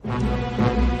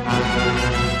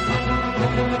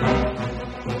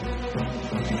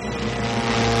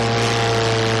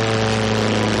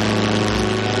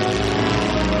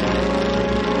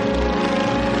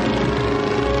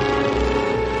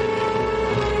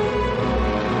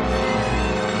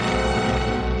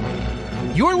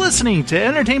You're listening to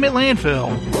Entertainment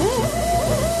Landfill.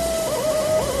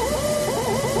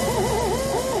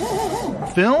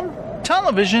 Film,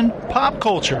 television, pop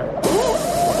culture.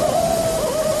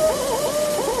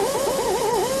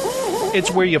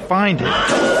 It's where you find it.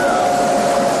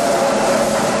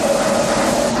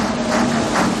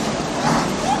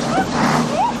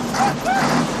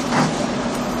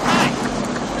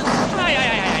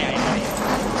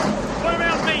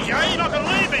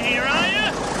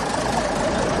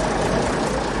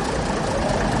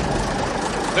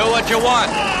 Do what you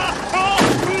want.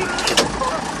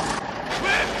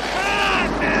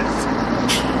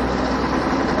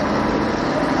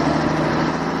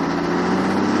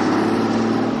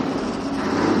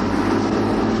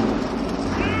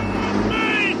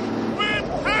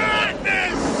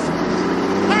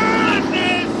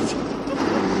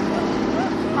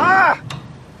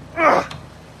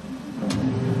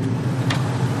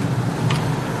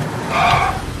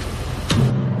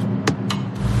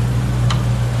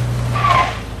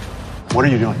 What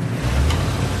are you doing?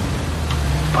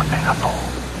 Put me in a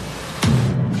hole.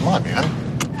 Come on, man.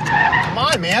 Come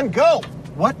on, man, go!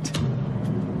 What?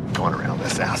 Going around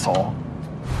this asshole.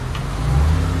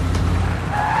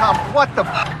 Come, what the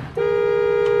f?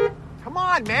 Come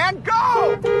on, man,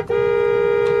 go!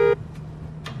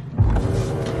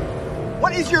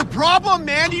 What is your problem,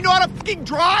 man? Do you know how to fucking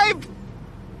drive?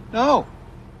 No.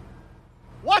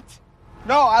 What?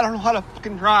 No, I don't know how to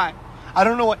fucking drive. I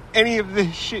don't know what any of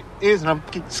this shit is, and I'm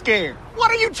fucking scared.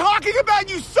 What are you talking about,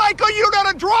 you psycho? You don't know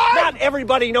how to drive? Not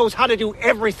everybody knows how to do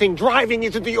everything. Driving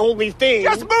isn't the only thing.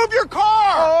 Just move your car!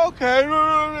 Oh, okay.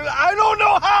 I don't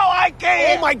know how I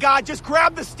can. Oh my God, just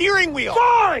grab the steering wheel.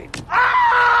 Fine! Ow!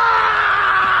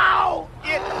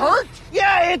 It hurt?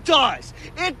 Yeah, it does.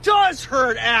 It does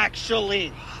hurt,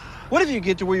 actually. What if you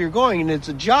get to where you're going and it's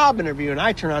a job interview and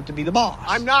I turn out to be the boss?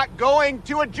 I'm not going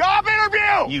to a job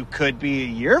interview! You could be a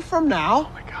year from now.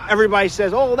 Oh my God. Everybody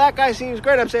says, oh, that guy seems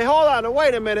great. I'm saying, hold on,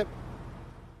 wait a minute.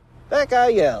 That guy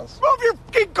yells. Move your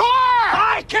fucking car!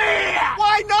 I can't!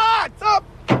 Why not?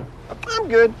 I'm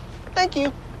good. Thank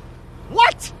you.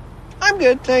 What? I'm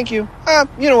good, thank you.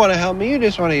 You don't want to help me, you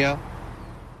just want to yell.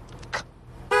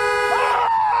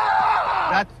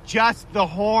 That's just the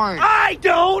horn. I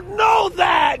don't know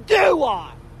that, do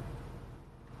I?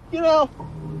 You know,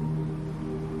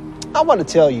 I want to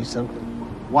tell you something.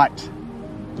 What?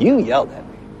 You yelled at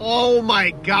me. Oh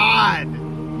my God.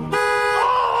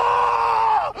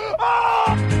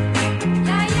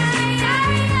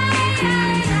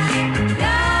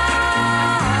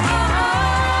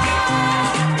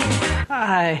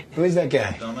 Hi. Who is that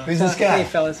guy? Who's this guy? Hey,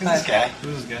 fellas. Who's Hi. this guy?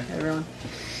 Who's this guy? Hey, everyone.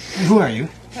 Who are you?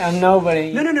 I'm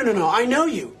nobody. No. I know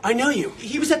you.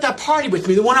 He was at that party with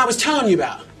me, the one I was telling you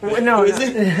about. No, is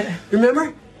it?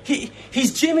 Remember?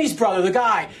 He's Jimmy's brother, the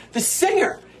guy, the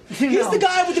singer. He's the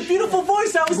guy with the beautiful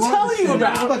voice I was telling you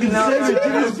about. Fucking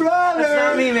Jimmy's brother. That's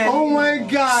not me, man. Oh my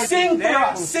God! Sing for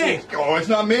us, sing. Oh, it's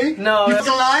not me? No, You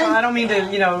fucking lying? I don't mean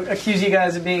to, accuse you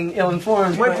guys of being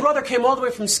ill-informed. My brother came all the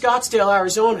way from Scottsdale,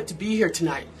 Arizona, to be here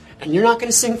tonight, and you're not going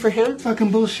to sing for him?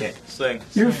 Fucking bullshit. Sing.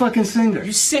 You're a fucking singer.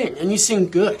 You sing, and you sing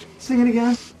good. Sing it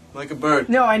again. Like a bird.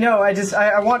 No, I know.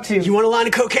 I want to. You want a line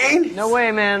of cocaine? No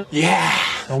way, man. Yeah.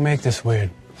 Don't make this weird.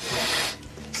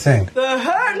 Sing. The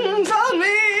hurting's on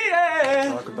me, yeah.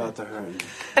 Talk about the hurt.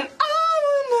 And I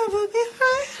will never be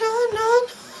right.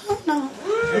 No.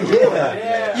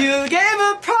 Yeah. You gave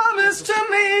a promise to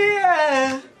me,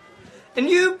 yeah. And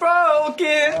you broke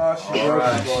it.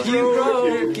 You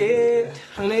broke it,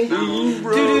 honey.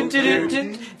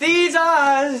 Do. These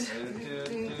eyes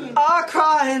are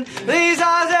crying. These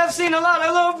eyes have seen a lot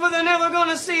of love, but they're never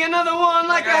gonna see another one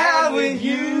like I have with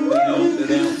you.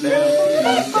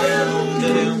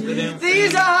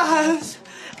 These eyes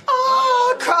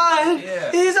are crying.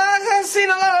 These eyes have seen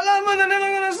a lot of love, but they're never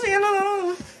gonna see another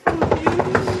one.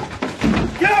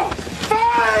 Go!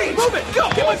 Fine! Move it! Go!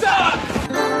 Get what's up!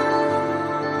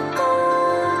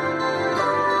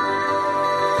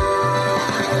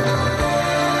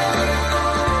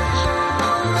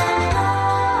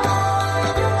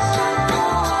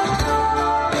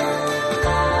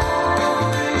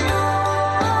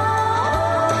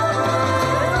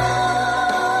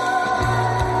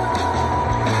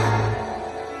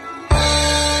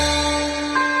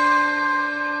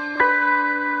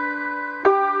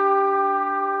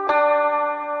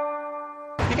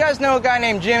 You guys know a guy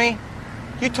named Jimmy?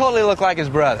 You totally look like his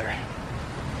brother.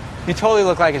 You totally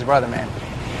look like his brother, man.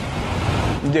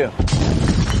 You do.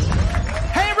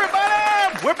 Hey,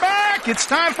 everybody! We're back! back. It's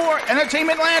time for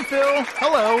Entertainment Landfill.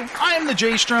 Hello, I am the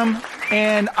J-Strum,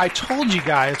 and I told you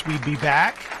guys we'd be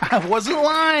back. I wasn't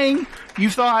lying. You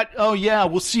thought, oh yeah,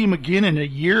 we'll see him again in a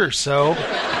year or so.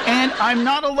 And I'm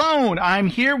not alone. I'm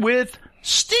here with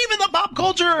Steven the Pop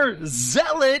Culture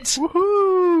Zealot.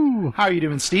 Woohoo! How are you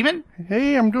doing, Steven?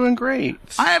 Hey, I'm doing great.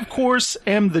 I, of course,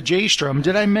 am the J-Strum.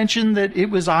 Did I mention that it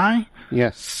was I?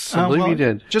 Yes, I believe you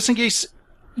did. Just in case,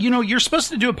 you're supposed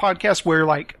to do a podcast where,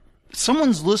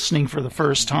 someone's listening for the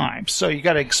first time. So you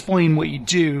got to explain what you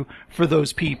do for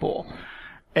those people.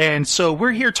 And so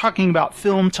we're here talking about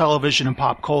film, television, and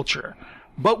pop culture.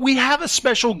 But we have a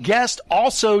special guest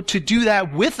also to do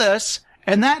that with us,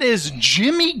 and that is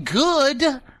Jimmy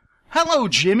Good. Hello,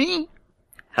 Jimmy.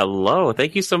 Hello.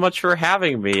 Thank you so much for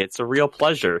having me. It's a real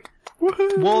pleasure.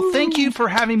 Woohoo. Well, thank you for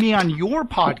having me on your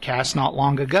podcast not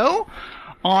long ago,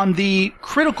 on the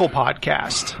Critical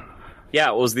Podcast. Yeah,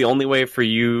 it was the only way for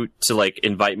you to,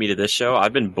 invite me to this show.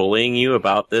 I've been bullying you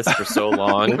about this for so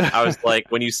long. I was like,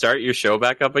 when you start your show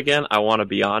back up again, I want to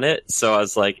be on it. So I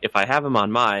was like, if I have him on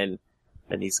mine,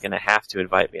 then he's going to have to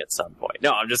invite me at some point.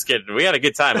 No, I'm just kidding. We had a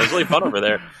good time. It was really fun over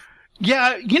there.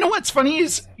 Yeah, you know what's funny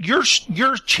is your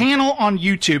channel on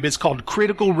YouTube is called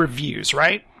Critical Reviews,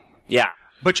 right? Yeah.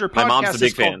 But your My mom's podcast a big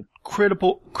is called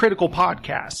fan. Critical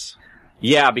Podcasts.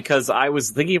 Yeah, because I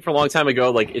was thinking for a long time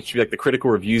ago, it should be the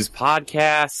Critical Reviews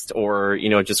Podcast or,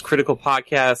 just Critical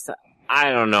Podcast.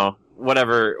 I don't know.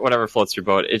 Whatever floats your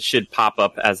boat. It should pop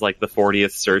up as the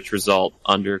 40th search result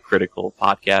under Critical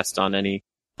Podcast on any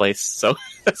place. So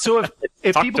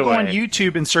if people go on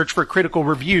YouTube and search for Critical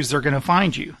Reviews, they're going to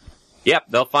find you. Yep,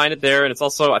 they'll find it there, and it's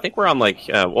also, I think we're on I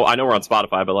know we're on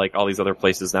Spotify, but all these other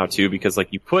places now too, because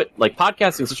you put,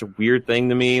 podcasting is such a weird thing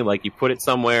to me, you put it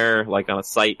somewhere, on a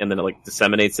site, and then it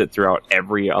disseminates it throughout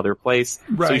every other place.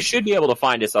 Right. So you should be able to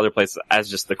find this other place as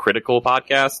just the Critical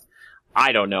Podcast.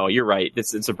 I don't know, you're right,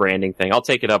 it's a branding thing. I'll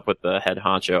take it up with the head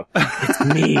honcho. It's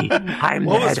me, I'm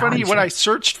Well, the head it's funny, honcho. when I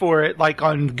searched for it,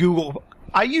 on Google,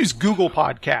 I use Google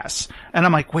Podcasts, and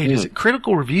I'm like, wait, is it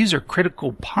Critical Reviews or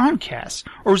Critical Podcasts?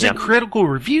 Or is it Critical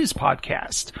Reviews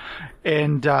Podcast?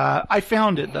 And I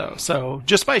found it, though. So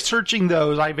just by searching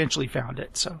those, I eventually found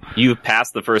it. So You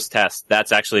passed the first test.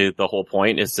 That's actually the whole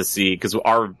point, is to see, because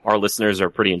our listeners are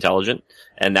pretty intelligent,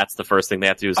 and that's the first thing they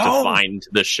have to do is to find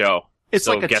the show. It's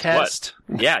so like a guess test.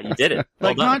 What? Yeah, you did it.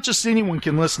 Well done. Not just anyone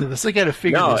can listen to this. They got to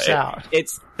figure this out.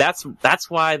 That's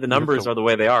why the numbers are the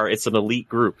way they are. It's an elite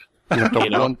group. You have to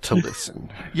want to listen.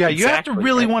 Yeah, you have to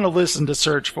really want to listen to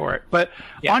search for it. But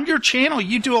on your channel,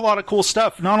 you do a lot of cool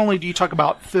stuff. Not only do you talk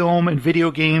about film and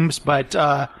video games,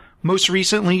 but most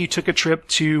recently you took a trip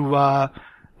to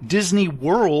Disney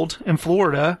World in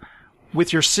Florida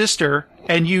with your sister,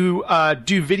 and you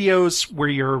do videos where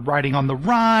you're riding on the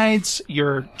rides,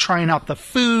 you're trying out the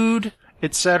food,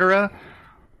 etc.,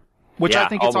 which I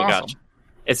think is awesome. Gosh.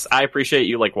 I appreciate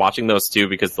you watching those too,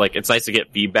 because it's nice to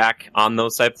get feedback on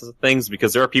those types of things,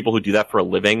 because there are people who do that for a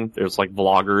living. There's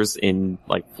vloggers in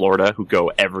Florida who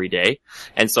go every day.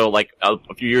 And so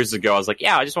a few years ago I was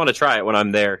I just want to try it when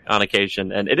I'm there on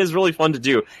occasion. And it is really fun to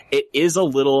do. It is a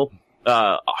little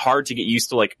hard to get used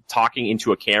to talking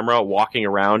into a camera, walking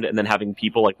around, and then having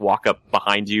people walk up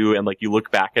behind you, and you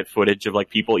look back at footage of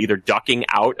people either ducking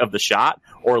out of the shot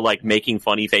or making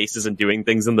funny faces and doing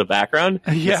things in the background.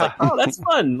 Yeah. It's oh, that's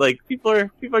fun. People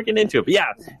are getting into it. But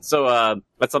yeah, so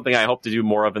that's something I hope to do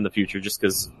more of in the future, just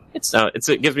because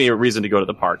it gives me a reason to go to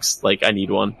the parks. I need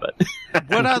one. But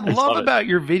what I love about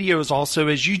your videos also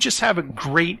is you just have a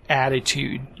great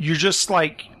attitude. You're just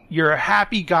you're a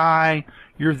happy guy.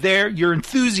 You're there. Your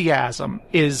enthusiasm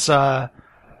is, what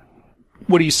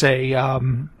do you say?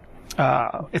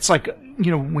 It's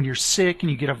when you're sick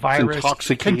and you get a virus. It's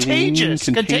intoxicating.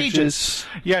 Contagious.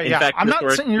 Yeah. In fact, I'm not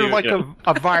this saying you're works like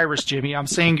a virus, Jimmy. I'm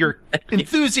saying your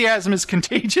enthusiasm is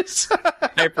contagious.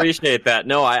 I appreciate that.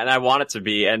 No, I want it to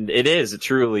be, and it is. It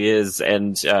truly is.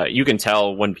 And you can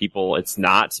tell when it's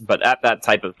not. But at that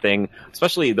type of thing,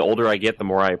 especially the older I get, the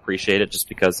more I appreciate it, just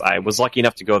because I was lucky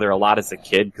enough to go there a lot as a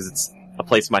kid, because it's a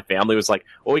place my family was well,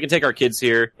 we can take our kids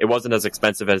here. It wasn't as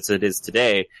expensive as it is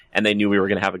today, and they knew we were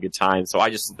going to have a good time. So I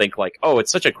just think oh,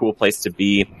 it's such a cool place to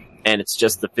be, and it's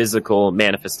just the physical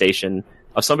manifestation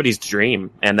of somebody's dream,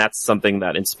 and that's something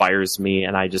that inspires me,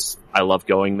 and I love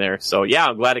going there. So yeah,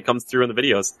 I'm glad it comes through in the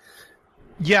videos.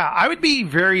 Yeah, I would be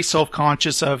very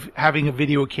self-conscious of having a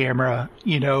video camera,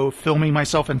 filming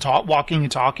myself and walking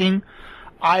and talking.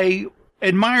 I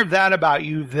admire that about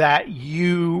you, that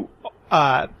you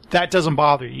that doesn't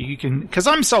bother you. You can, because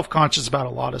I'm self-conscious about a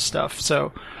lot of stuff.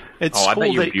 So it's I cool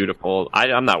bet you're beautiful.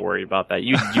 I'm not worried about that.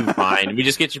 You fine. We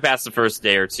just get you past the first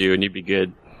day or two, and you'd be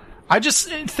good. I just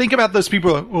think about those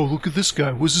people like, oh, look at this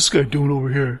guy. What's this guy doing over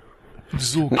here? With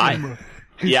his little camera.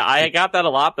 Yeah, I got that a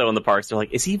lot though in the parks. They're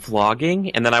like, "Is he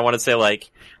vlogging?" And then I want to say like,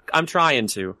 "I'm trying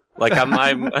to." Like I'm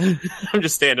I'm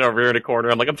just standing over here in a corner.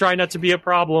 I'm like, I'm trying not to be a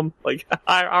problem. Like,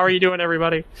 how are you doing,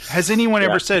 everybody? Has anyone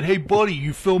ever said, "Hey, buddy,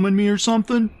 you filming me or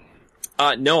something"?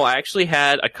 No, I actually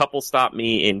had a couple stop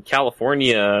me in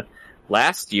California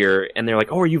last year, and they're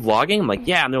like, "Oh, are you vlogging?" I'm like,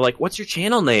 "Yeah," and they're like, "What's your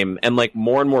channel name?" And like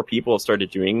more and more people have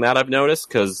started doing that. I've noticed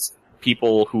because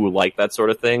people who like that sort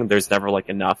of thing, there's never like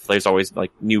enough. There's always like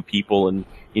new people and,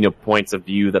 you know, points of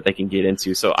view that they can get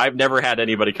into. So I've never had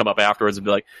anybody come up afterwards and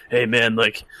be like, "Hey man,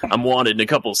 like I'm wanted in a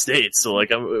couple of states, so like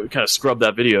I'm kind of scrub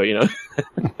that video," you know?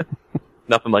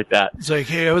 Nothing like that. It's like,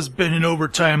 "Hey, I was bending over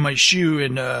tying my shoe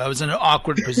and I was in an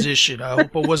awkward position. I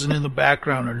hope I wasn't in the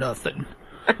background or nothing."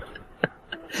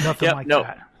 Nothing like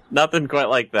that. Nothing quite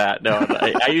like that. No,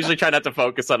 I usually try not to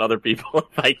focus on other people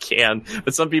if I can.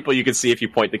 But some people you can see if you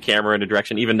point the camera in a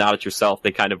direction, even not at yourself,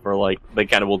 they kind of are like, they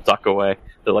kind of will duck away.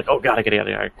 They're like, "Oh God, I gotta get out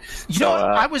of here." You know,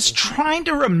 I was trying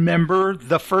to remember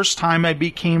the first time I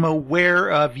became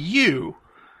aware of you.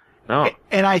 Oh.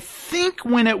 And I think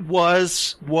when it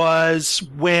was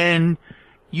when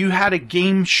you had a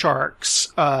Game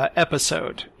Sharks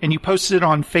episode, and you posted it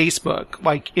on Facebook,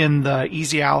 like in the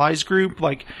Easy Allies group,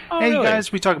 like, "Hey really?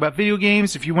 guys, we talk about video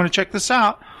games. If you want to check this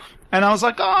out," and I was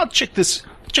like, "Oh, I'll check this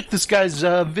guy's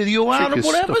video out or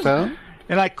whatever."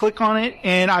 And I click on it,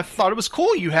 and I thought it was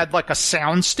cool. You had like a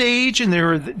sound stage, and they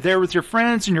were there with your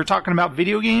friends, and you're talking about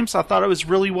video games. I thought it was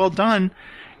really well done.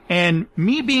 And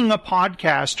me being a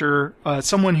podcaster,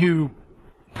 someone who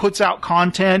puts out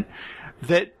content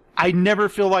that I never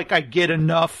feel like I get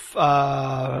enough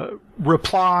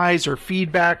replies or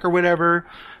feedback or whatever.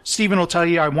 Steven will tell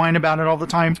you I whine about it all the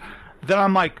time. Then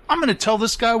I'm like, I'm going to tell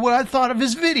this guy what I thought of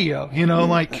his video. You know,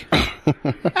 like,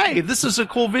 "Hey, this is a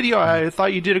cool video. I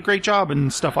thought you did a great job,"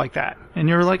 and stuff like that. And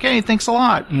you're like, "Hey, thanks a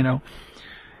lot," you know.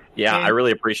 Yeah, I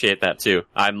really appreciate that too.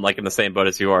 I'm like in the same boat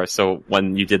as you are. So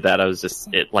when you did that, I was just,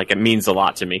 it means a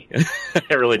lot to me. It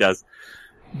really does.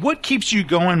 What keeps you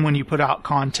going when you put out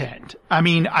content? I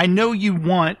mean, I know you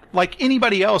want, like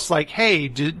anybody else, like, "Hey,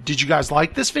 did you guys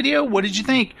like this video? What did you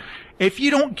think?" If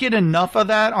you don't get enough of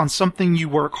that on something you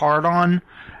work hard on,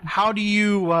 how do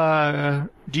you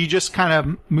just kind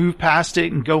of move past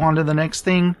it and go on to the next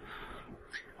thing?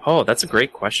 Oh, that's a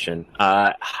great question.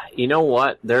 You know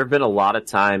what? There have been a lot of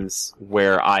times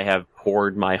where I have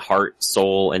poured my heart,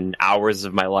 soul, and hours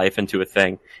of my life into a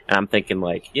thing, and I'm thinking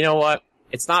like, you know what?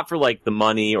 It's not for like the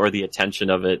money or the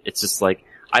attention of it. It's just like,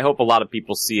 I hope a lot of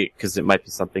people see it because it might be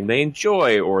something they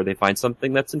enjoy, or they find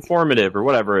something that's informative, or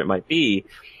whatever it might be.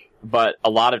 But a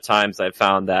lot of times I've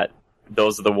found that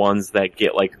those are the ones that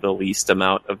get like the least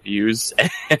amount of views.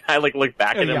 And I like look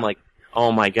back at them like,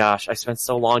 "Oh my gosh, I spent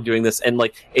so long doing this." And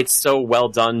like, it's so well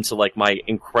done to like my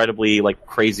incredibly like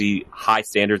crazy high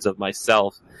standards of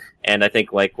myself. And I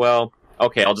think like, well,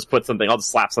 okay, I'll just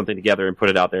slap something together and put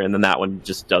it out there. And then that one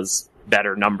just does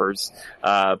better numbers.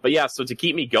 But yeah, so to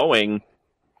keep me going,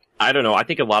 I don't know. I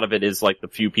think a lot of it is like the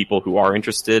few people who are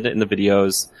interested in the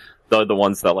videos, the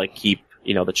ones that like keep,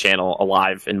 you know, the channel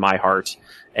alive in my heart,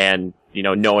 and, you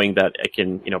know, knowing that it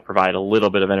can, you know, provide a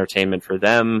little bit of entertainment for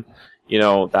them, you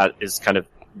know, that is kind of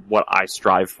what I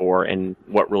strive for and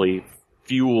what really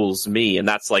fuels me. And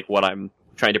that's like what I'm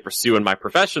trying to pursue in my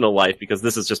professional life, because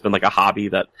this has just been like a hobby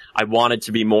that I wanted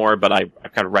to be more, but I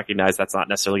kind of recognize that's not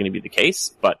necessarily going to be the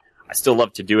case, but I still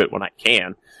love to do it when I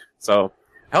can. So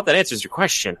I hope that answers your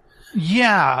question.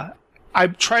 Yeah. I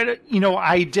try to, you know,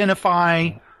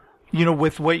 identify, you know,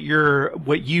 with what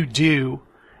you do.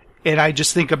 And I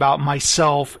just think about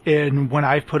myself, and when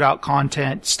I've put out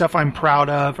content, stuff I'm proud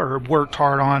of or worked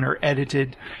hard on or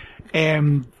edited,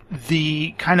 and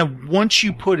the kind of, once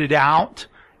you put it out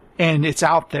and it's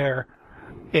out there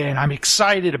and I'm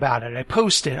excited about it, I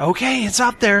post it. Okay, it's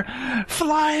out there.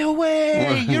 Fly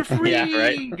away. You're free. Yeah,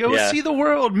 right? Go see the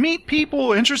world. Meet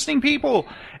people, interesting people.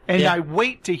 And Yeah. I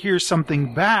wait to hear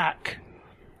something back.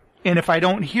 And if I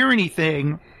don't hear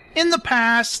anything in the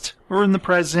past or in the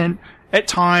present, at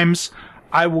times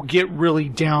I will get really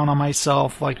down on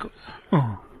myself, like,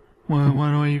 "Oh, why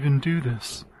do I even do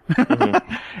this?"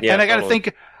 Mm-hmm. Yeah, and I got to totally.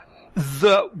 think,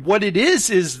 what it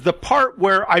is the part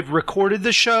where I've recorded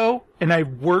the show and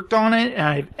I've worked on it and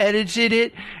I've edited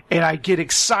it and I get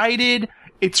excited.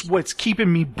 It's what's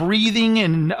keeping me breathing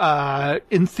and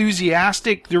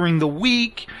enthusiastic during the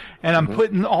week. And I'm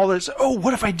putting all this, "Oh,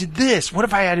 what if I did this? What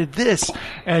if I added this?"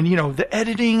 And, you know, the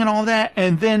editing and all that.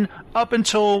 And then up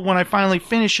until when I finally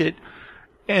finish it,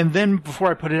 and then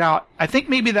before I put it out, I think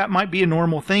maybe that might be a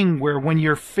normal thing where when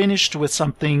you're finished with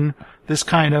something, this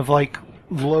kind of like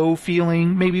low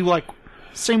feeling. Maybe like,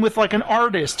 same with like an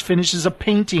artist finishes a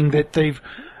painting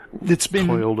that's been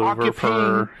toiled over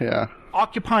for,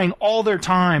 occupying all their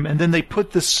time, and then they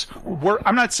put this work.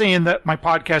 I'm not saying that my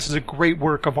podcast is a great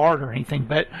work of art or anything,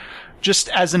 but just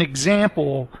as an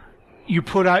example, you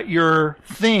put out your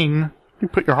thing. You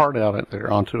put your heart out there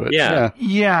onto it.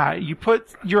 Yeah, you put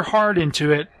your heart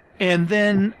into it, and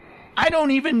then I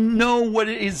don't even know what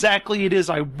exactly it is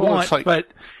I want, but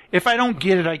if I don't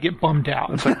get it, I get bummed out.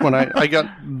 It's like when I got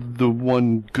the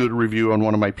one good review on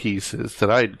one of my pieces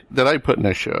that I put in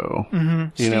a show. Mm-hmm.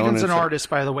 Steven's an artist,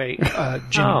 by the way.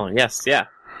 Jim. Oh, yes, yeah.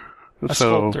 A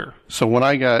sculptor. So when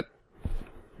I got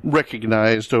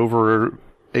recognized over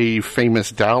a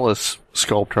famous Dallas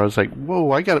sculptor, I was like,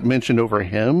 whoa, I got it mentioned over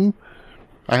him?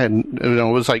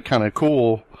 It was like kind of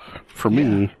cool for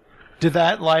me. Did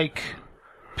that like...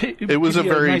 It was a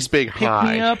very nice big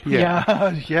high. Up?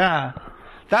 Yeah.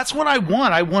 That's what I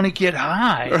want. I want to get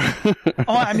high.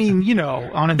 I mean,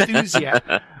 on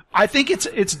enthusiasm. I think it's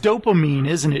dopamine,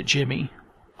 isn't it, Jimmy?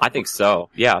 I think so.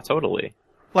 Yeah, totally.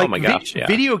 Like, oh my gosh, yeah.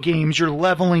 Video games, you're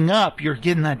leveling up. You're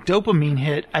getting that dopamine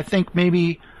hit. I think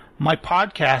maybe my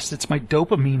podcast, it's my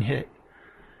dopamine hit.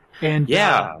 And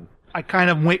I kind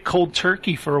of went cold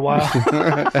turkey for a while.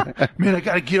 Man, I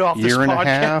got to get off this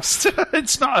podcast.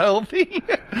 It's not healthy.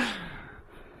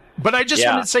 But I just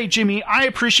want to say, Jimmy, I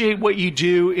appreciate what you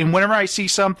do, and whenever I see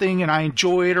something and I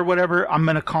enjoy it or whatever, I'm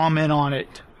going to comment on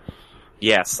it.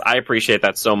 Yes, I appreciate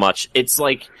that so much. It's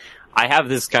like, I have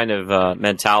this kind of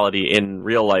mentality in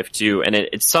real life, too, and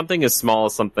it's something as small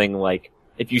as something like,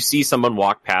 if you see someone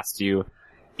walk past you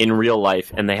in real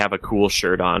life and they have a cool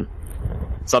shirt on,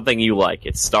 something you like,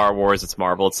 it's Star Wars, it's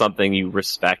Marvel, it's something you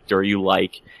respect or you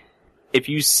like, if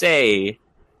you say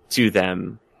to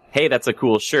them, hey, that's a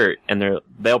cool shirt, and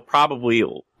they'll probably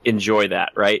enjoy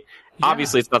that, right? Yeah.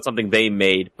 Obviously, it's not something they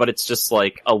made, but it's just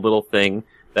like a little thing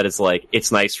that is like,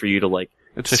 it's nice for you to like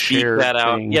speak that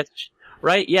out. Thing. Yeah,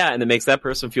 right? Yeah, and it makes that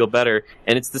person feel better.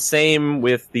 And it's the same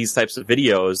with these types of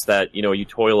videos that, you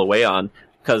toil away on,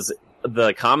 because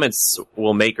the comments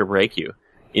will make or break you.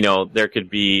 There could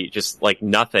be just like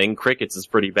nothing. Crickets is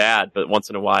pretty bad, but once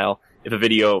in a while, if a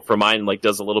video for mine like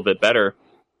does a little bit better,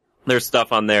 there's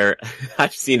stuff on there.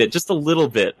 I've seen it, just a little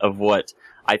bit of what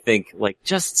I think, like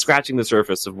just scratching the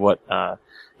surface of what,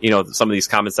 some of these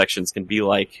comment sections can be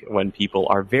like when people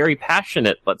are very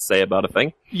passionate, let's say, about a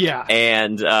thing. Yeah.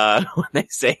 And, when they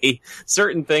say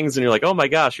certain things and you're like, oh my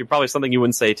gosh, you're probably something you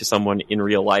wouldn't say to someone in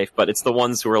real life, but it's the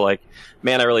ones who are like,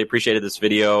 man, I really appreciated this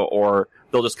video, or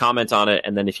they'll just comment on it.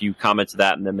 And then if you comment to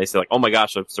that and then they say like, oh my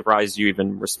gosh, I'm surprised you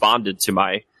even responded to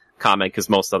my comment, because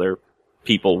most other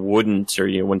people wouldn't, or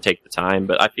wouldn't take the time.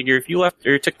 But I figure if you left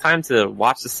or took time to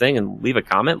watch this thing and leave a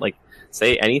comment, like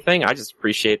say anything, I just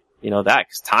appreciate, that,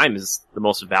 because time is the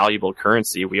most valuable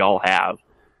currency we all have.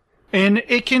 And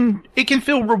it can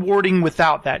feel rewarding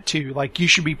without that too. Like, you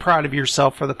should be proud of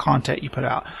yourself for the content you put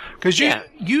out, because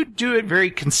you do it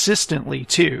very consistently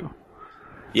too.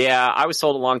 Yeah, I was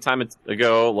told a long time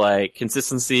ago, like,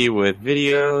 consistency with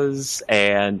videos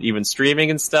and even streaming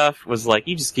and stuff was like,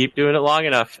 you just keep doing it long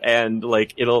enough and,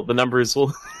 like, the numbers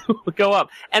will go up.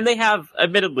 And they have,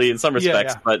 admittedly, in some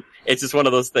respects, but it's just one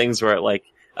of those things where, like,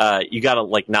 you gotta,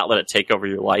 like, not let it take over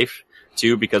your life,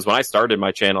 too, because when I started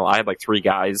my channel, I had, like, 3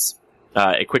 guys.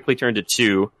 It quickly turned to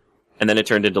 2, and then it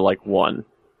turned into, like, 1.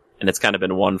 And it's kind of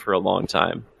been 1 for a long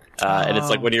time. And it's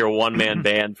like, when you're a one-man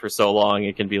band for so long,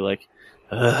 it can be like,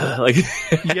 you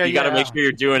gotta make sure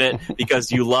you're doing it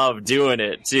because you love doing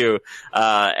it too.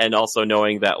 And also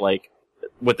knowing that, like,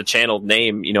 with the channel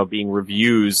name, being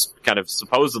reviews kind of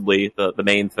supposedly the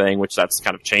main thing, which that's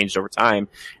kind of changed over time.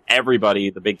 Everybody,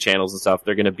 the big channels and stuff,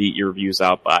 they're going to beat your reviews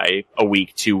out by a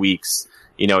week, 2 weeks.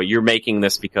 You're making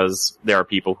this because there are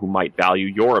people who might value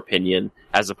your opinion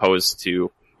as opposed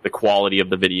to the quality of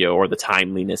the video or the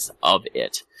timeliness of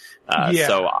it.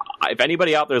 So if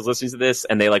anybody out there is listening to this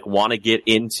and they like want to get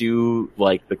into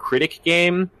like the critic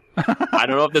game, I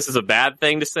don't know if this is a bad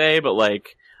thing to say, but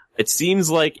like, it seems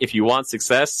like if you want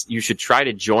success, you should try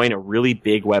to join a really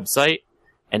big website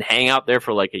and hang out there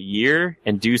for like a year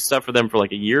and do stuff for them for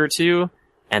like a year or 2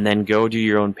 and then go do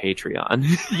your own Patreon.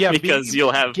 Yeah. Because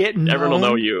you'll have, everyone will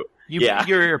know you.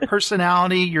 You're your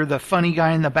personality. You're the funny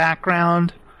guy in the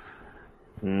background.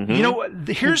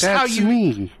 Mm-hmm. Here's how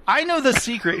I know the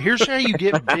secret. Here's how you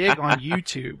get big on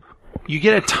YouTube. You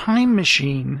get a time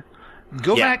machine,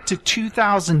 go back to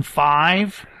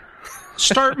 2005,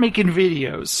 start making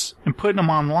videos and putting them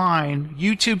online.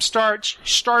 YouTube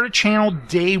start a channel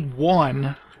day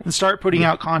 1 and start putting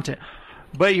out content.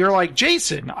 but you're like,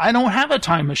 Jason, I don't have a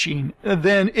time machine,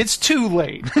 then it's too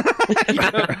late.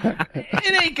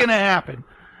 It ain't gonna happen.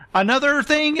 Another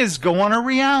thing is go on a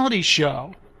reality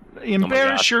show.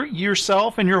 Embarrass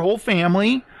yourself and your whole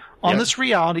family on this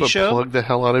reality show. Plug the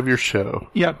hell out of your show.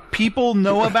 Yeah, people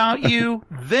know about you,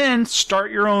 then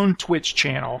start your own Twitch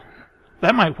channel.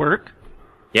 That might work.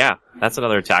 Yeah, that's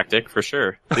another tactic for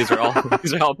sure. These are all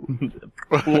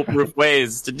foolproof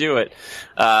ways to do it.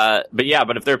 But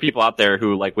if there are people out there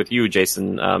who, like with you,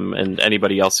 Jason, and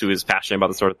anybody else who is passionate about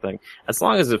this sort of thing, as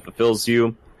long as it fulfills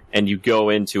you and you go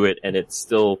into it and it's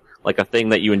still like a thing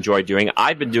that you enjoy doing.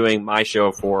 I've been doing my show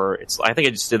I think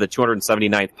I just did the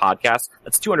 279th podcast.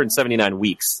 That's 279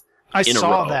 weeks. I in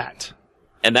saw a row. that.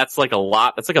 And that's like a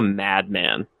lot. That's like a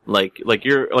madman. Like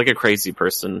you're like a crazy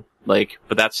person. But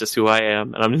that's just who I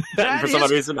am. And for some odd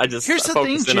reason, I just here's the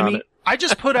thing, Jimmy. I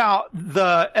just put out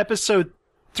the episode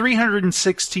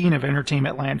 316 of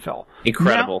Entertainment Landfill.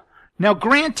 Incredible. Now,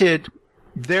 granted,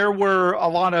 there were a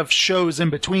lot of shows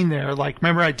in between there. Like,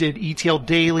 remember I did ETL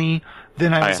Daily.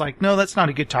 Then I was like, no, that's not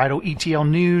a good title. ETL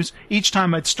News. Each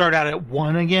time I'd start out at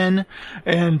 1 again.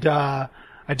 And,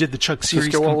 I did the Chuck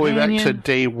series. Just go all the way back to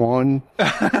day 1.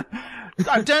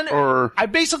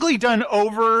 I've basically done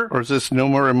over. Or is this No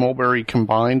More and Mulberry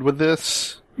combined with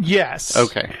this? Yes.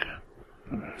 Okay.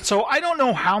 So I don't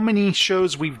know how many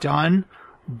shows we've done,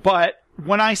 but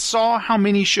when I saw how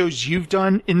many shows you've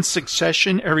done in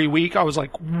succession every week, I was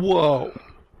like, whoa,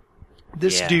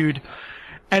 this dude.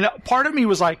 And part of me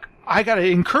was like, I got to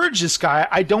encourage this guy.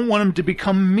 I don't want him to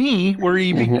become me, where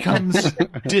he becomes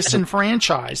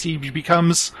disenfranchised. He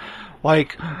becomes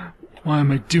like, why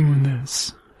am I doing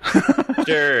this?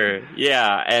 Sure.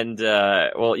 Yeah. And,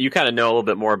 you kind of know a little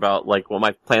bit more about like what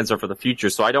my plans are for the future.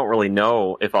 So I don't really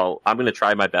know if I'm going to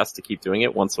try my best to keep doing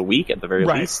it once a week at the very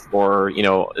least. Or,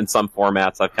 in some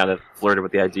formats, I've kind of flirted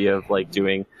with the idea of like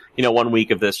doing, 1 week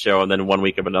of this show and then 1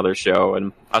 week of another show.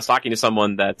 And I was talking to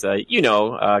someone that,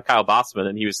 Kyle Bossman,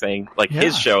 and he was saying like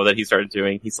his show that he started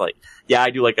doing, he's like, I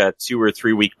do like a 2 or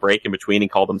 3 week break in between and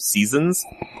call them seasons.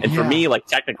 And for me, like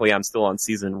technically I'm still on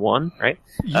season 1, right?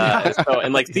 Yeah.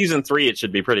 And like season 3, it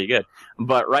should be pretty good.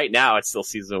 But right now it's still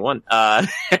season 1. I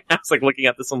was like looking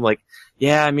at this, I'm like,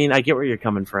 I get where you're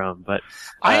coming from, but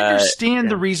I understand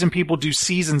the reason people do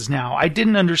seasons now. I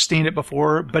didn't understand it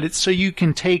before, but it's so you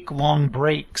can take long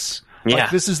breaks.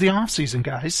 Like, this is the off season,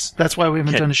 guys. That's why we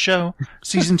haven't done a show.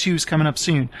 Season 2 is coming up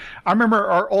soon. I remember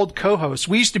our old co-host.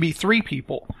 We used to be 3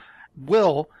 people.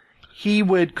 Will, he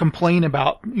would complain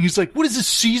about, he's like, what is this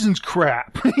season's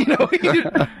crap? He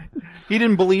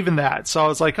didn't believe in that. So I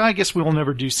was like, I guess we'll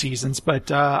never do seasons, but,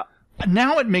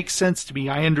 now it makes sense to me.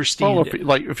 I understand.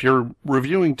 Well, if you're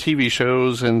reviewing TV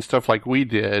shows and stuff like we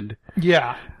did.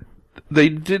 Yeah. They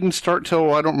didn't start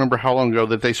till, I don't remember how long ago,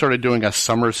 that they started doing a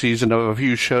summer season of a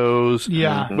few shows.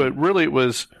 Yeah. But really it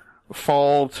was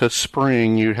fall to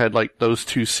spring. You had like those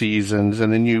 2 seasons,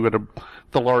 and then you had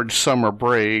the large summer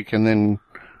break, and then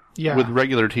with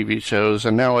regular TV shows.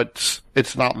 And now it's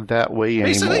not that way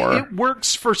Basically, anymore. It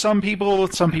works for some people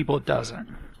it doesn't.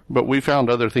 But we found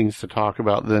other things to talk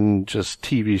about than just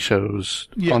TV shows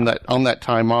on that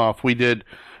time off. We did,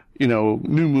 new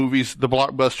movies, the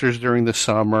blockbusters during the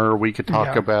summer. We could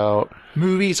talk about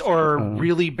movies or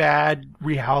really bad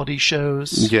reality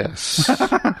shows. Yes,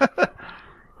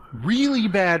 really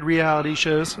bad reality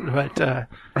shows. But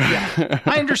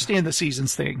I understand the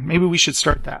seasons thing. Maybe we should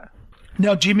start that.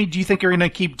 Now, Jimmy, do you think you're going to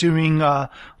keep doing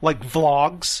like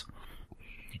vlogs?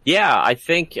 Yeah, I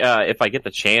think if I get the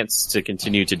chance to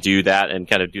continue to do that and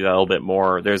kind of do that a little bit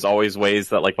more, there's always ways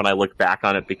that like when I look back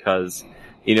on it, because,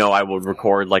 I would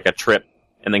record like a trip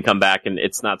and then come back, and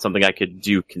it's not something I could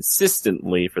do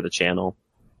consistently for the channel.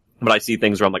 But I see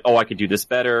things where I'm like, oh, I could do this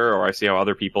better, or I see how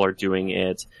other people are doing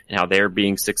it and how they're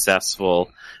being successful.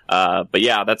 But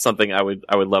yeah, that's something I would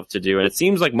love to do. And it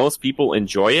seems like most people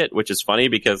enjoy it, which is funny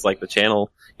because like the channel,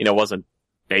 wasn't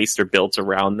based or built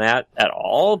around that at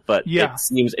all, but it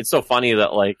seems it's so funny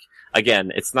that like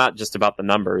again, it's not just about the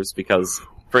numbers, because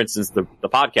for instance the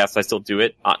podcast, I still do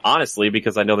it honestly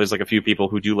because I know there's like a few people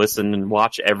who do listen and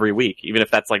watch every week, even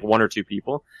if that's like 1 or 2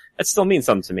 people. That still means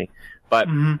something to me. But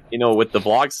with the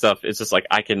vlog stuff, it's just like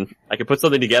I can put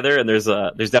something together, and there's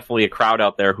definitely a crowd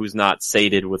out there who's not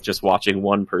sated with just watching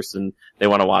one person. They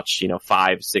want to watch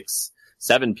 5, 6,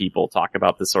 7 people talk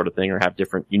about this sort of thing or have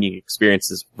different unique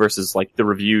experiences versus like the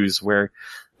reviews where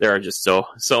there are just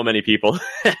so many people.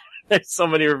 There's so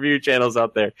many review channels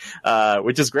out there,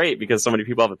 which is great because so many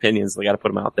people have opinions. They got to put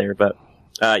them out there. But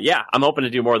I'm hoping to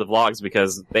do more of the vlogs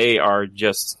because they are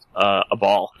just a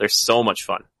ball. They're so much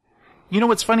fun.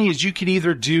 What's funny is you could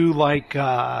either do like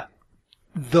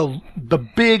the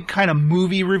big kind of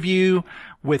movie review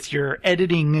with your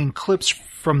editing and clips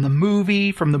from the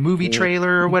movie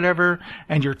trailer or whatever,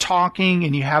 and you're talking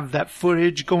and you have that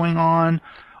footage going on.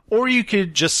 Or you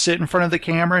could just sit in front of the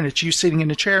camera and it's you sitting in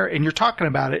a chair and you're talking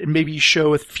about it, and maybe you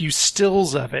show a few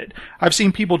stills of it. I've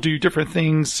seen people do different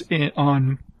things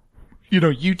on,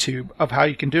 YouTube of how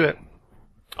you can do it.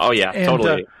 Oh yeah, and,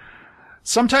 totally.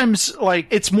 Sometimes, like,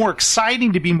 it's more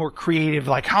exciting to be more creative.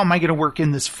 Like, how am I going to work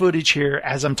in this footage here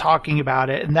as I'm talking about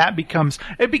it? And that becomes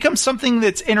something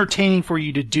that's entertaining for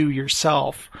you to do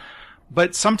yourself.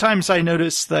 But sometimes I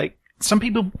notice, like, some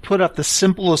people put up the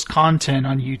simplest content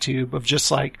on YouTube of just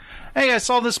like, hey, I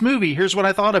saw this movie. Here's what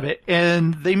I thought of it.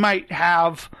 And they might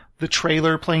have the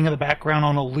trailer playing in the background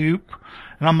on a loop.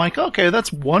 And I'm like, okay,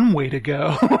 that's one way to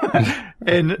go.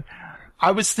 And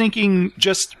I was thinking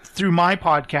just through my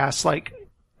podcast, like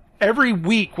every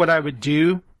week what I would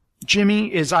do,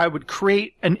 Jimmy, is I would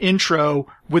create an intro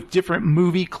with different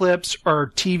movie clips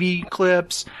or TV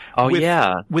clips.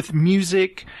 With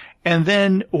music. And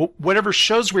then whatever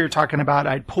shows we were talking about,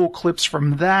 I'd pull clips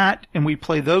from that and we'd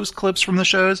play those clips from the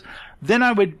shows. Then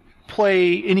I would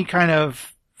play any kind of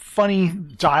funny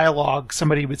dialogue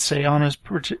somebody would say on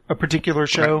a particular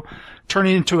show, turn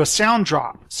it into a sound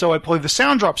drop. So I play the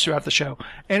sound drops throughout the show.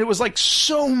 And it was like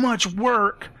so much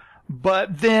work.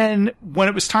 But then when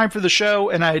it was time for the show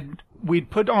and we'd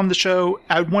put on the show,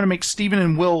 I'd want to make Steven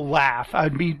and Will laugh.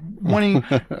 I'd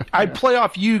play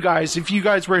off you guys if you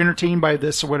guys were entertained by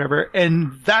this or whatever.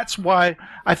 And that's why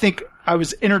I think I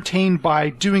was entertained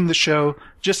by doing the show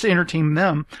just to entertain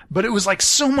them. But it was like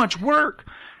so much work.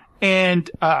 And,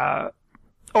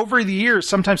 over the years,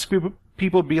 sometimes people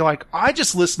would be like, I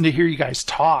just listen to hear you guys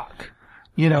talk.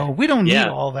 We don't need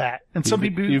all that. And some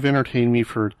people, you've entertained me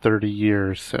for 30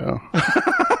 years, so.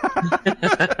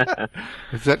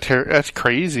 That's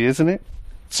crazy, isn't it?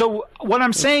 So what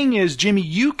I'm saying is, Jimmy,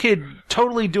 you could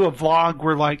totally do a vlog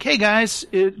where like, hey guys,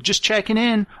 just checking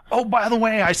in. Oh, by the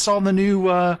way, I saw the new,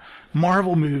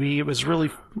 Marvel movie. It was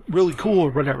really, really cool or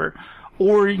whatever.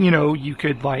 Or, you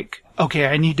could like, okay,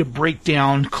 I need to break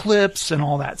down clips and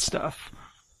all that stuff.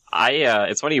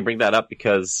 It's funny you bring that up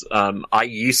because, I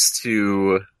used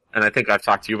to, and I think I've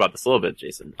talked to you about this a little bit,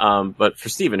 Jason. But for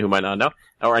Steven, who might not know,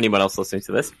 or anyone else listening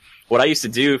to this, what I used to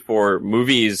do for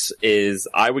movies is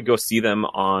I would go see them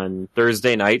on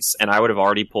Thursday nights and I would have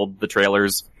already pulled the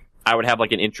trailers. I would have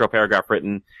like an intro paragraph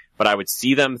written, but I would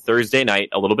see them Thursday night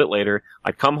a little bit later.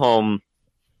 I'd come home,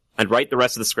 I'd write the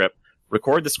rest of the script,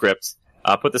 record the script,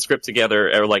 put the script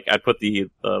together, or like I'd put the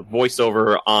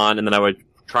voiceover on, and then I would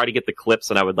try to get the clips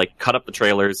and I would like cut up the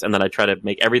trailers, and then I'd try to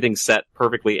make everything set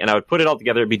perfectly, and I would put it all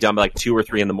together. It'd be done by like 2 or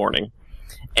 3 in the morning.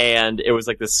 And it was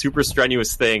like this super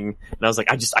strenuous thing. And I was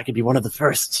like, I could be one of the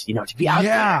first, to be out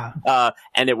there.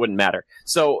 And it wouldn't matter.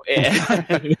 So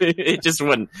it just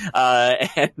wouldn't.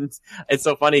 And it's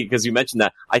so funny because you mentioned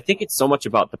that. I think it's so much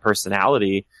about the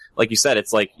personality. Like you said,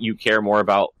 it's like you care more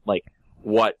about like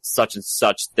what such and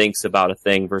such thinks about a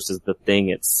thing versus the thing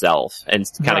itself, and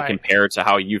kind of compare it to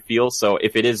how you feel. So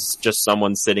if it is just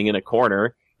someone sitting in a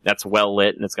corner that's well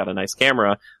lit and it's got a nice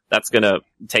camera, that's going to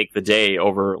take the day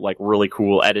over like really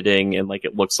cool editing and like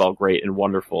it looks all great and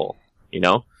wonderful,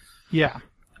 Yeah.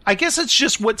 I guess it's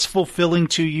just what's fulfilling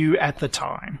to you at the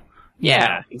time.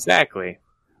 Yeah, exactly.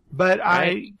 But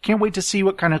right. I can't wait to see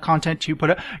what kind of content you put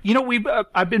up.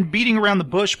 I've been beating around the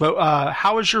bush, but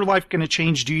how is your life going to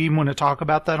change? Do you even want to talk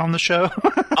about that on the show?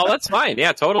 Oh, that's fine.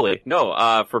 Yeah, totally.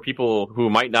 No, for people who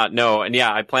might not know, and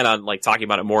yeah, I plan on like talking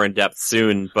about it more in depth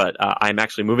soon, but I'm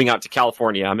actually moving out to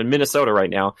California. I'm in Minnesota right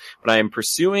now, but I am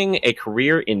pursuing a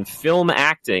career in film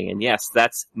acting. And yes,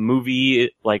 that's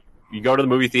movie, like, you go to the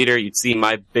movie theater, you'd see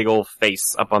my big old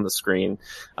face up on the screen,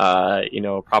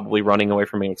 probably running away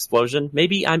from an explosion.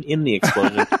 Maybe I'm in the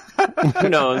explosion. Who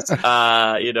knows?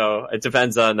 It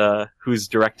depends on, who's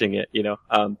directing it,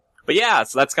 but yeah,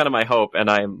 so that's kind of my hope. And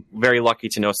I'm very lucky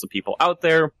to know some people out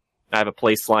there. I have a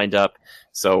place lined up.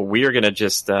 So we are going to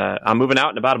just, I'm moving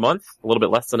out in about a month, a little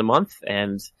bit less than a month.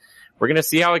 And we're going to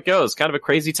see how it goes. Kind of a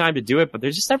crazy time to do it, but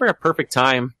there's just never a perfect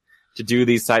time to do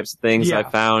these types of things. Yeah. I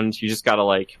found you just got to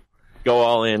like, go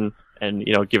all in and,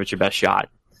 give it your best shot.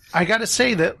 I gotta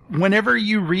say that whenever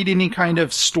you read any kind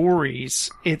of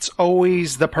stories, it's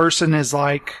always the person is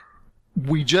like,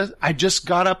 I just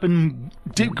got up and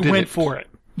went for it.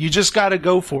 You just gotta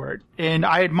go for it. And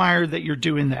I admire that you're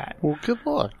doing that. Well, good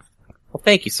luck. Well,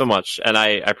 thank you so much. And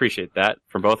I appreciate that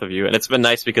from both of you. And it's been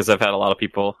nice because I've had a lot of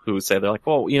people who say, they're like,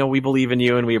 well, we believe in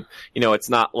you. And we, it's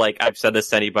not like I've said this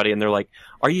to anybody and they're like,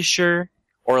 are you sure?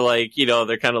 Or like, you know,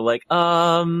 they're kind of like,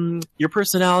 your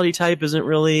personality type isn't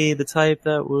really the type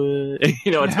that would,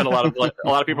 you know, it's been a lot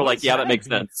of people are like, yeah, that makes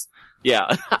sense.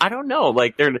 Yeah. I don't know.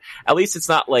 Like at least it's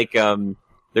not like,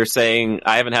 they're saying,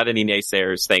 I haven't had any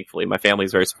naysayers, thankfully. My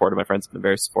family's very supportive. My friends have been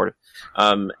very supportive.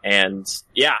 And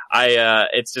yeah,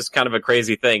 it's just kind of a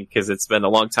crazy thing because it's been a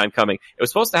long time coming. It was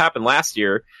supposed to happen last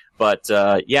year, but,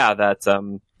 yeah, that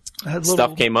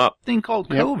stuff came up. Thing called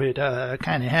COVID,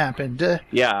 kind of happened.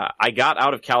 Yeah, I got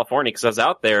out of California because I was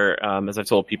out there, as I've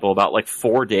told people, about like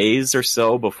 4 days or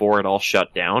so before it all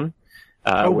shut down.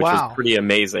 Which was pretty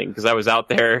amazing because I was out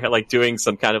there like doing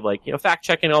some kind of like, you know, fact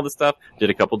checking all this stuff.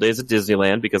 Did a couple days at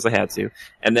Disneyland because I had to.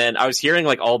 And then I was hearing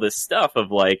like all this stuff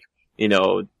of like, you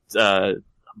know,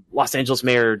 Los Angeles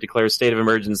mayor declares state of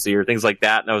emergency or things like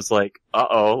that. And I was like,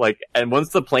 uh-oh, like, and once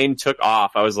the plane took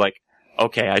off, I was like,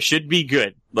 okay, I should be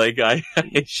good. Like I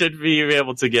should be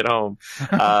able to get home.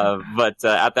 But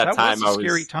at that time, was a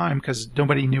scary time because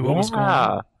nobody knew what was going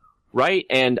on. Right,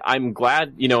 and I'm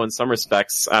glad, you know, in some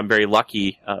respects, I'm very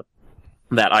lucky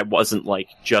that I wasn't, like,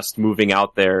 just moving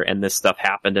out there and this stuff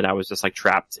happened and I was just, like,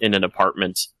 trapped in an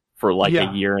apartment for, like,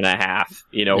 a year and a half,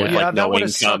 you know, with, like, no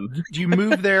income. You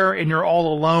move there and you're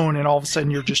all alone and all of a sudden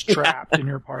you're just trapped in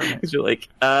your apartment. You're like,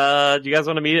 do you guys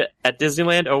want to meet at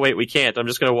Disneyland? Oh, wait, we can't. I'm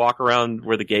just going to walk around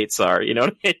where the gates are, you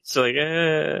know? It's like,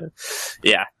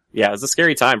 yeah, it was a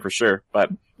scary time for sure, but...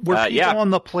 Were people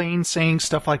on the plane saying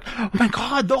stuff like, oh my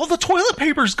god, all the toilet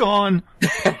paper's gone?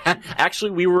 Actually,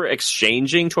 we were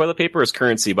exchanging toilet paper as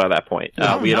currency by that point.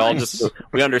 We had all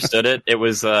we understood it. It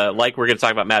was, like we're going to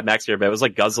talk about Mad Max here, but it was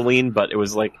like guzzling, but it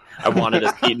was like, I wanted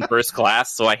a seat in first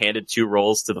class, so I handed 2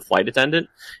 rolls to the flight attendant,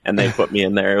 and they put me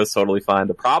in there. It was totally fine.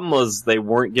 The problem was they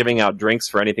weren't giving out drinks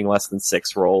for anything less than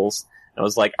 6 rolls. I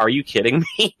was like, are you kidding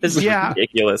me? This is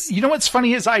ridiculous. You know what's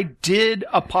funny is I did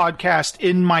a podcast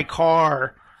in my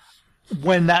car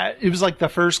when it was like the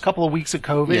first couple of weeks of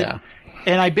COVID. Yeah.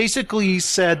 And I basically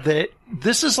said that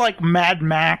this is like Mad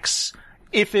Max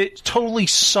if it totally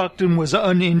sucked and was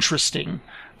uninteresting.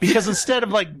 Because instead of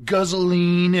like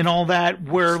guzzling and all that,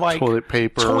 we're like toilet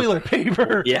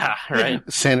paper. Yeah, right.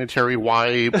 Sanitary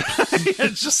wipes.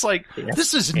 It's just like,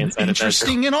 this isn't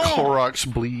interesting at all. Clorox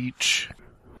bleach.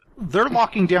 They're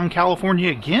locking down California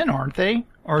again, aren't they?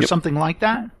 Or something like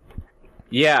that?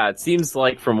 Yeah, it seems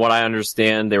like from what I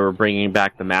understand, they were bringing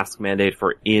back the mask mandate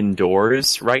for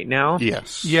indoors right now.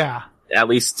 Yes. Yeah. At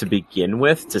least to begin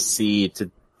with,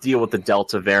 to deal with the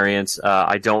Delta variant.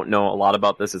 I don't know a lot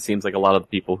about this. It seems like a lot of the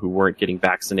people who weren't getting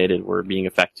vaccinated were being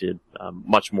affected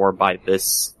much more by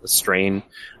this strain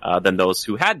than those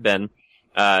who had been.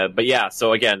 But yeah,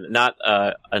 so again, not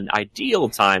an ideal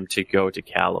time to go to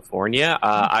California.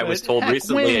 I was told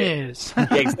recently. Yeah,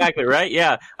 exactly, right?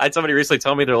 Yeah. I had somebody recently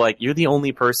tell me, they're like, you're the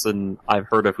only person I've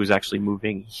heard of who's actually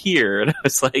moving here. And I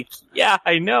was like, yeah,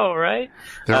 I know, right?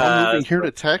 They're all moving here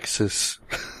to Texas.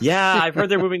 Yeah, I've heard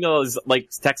they're moving to like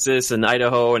Texas and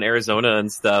Idaho and Arizona and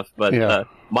stuff. But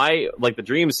the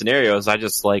dream scenario is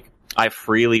I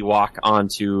freely walk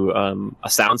onto a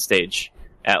soundstage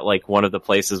at like one of the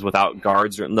places without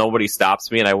guards or nobody stops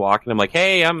me, and I walk and I'm like,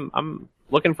 hey, I'm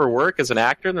looking for work as an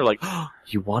actor, and they're like, oh,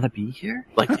 you want to be here?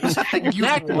 Like, you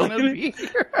want to be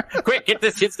here? Quick, get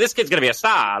this kid's gonna be a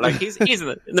star. Like he's in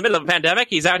the middle of a pandemic,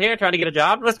 he's out here trying to get a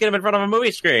job. Let's get him in front of a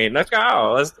movie screen. Let's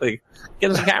go. Let's get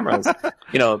him some cameras.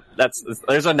 You know, there's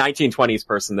a 1920s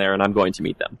person there, and I'm going to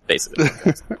meet them basically.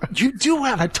 You do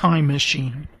have a time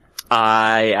machine.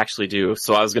 I actually do.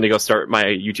 So I was going to go start my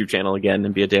YouTube channel again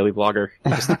and be a daily blogger.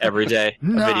 Just every day.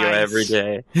 Nice. A video every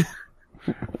day.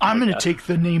 I'm going to take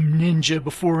the name Ninja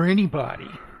before anybody.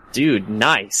 Dude,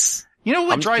 nice. You know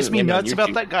what drives me nuts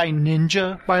about that guy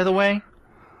Ninja, by the way?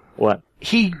 What?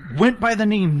 He went by the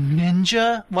name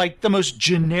Ninja, like the most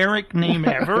generic name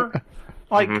ever.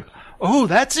 Like, oh,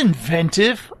 that's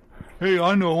inventive. Hey,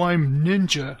 I know I'm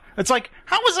Ninja. It's like,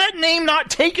 how was that name not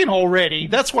taken already?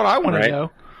 That's what I want to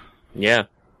know. Yeah.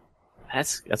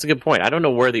 That's a good point. I don't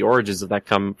know where the origins of that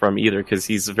come from either, because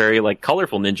he's a very, like,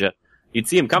 colorful ninja. You'd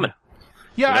see him coming.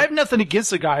 Yeah, you know? I have nothing against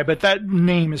the guy, but that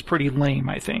name is pretty lame,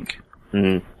 I think.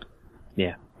 Mm-hmm.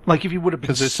 Yeah. Like, if you would have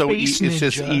been Space Ninja. It's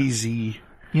just easy.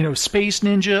 You know, Space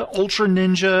Ninja, Ultra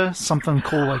Ninja, something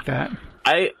cool like that.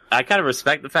 I kind of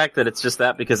respect the fact that it's just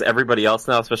that, because everybody else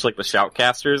now, especially like the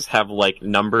shoutcasters, have like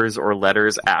numbers or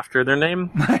letters after their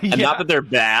name. And not that they're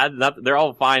bad, they're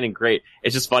all fine and great.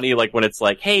 It's just funny, like when it's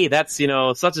like, hey, that's, you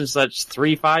know, such and such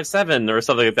 357 or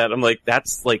something like that. I'm like,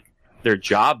 that's like their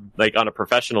job, like on a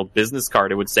professional business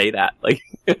card, it would say that. Like,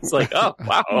 it's like, oh,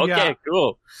 wow, okay,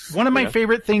 cool. One of my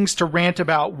favorite things to rant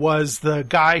about was the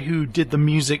guy who did the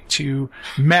music to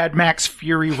Mad Max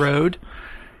Fury Road.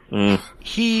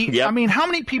 I mean, how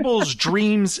many people's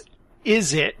dreams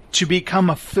is it to become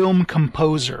a film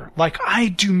composer? Like, I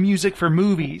do music for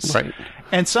movies. Right.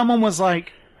 And someone was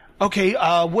like, okay,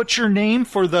 what's your name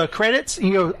for the credits? And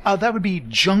you go, that would be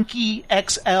Junkie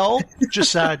XL.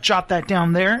 Just jot that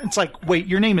down there. It's like, wait,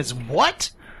 your name is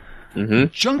what?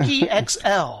 Junkie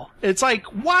XL. It's like,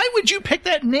 why would you pick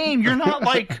that name? You're not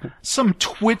like some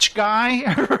Twitch guy.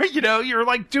 You're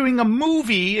like doing a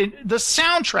movie, the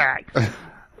soundtrack.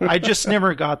 I just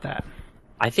never got that.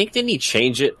 I think, didn't he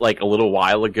change it like a little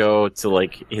while ago to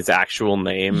like his actual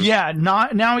name? Yeah,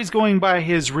 now he's going by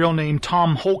his real name,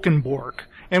 Tom Holkenborg.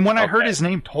 And when I heard his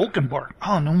name, Holkenborg,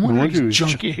 no wonder he's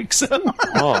Junkie XL.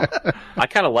 I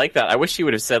kind of like that. I wish he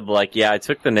would have said like, yeah, I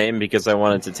took the name because I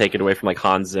wanted to take it away from like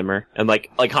Hans Zimmer, and like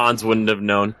Hans wouldn't have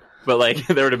known. But like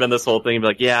there would have been this whole thing, be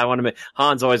like, yeah,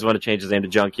 Hans always wanted to change his name to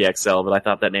Junkie XL, but I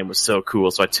thought that name was so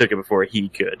cool, so I took it before he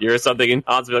could. Or something, and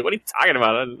Hans would be like, what are you talking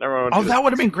about? That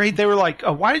would have been great. They were like,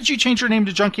 why did you change your name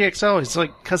to Junkie XL? It's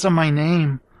like, because of my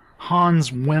name, Hans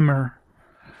Wimmer.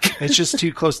 It's just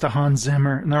too close to Hans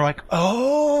Zimmer. And they're like,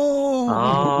 now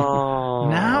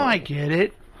I get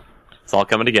it. It's all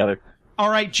coming together. All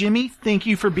right, Jimmy, thank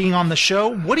you for being on the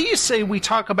show. What do you say we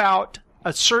talk about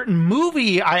a certain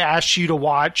movie I asked you to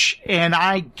watch, and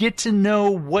I get to know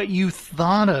what you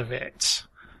thought of it?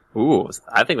 Ooh,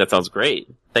 I think that sounds great.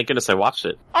 Thank goodness I watched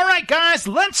it. All right, guys,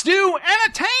 let's do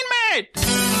entertainment!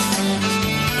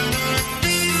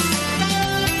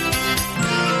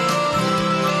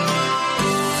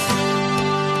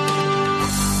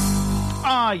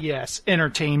 Yes,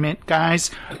 entertainment, guys.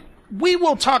 We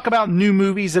will talk about new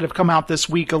movies that have come out this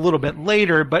week a little bit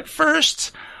later, but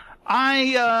first,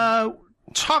 I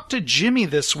talked to Jimmy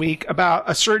this week about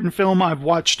a certain film I've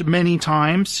watched many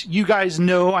times. You guys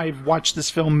know I've watched this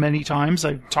film many times.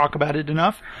 I talk about it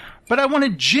enough. But I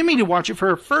wanted Jimmy to watch it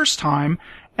for a first time,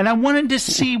 and I wanted to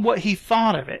see what he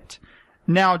thought of it.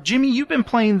 Now, Jimmy, you've been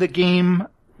playing the game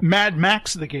Mad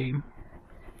Max the Game.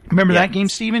 Remember that game,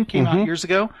 Steven? Came out years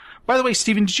ago. By the way,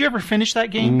 Steven, did you ever finish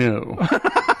that game? No.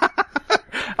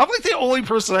 I'm like the only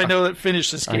person I know that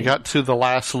finished this game. I got to the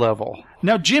last level.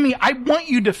 Now, Jimmy, I want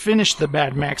you to finish the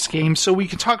Mad Max game so we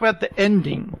can talk about the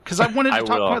ending. Because I wanted to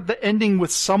talk about the ending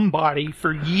with somebody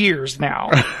for years now.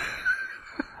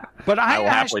 But I will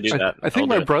happily do that. I think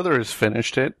my brother has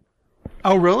finished it.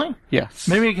 Oh, really? Yes.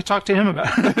 Maybe I could talk to him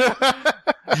about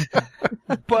it.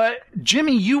 But,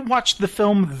 Jimmy, you watched the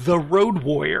film The Road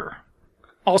Warrior,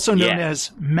 also known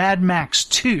as Mad Max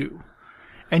 2.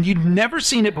 And you'd never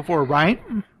seen it before, right?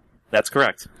 That's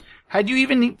correct. Had you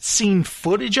even seen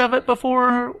footage of it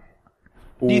before?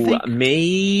 Do you think?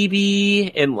 Maybe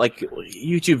in like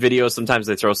YouTube videos, sometimes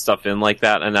they throw stuff in like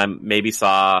that, and I maybe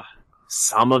saw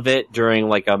some of it during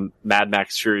like a Mad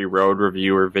Max Fury Road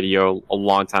review or video a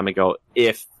long time ago,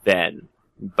 if then,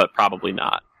 but probably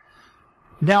not.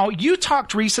 Now, you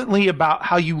talked recently about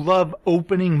how you love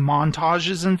opening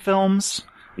montages in films.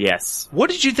 Yes.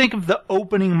 What did you think of the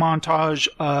opening montage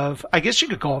of, I guess you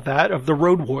could call it that, of The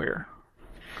Road Warrior?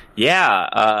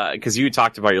 Yeah, because you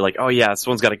talked about, you're like, oh yeah, this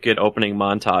one's got a good opening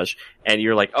montage. And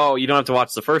you're like, oh, you don't have to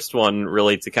watch the first one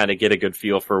really to kind of get a good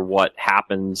feel for what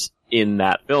happens in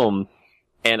that film.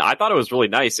 And I thought it was really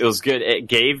nice. It was good. It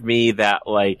gave me that,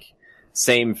 like,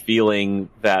 same feeling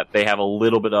that they have a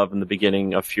little bit of in the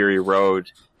beginning of Fury Road,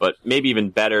 but maybe even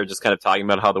better, just kind of talking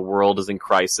about how the world is in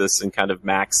crisis and kind of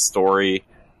Mac's story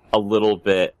a little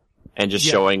bit, and just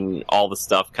showing all the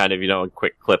stuff kind of, in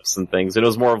quick clips and things. And it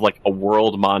was more of like a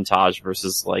world montage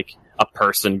versus like a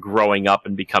person growing up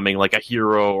and becoming like a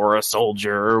hero or a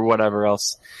soldier or whatever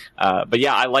else. But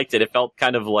yeah, I liked it. It felt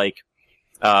kind of like,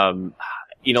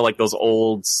 like those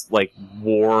old like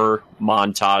war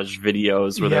montage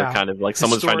videos where they're kind of like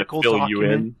someone's trying to fill you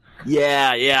in.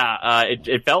 Yeah.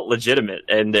 It felt legitimate,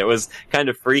 and it was kind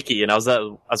of freaky. And as I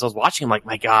was watching, I'm like,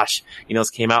 my gosh, this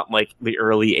came out in like the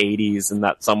early 80s, and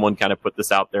that someone kind of put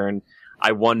this out there. And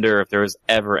I wonder if there was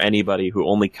ever anybody who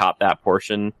only caught that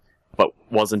portion, but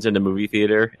wasn't in the movie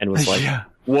theater and was like,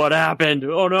 what happened?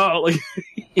 Oh no.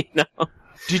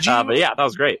 Did you? But yeah, that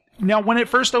was great. Now, when it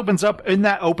first opens up in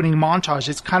that opening montage,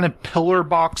 it's kind of pillar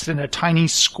boxed in a tiny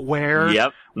square.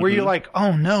 Yep. Where you're like,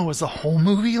 oh no, is the whole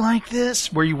movie like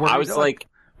this? Were you worried? I was like,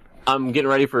 I'm getting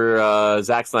ready for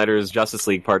Zack Snyder's Justice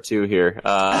League Part 2 here.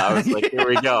 I was like, here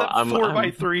we go. I'm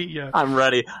 4x3, yeah. I'm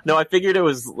ready. No, I figured that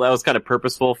was kind of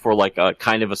purposeful for like a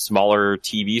kind of a smaller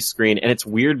TV screen. And it's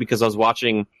weird because I was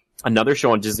watching another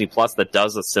show on Disney Plus that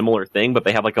does a similar thing, but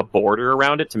they have like a border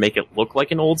around it to make it look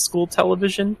like an old school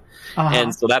television.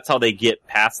 And so that's how they get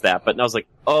past that. But I was like,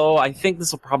 oh, I think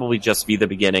this will probably just be the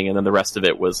beginning. And then the rest of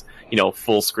it was,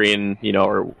 full screen,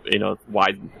 or,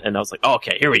 wide. And I was like, oh,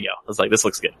 okay, here we go. I was like, this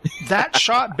looks good. That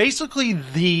shot, basically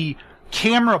the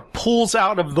camera pulls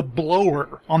out of the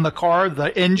blower on the car,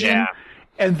 the engine,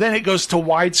 and then it goes to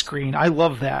widescreen. I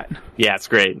love that. Yeah, it's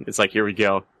great. It's like, here we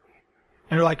go.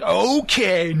 And you're like,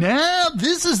 okay, now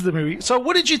this is the movie. So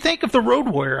what did you think of The Road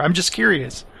Warrior? I'm just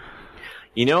curious.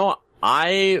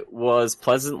 I was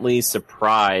pleasantly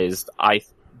surprised. I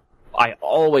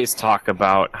always talk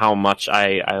about how much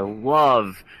I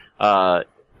love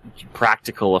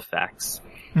practical effects.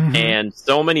 Mm-hmm. And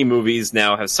so many movies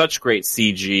now have such great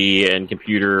CG and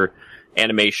computer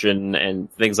animation and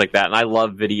things like that. And I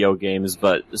love video games,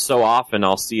 but so often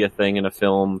I'll see a thing in a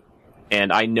film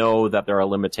and I know that there are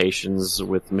limitations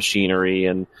with machinery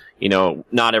and,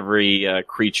 not every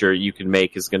creature you can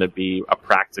make is going to be a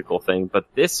practical thing. But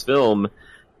this film,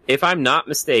 if I'm not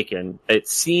mistaken, it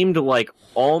seemed like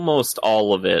almost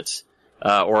all of it,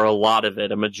 or a lot of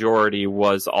it, a majority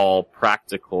was all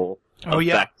practical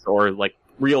effects or like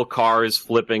real cars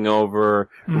flipping over,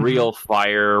 real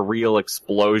fire, real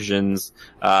explosions,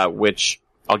 which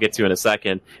I'll get to in a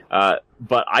second.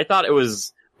 But I thought it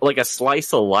was like a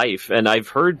slice of life. And I've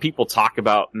heard people talk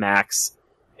about Max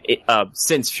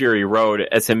since Fury Road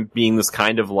as him being this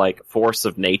kind of like force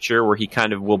of nature where he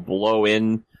kind of will blow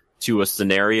in to a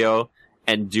scenario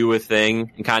and do a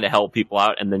thing and kind of help people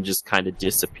out and then just kind of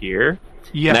disappear.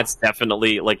 Yeah. And that's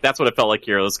definitely like, that's what it felt like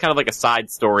here. It was kind of like a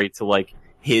side story to like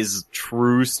his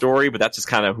true story, but that's just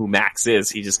kind of who Max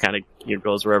is. He just kind of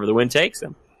goes wherever the wind takes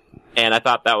him. And I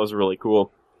thought that was really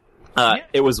cool.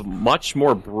 It was much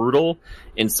more brutal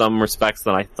in some respects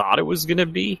than I thought it was going to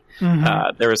be.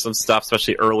 Mm-hmm. There was some stuff,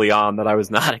 especially early on, that I was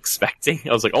not expecting.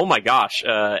 I was like, oh my gosh.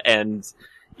 And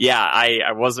yeah,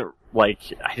 I wasn't like,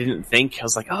 I didn't think, I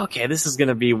was like, oh, okay, this is going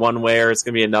to be one way or it's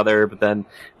going to be another. But then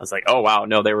I was like, oh wow,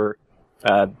 no,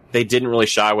 they didn't really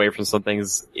shy away from some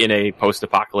things in a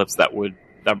post-apocalypse that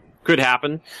could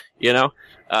happen,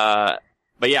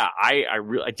 But yeah,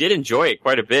 I did enjoy it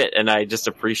quite a bit, and I just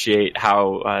appreciate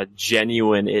how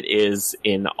genuine it is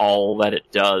in all that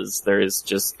it does. There is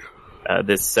just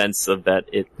this sense of that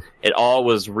it all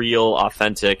was real,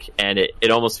 authentic, and it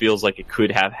almost feels like it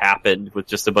could have happened with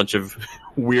just a bunch of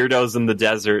weirdos in the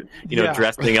desert,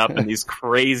 dressing up in these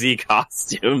crazy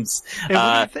costumes.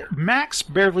 And Max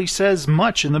barely says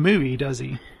much in the movie, does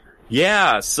he?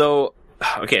 Yeah, so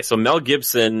Mel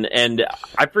Gibson, and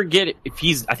I forget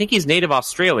if I think he's native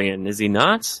Australian, is he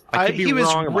not? He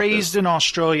was raised in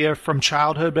Australia from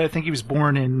childhood, but I think he was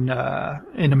born in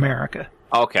America.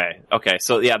 Okay.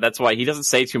 So yeah, that's why he doesn't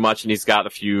say too much, and he's got a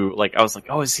few, like, I was like,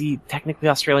 oh, is he technically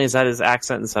Australian? Is that his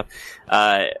accent and stuff?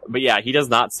 But yeah, he does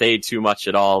not say too much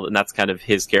at all, and that's kind of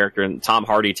his character, and Tom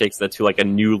Hardy takes that to like a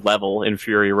new level in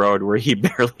Fury Road where he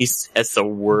barely says a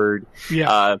word.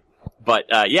 Yeah. But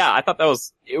I thought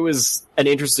it was an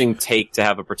interesting take to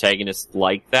have a protagonist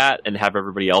like that and have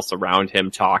everybody else around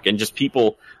him talk, and just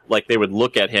people, like, they would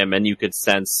look at him and you could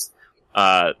sense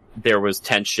there was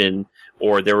tension,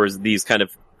 or there was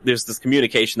there's this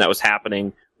communication that was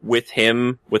happening with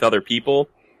him, with other people,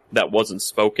 that wasn't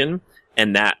spoken,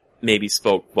 and that maybe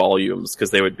spoke volumes,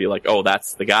 because they would be like, oh,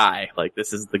 that's the guy. Like,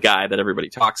 this is the guy that everybody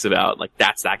talks about. Like,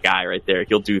 that's that guy right there.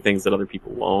 He'll do things that other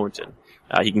people won't, and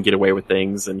he can get away with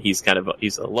things, and he's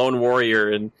a lone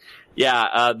warrior, and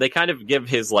they kind of give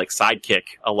his like sidekick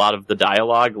a lot of the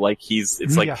dialogue. Like he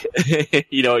becomes a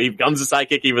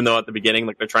sidekick even though at the beginning,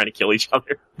 like, they're trying to kill each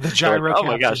other. The gyro captain.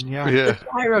 Oh my gosh. Yeah. The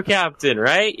gyro captain,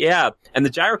 right? Yeah. And the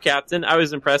gyro captain, I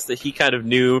was impressed that he kind of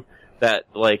knew that,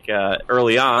 like,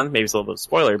 early on, maybe it's a little bit of a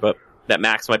spoiler, but that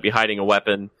Max might be hiding a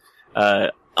weapon,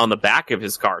 on the back of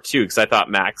his car too, because I thought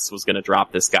Max was going to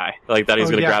drop this guy. Like, that he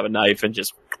was going to grab a knife and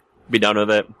just be done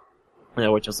with it.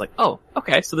 Which I was like, oh,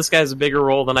 okay, so this guy has a bigger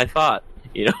role than I thought.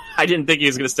 I didn't think he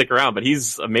was going to stick around, but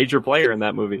he's a major player in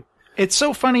that movie. It's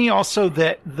so funny also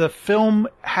that the film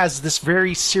has this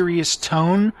very serious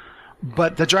tone,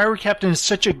 but the gyro captain is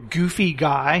such a goofy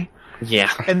guy.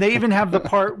 Yeah. And they even have the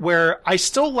part where I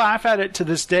still laugh at it to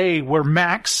this day, where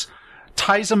Max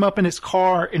ties him up in his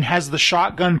car and has the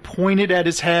shotgun pointed at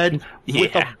his head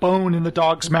with a bone in the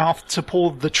dog's mouth to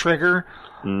pull the trigger.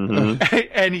 Mm-hmm.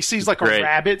 And he sees like a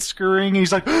rabbit scurrying, and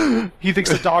he's like, he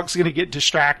thinks the dog's going to get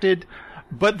distracted.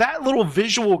 But that little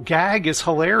visual gag is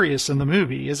hilarious in the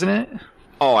movie, isn't it?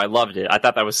 Oh, I loved it. I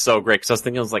thought that was so great because I was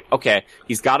thinking, I was like, okay,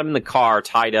 he's got him in the car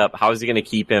tied up. How is he going to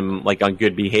keep him like on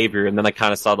good behavior? And then I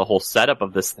kind of saw the whole setup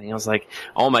of this thing. I was like,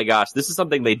 oh my gosh, this is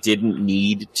something they didn't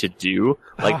need to do.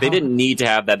 Like they didn't need to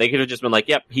have that. They could have just been like,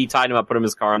 yep, he tied him up, put him in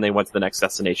his car, and they went to the next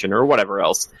destination or whatever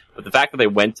else. But the fact that they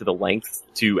went to the length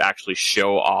to actually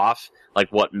show off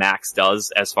like what Max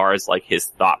does as far as like his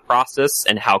thought process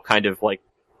and how kind of like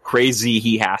crazy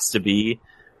he has to be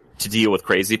to deal with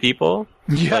crazy people.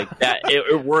 Yeah. Like that,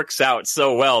 it works out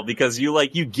so well because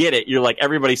you get it. You're like,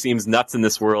 everybody seems nuts in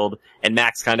this world, and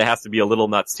Max kind of has to be a little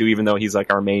nuts too, even though he's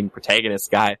like our main protagonist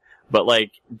guy. But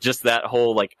like, just that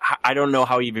whole like, I don't know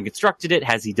how he even constructed it.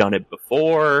 Has he done it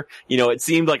before? You know, it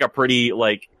seemed like a pretty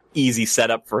like easy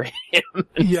setup for him.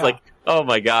 It's like, oh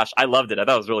my gosh, I loved it. I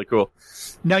thought it was really cool.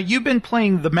 Now, you've been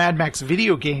playing the Mad Max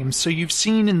video games, so you've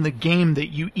seen in the game that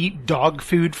you eat dog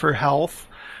food for health.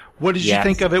 What did you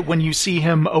think of it when you see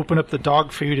him open up the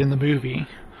dog food in the movie?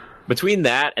 Between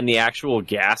that and the actual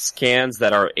gas cans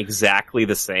that are exactly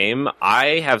the same,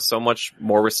 I have so much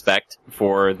more respect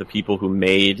for the people who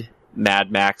made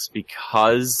Mad Max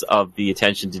because of the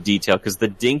attention to detail. Because the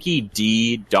Dinky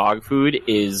D dog food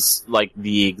is like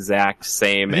the exact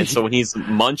same. And so when he's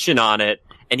munching on it,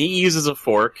 and he uses a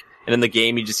fork, and in the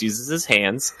game he just uses his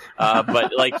hands,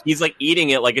 but like he's like eating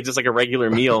it like it's just like a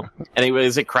regular meal. And he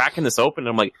was like cracking this open, and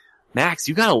I'm like, Max,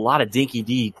 you got a lot of Dinky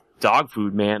D dog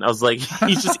food, man. I was like,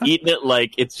 he's just eating it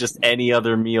like it's just any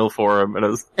other meal for him. And it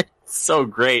was so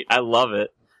great. I love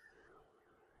it.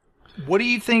 What do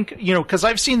you think, you know, because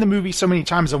I've seen the movie so many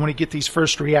times, I want to get these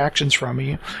first reactions from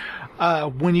you.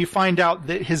 When you find out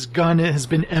that his gun has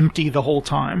been empty the whole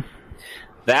time.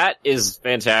 That is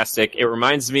fantastic. It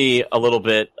reminds me a little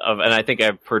bit of, and I think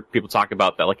I've heard people talk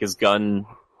about that, like his gun,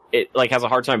 it like has a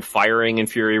hard time firing in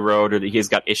Fury Road, or that he's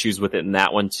got issues with it in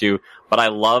that one too. But I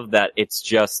love that it's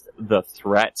just the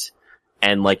threat,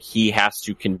 and like he has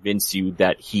to convince you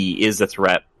that he is a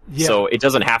threat. Yeah. So it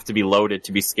doesn't have to be loaded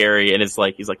to be scary. And it's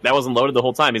like, he's like, that wasn't loaded the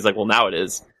whole time. He's like, well, now it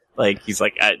is. Like, he's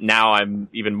like, now I'm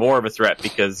even more of a threat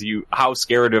because how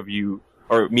scared of you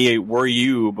or me were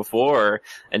you before?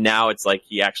 And now it's like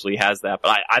he actually has that.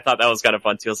 But I thought that was kind of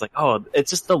fun too. I was like, oh, it's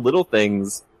just the little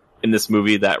things in this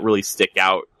movie that really stick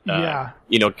out.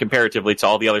 You know, comparatively to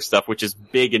all the other stuff, which is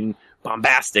big and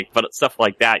bombastic, but stuff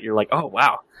like that, you're like, oh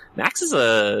wow, Max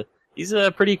is he's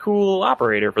a pretty cool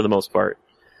operator for the most part.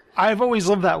 I've always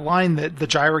loved that line that the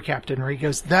gyro captain, where he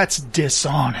goes, "That's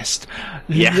dishonest."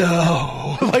 Yeah.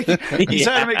 No, like he's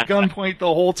had him at gunpoint the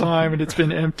whole time, and it's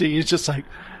been empty. He's just like,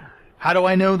 how do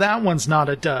I know that one's not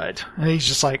a dud? And he's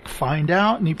just like, find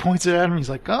out, and he points it at him.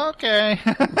 He's like, okay.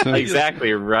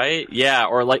 Exactly, right? Yeah,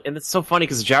 or like, and it's so funny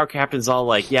because the gyro captain's all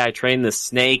like, yeah, I trained this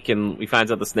snake, and we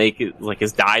find out the snake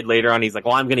has died later on. He's like,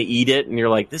 well, I'm gonna eat it, and you're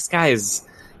like, this guy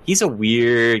he's a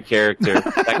weird character.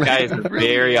 That guy is a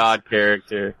very odd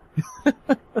character.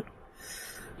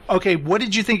 Okay, what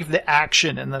did you think of the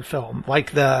action in the film?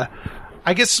 Like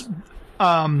I guess,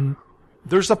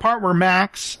 there's the part where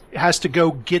Max has to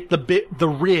go get the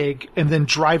rig and then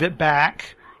drive it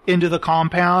back into the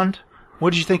compound.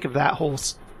 What did you think of that whole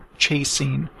chase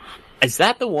scene? Is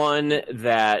that the one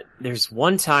that there's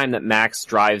one time that Max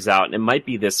drives out, and it might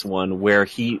be this one, where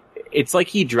it's like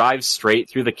he drives straight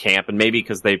through the camp, and maybe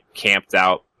because they camped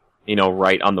out, you know,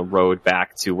 right on the road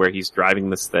back to where he's driving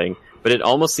this thing. But it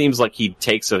almost seems like he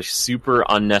takes a super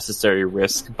unnecessary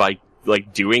risk by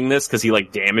like doing this, because he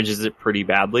like damages it pretty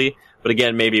badly. But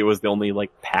again, maybe it was the only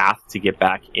like path to get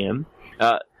back in.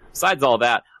 Besides all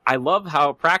that, I love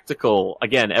how practical,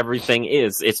 again, everything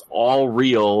is. It's all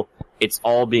real. It's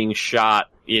all being shot,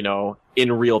 you know,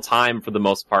 in real time for the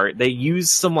most part. They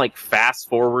use some like fast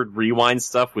forward rewind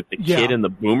stuff with the kid and the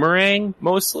boomerang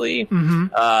mostly,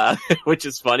 which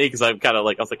is funny because I'm kind of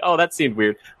like, I was like, oh, that seemed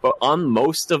weird. But on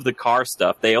most of the car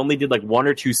stuff, they only did like 1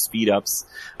 or 2 speed ups.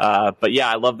 But yeah,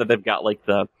 I love that they've got like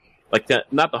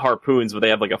not the harpoons, but they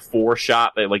have like a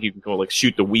 4-shot that like you can go like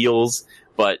shoot the wheels,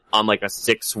 but on like a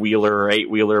 6-wheeler or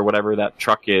 8-wheeler or whatever that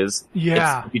truck is.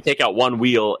 Yeah. If you take out one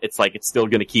wheel, it's like it's still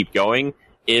going to keep going.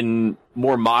 In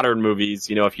more modern movies,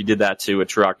 you know, if you did that to a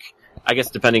truck, I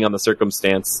guess depending on the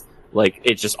circumstance, like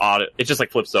it just like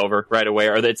flips over right away,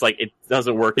 or it's like it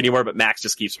doesn't work anymore, but Max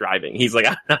just keeps driving. He's like,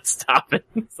 I'm not stopping.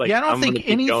 It's like, I don't think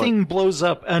anything blows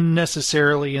up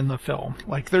unnecessarily in the film.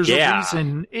 Like there's a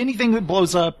reason. Anything that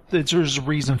blows up, there's a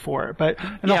reason for it. But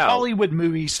in a Hollywood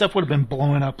movie, stuff would have been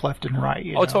blowing up left and right.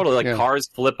 You know? Totally. Like cars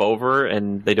flip over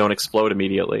and they don't explode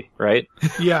immediately, right?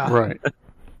 Yeah. Right.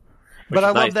 But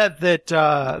I love that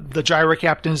the gyro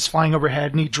captain is flying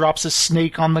overhead and he drops a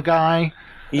snake on the guy.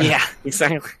 Yeah,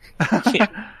 exactly.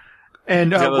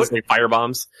 And those like fire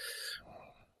bombs.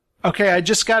 Okay, I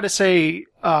just got to say,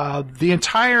 the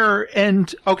entire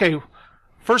end. Okay,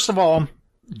 first of all,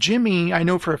 Jimmy, I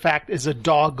know for a fact, is a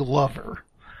dog lover.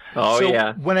 Oh, so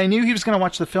yeah. When I knew he was going to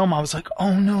watch the film, I was like,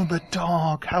 oh no, the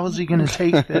dog. How is he going to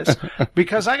take this?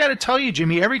 Because I got to tell you,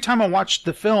 Jimmy, every time I watch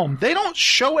the film, they don't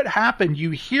show it happen.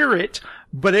 You hear it,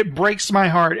 but it breaks my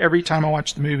heart every time I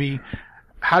watch the movie.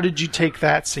 How did you take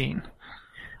that scene?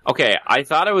 Okay, I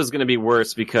thought it was going to be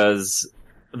worse because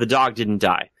the dog didn't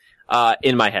die,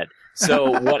 in my head.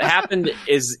 So what happened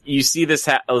is you see this,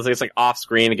 it's like off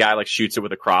screen, a guy like shoots it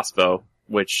with a crossbow.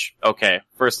 Which, okay,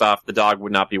 first off, the dog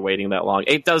would not be waiting that long.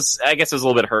 It does, I guess it was a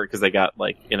little bit hurt because they got,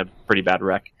 like, in a pretty bad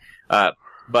wreck. But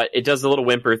it does the little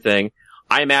whimper thing.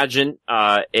 I imagine,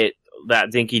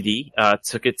 that Dinky D,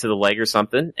 took it to the leg or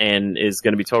something and is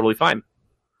gonna be totally fine.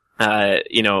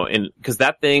 Cause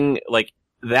that thing, like,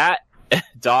 that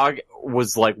dog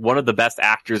was, like, one of the best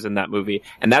actors in that movie.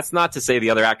 And that's not to say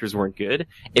the other actors weren't good.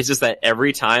 It's just that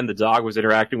every time the dog was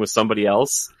interacting with somebody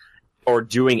else or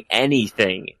doing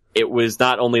anything, it was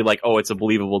not only like, oh, it's a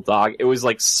believable dog. It was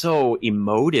like so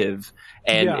emotive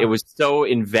and it was so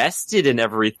invested in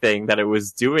everything that it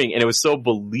was doing. And it was so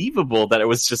believable that it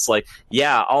was just like,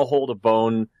 yeah, I'll hold a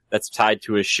bone that's tied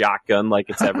to a shotgun like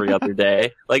it's every other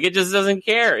day. Like it just doesn't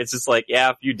care. It's just like,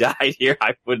 yeah, if you died here,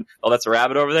 I would, oh, that's a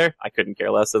rabbit over there. I couldn't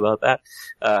care less about that.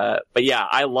 But yeah,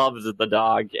 I loved the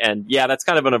dog. And yeah, that's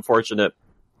kind of an unfortunate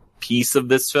piece of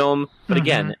this film. But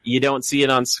again, you don't see it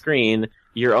on screen.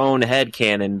 Your own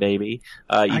headcanon, baby.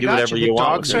 You do whatever you want.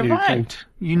 Dogs survived.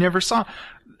 You never saw.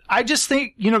 I just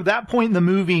think, that point in the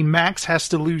movie, Max has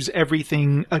to lose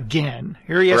everything again.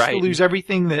 Here he has to lose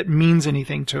everything that means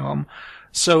anything to him.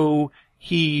 So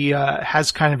he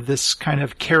has kind of this kind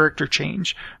of character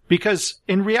change. Because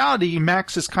in reality,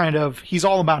 Max is he's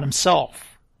all about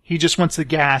himself. He just wants the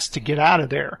gas to get out of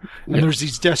there. And there's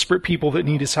these desperate people that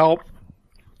need his help.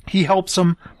 He helps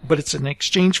them, but it's in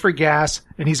exchange for gas,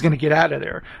 and he's going to get out of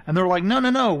there. And they're like,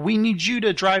 no, we need you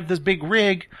to drive this big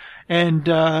rig, and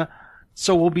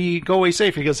so we'll go away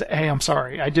safe. He goes, hey, I'm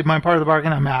sorry. I did my part of the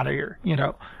bargain. I'm out of here,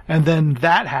 And then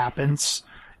that happens,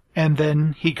 and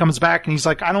then he comes back, and he's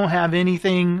like, I don't have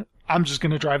anything. I'm just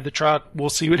going to drive the truck. We'll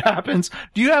see what happens.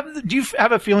 Do you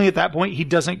have a feeling at that point he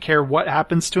doesn't care what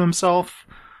happens to himself?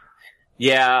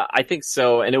 Yeah, I think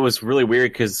so. And it was really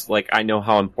weird because, like, I know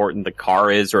how important the car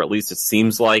is, or at least it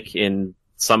seems like in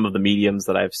some of the mediums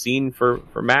that I've seen for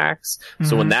Max. Mm-hmm.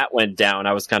 So when that went down,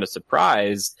 I was kind of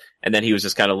surprised. And then he was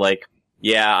just kind of like,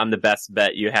 yeah, I'm the best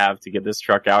bet you have to get this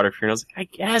truck out of here. And I was like,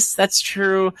 I guess that's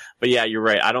true. But yeah, you're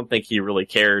right. I don't think he really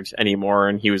cared anymore.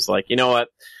 And he was like, you know what?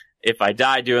 If I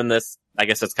die doing this, I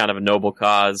guess that's kind of a noble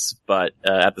cause, but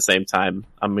at the same time,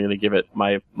 I'm going to give it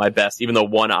my best, even though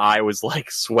one eye was like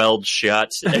swelled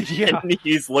shut and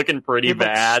he's looking pretty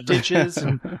bad. Stitches.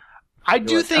 And I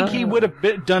do think he would have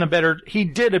he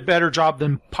did a better job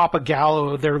than Papa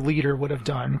Gallo, their leader, would have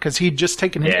done, because he'd just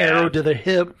taken an arrow to the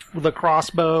hip with a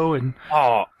crossbow. And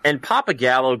Papa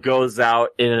Gallo goes out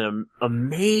in an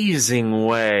amazing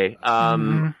way.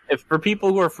 If for people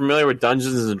who are familiar with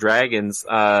Dungeons and Dragons,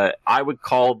 I would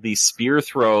call the spear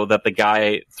throw that the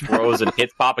guy throws and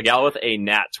hits Papa Gallo with a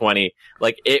nat 20.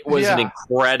 Like, it was an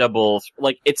incredible,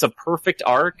 like, it's a perfect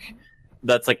arc.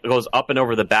 That's like goes up and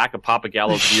over the back of Papa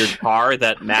Gallo's weird car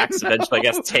that Max eventually, I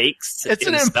guess, takes. It's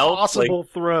an impossible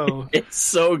throw. It's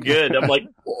so good. I'm like,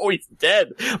 oh, he's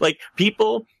dead. Like,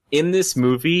 people in this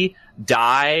movie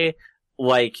die,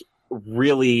 like,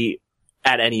 really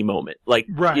at any moment. Like,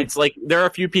 it's like, there are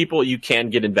a few people you can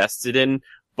get invested in,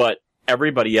 but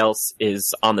everybody else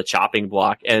is on the chopping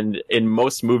block. And in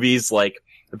most movies, like,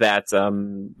 that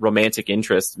romantic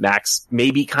interest Max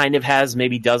maybe kind of has,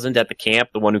 maybe doesn't at the camp,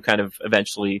 the one who kind of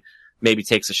eventually maybe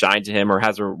takes a shine to him or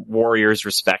has a warrior's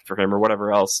respect for him or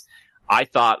whatever else. I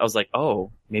was like,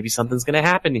 oh, maybe something's going to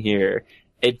happen here.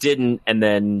 It didn't, and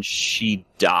then she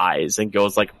dies and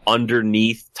goes like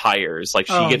underneath tires. Like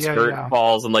she gets hurt, and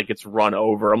falls, and like gets run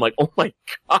over. I'm like, oh my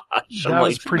gosh. That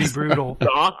was pretty brutal.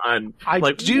 Gone. I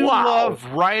do love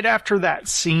right after that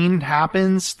scene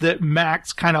happens that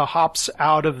Max kind of hops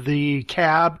out of the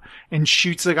cab and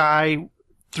shoots the guy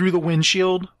through the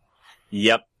windshield.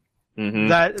 Yep.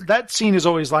 Mm-hmm. That scene is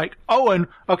always like, oh, and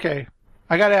okay,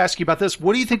 I got to ask you about this.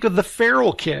 What do you think of the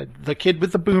feral kid, the kid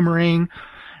with the boomerang?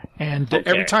 And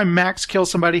every time Max kills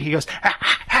somebody, he goes, ha,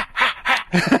 ha, ha, ha,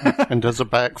 ha. And does a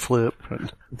backflip.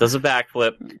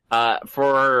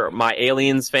 For my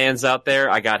Aliens fans out there,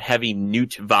 I got heavy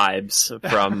Newt vibes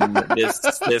from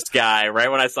this guy. Right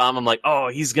when I saw him, I'm like, oh,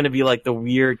 he's going to be like the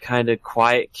weird kind of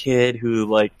quiet kid who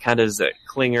like kind of is a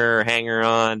clinger, hanger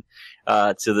on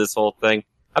to this whole thing.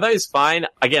 I thought he was fine.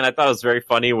 Again, I thought it was very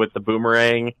funny with the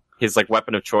boomerang. his like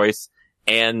weapon of choice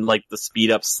and like the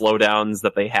speed up slowdowns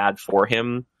that they had for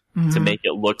him to make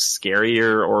it look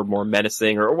scarier or more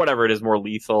menacing or whatever it is, more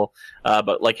lethal.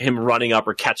 But like him running up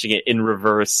or catching it in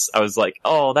reverse, I was like,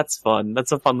 oh, that's fun.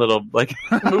 That's a fun little like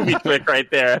movie trick right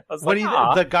there. I was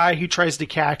the guy who tries to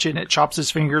catch it and it chops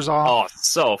his fingers off? Oh,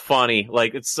 so funny.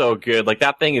 Like, it's so good. Like,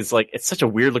 that thing is like, it's such a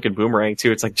weird looking boomerang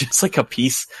too. It's like just like a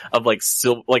piece of like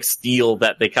steel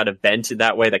that they kind of bent in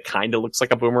that way that kind of looks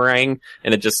like a boomerang.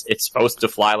 And it's supposed to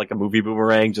fly like a movie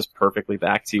boomerang, just perfectly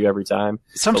back to you every time.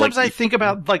 Sometimes I think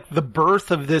about like the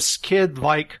birth of this kid,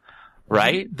 like,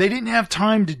 right? They didn't have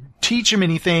time to teach him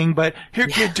anything, but here,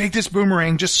 kid, take this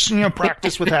boomerang, just,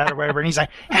 practice with that or whatever. And he's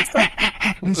like,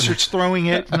 and starts throwing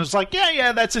it. And it's like,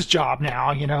 yeah, that's his job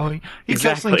now, He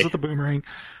kills things with the boomerang.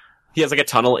 He has like a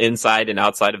tunnel inside and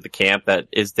outside of the camp that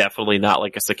is definitely not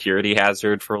like a security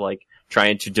hazard for like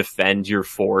trying to defend your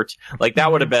fort. Like that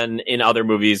would have been in other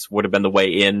movies, would have been the way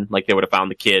in. Like they would have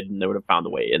found the kid and they would have found the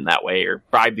way in that way, or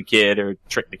bribed the kid or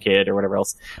tricked the kid or whatever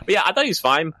else. But yeah, I thought he was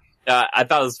fine. I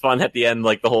thought it was fun at the end.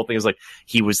 Like the whole thing was like,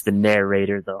 he was the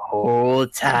narrator the whole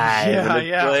time.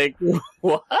 Yeah. Like,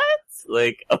 what?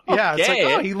 Like, okay. Yeah, it's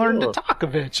like, he learned to talk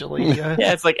eventually. Yeah,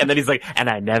 it's like, and then he's like, and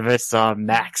I never saw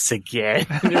Max again.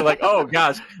 And you're like, oh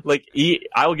gosh, like,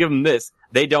 I will give him this.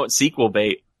 They don't sequel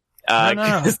bait.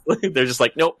 No. They're just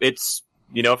like, nope, it's,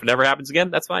 if it never happens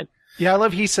again, that's fine. Yeah, I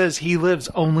love he says he lives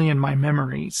only in my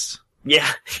memories. Yeah.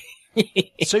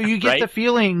 So you get the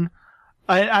feeling,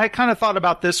 I kind of thought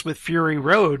about this with Fury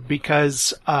Road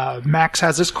because Max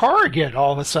has his car again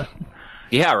all of a sudden.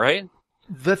 Yeah, right?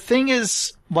 The thing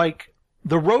is, like,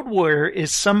 the Road Warrior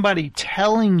is somebody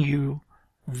telling you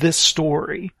this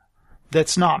story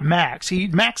that's not Max.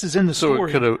 Max is in the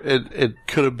story. So it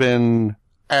could have been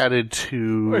added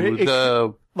to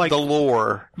the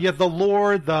lore. Yeah, the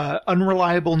lore, the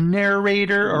unreliable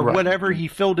narrator, or whatever, he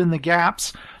filled in the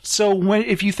gaps. So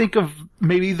if you think of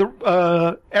maybe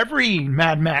every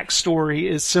Mad Max story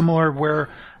is similar, where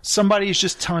somebody is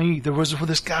just telling you there was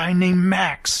this guy named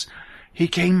Max. He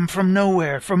came from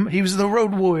nowhere. He was the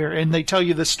Road Warrior, and they tell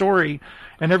you the story.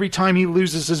 And every time he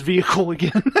loses his vehicle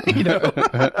again,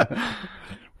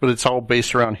 But it's all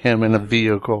based around him in a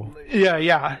vehicle.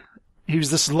 Yeah. He was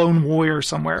this lone warrior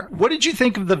somewhere. What did you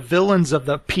think of the villains of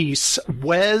the piece,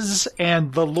 Wez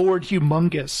and the Lord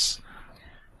Humongous?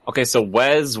 Okay, so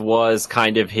Wez was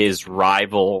kind of his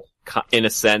rival, in a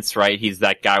sense, right? He's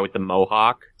that guy with the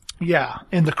mohawk. Yeah,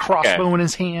 and the crossbow in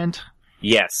his hand.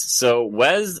 Yes, so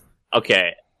Wez,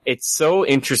 okay, it's so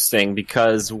interesting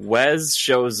because Wez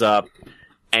shows up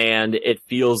and it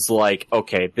feels like,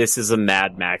 okay, this is a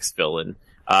Mad Max villain.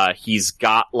 He's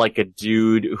got like a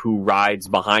dude who rides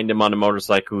behind him on a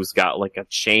motorcycle who's got like a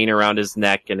chain around his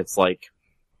neck, and it's like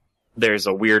there's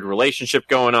a weird relationship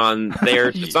going on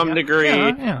there to some degree.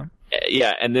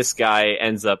 Yeah, and this guy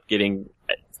ends up getting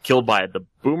killed by the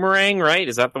boomerang, right?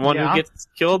 Is that the one who gets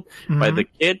killed by the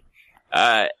kid?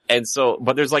 And so,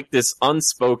 but there's like this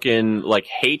unspoken like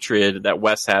hatred that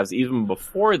Wes has even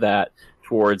before that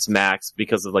towards Max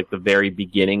because of like the very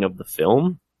beginning of the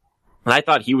film. And I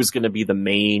thought he was going to be the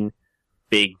main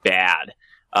big bad.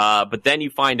 But then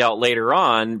you find out later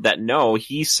on that no,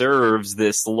 he serves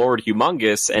this Lord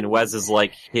Humongous, and Wes is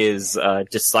like his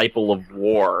disciple of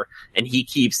war. And he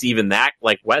keeps even that,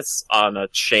 like Wes on a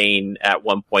chain at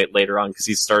one point later on, because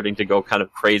he's starting to go kind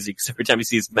of crazy, because every time he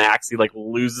sees Max, he like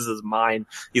loses his mind.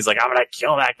 He's like, I'm gonna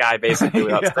kill that guy, basically,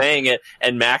 without saying it.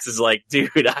 And Max is like,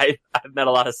 dude, I've met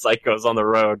a lot of psychos on the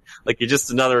road. Like, you're just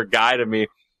another guy to me.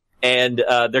 And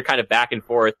they're kind of back and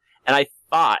forth. And I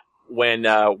thought when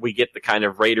we get the kind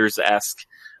of Raiders-esque,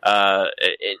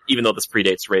 even though this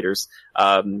predates Raiders,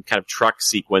 kind of truck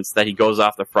sequence, that he goes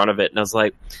off the front of it. And I was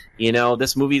like,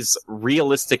 this movie's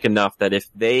realistic enough that if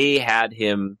they had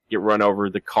him get run over,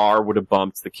 the car would have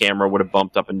bumped, the camera would have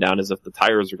bumped up and down as if the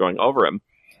tires were going over him.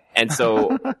 And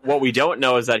so what we don't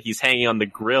know is that he's hanging on the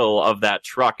grill of that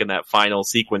truck in that final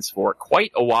sequence for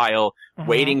quite a while,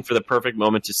 waiting for the perfect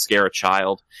moment to scare a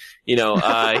child. He's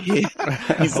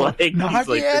like, not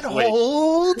yet,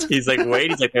 hold. He's like,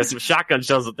 wait, there's some shotgun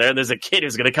shells up there, and there's a kid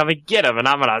who's gonna come and get him, and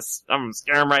I'm gonna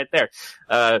scare him right there.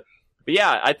 But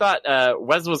yeah, I thought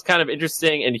Wes was kind of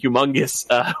interesting, and Humongous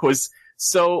was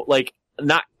so like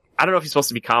not. I don't know if he's supposed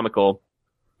to be comical.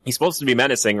 He's supposed to be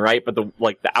menacing, right? But the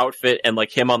outfit and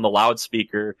like him on the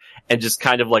loudspeaker and just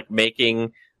kind of like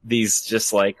making these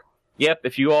just like, yep,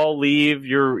 if you all leave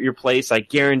your place, I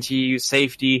guarantee you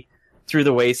safety through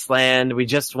the wasteland. We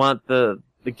just want the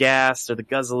gas or the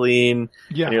gasoline.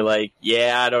 Yeah. And you're like,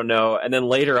 yeah, I don't know. And then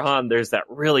later on, there's that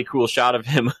really cool shot of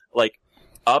him like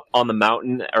up on the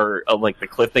mountain or like the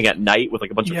cliff thing at night with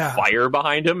like a bunch Yeah. of fire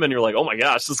behind him, and you're like, oh my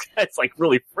gosh, this guy's like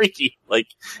really freaky. Like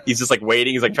he's just like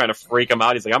waiting. He's like trying to freak him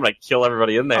out. He's like, I'm gonna kill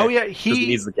everybody in there. Oh yeah, 'cause he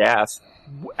needs the gas.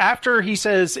 After he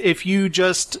says, if you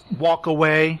just walk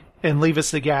away and leave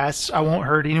us the gas, I won't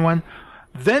hurt anyone.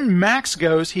 Then Max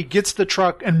goes, he gets the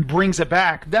truck and brings it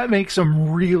back. That makes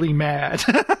him really mad.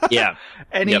 Yeah.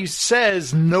 And Yep. he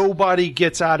says, nobody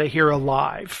gets out of here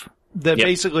alive. That Yep.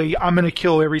 basically, I'm going to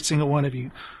kill every single one of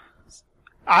you.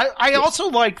 I also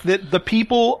like that the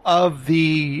people of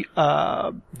the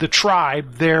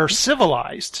tribe, they're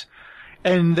civilized.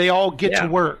 And they all get to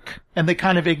work. And they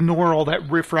kind of ignore all that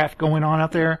riffraff going on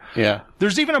out there. Yeah.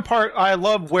 There's even a part I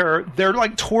love where they're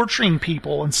like torturing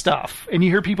people and stuff, and you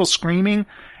hear people screaming,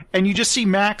 and you just see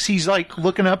Max, he's like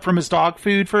looking up from his dog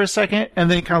food for a second, and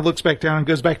then he kind of looks back down and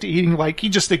goes back to eating, like he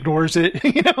just ignores it,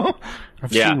 you know?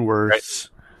 I've seen worse.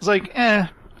 It's like, eh.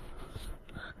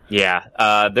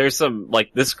 Yeah, there's some,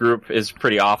 like, this group is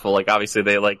pretty awful. Like, obviously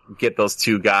they, like, get those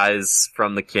two guys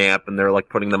from the camp, and they're, like,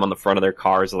 putting them on the front of their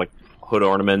cars with, like, hood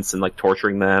ornaments and, like,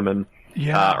 torturing them, and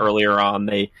earlier on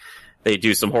they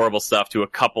do some horrible stuff to a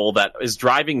couple that is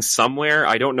driving somewhere.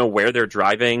 I don't know where they're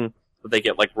driving, but they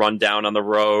get, like, run down on the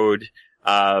road,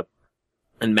 and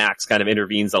Max kind of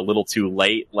intervenes a little too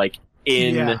late. Like,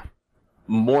 in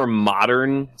more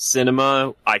modern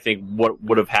cinema, I think what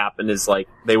would have happened is, like,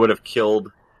 they would have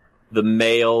killed the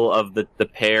male of the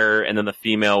pair, and then the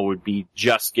female would be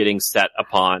just getting set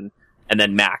upon, and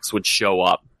then Max would show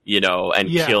up, you know, and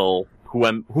kill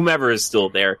whomever is still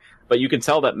there. But you can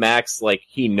tell that Max, like,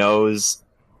 he knows,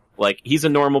 like, he's a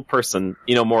normal person,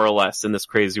 you know, more or less in this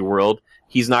crazy world.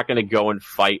 He's not going to go and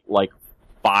fight, like,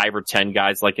 5 or 10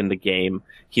 guys like in the game.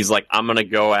 He's like, I'm going to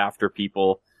go after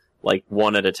people, like,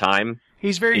 one at a time.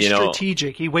 He's very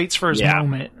strategic. He waits for his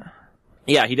moment.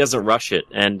 Yeah, he doesn't rush it,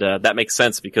 and that makes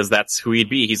sense because that's who he'd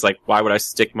be. He's like, why would I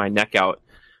stick my neck out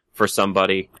for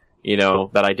somebody, you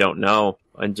know, that I don't know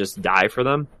and just die for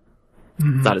them?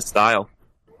 Mm-hmm. It's not his style.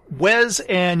 Wes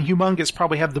and Humongous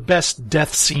probably have the best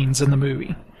death scenes in the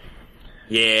movie.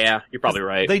 Yeah, you're probably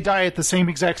right. They die at the same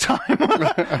exact time.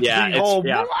 Yeah, the whole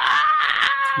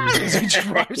it's, he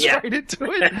drives right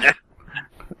into it.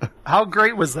 How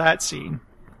great was that scene?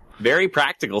 Very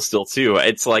practical still, too.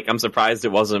 It's like, I'm surprised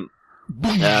it wasn't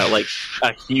like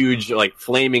a huge, like,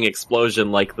 flaming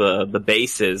explosion like the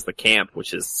base is, the camp,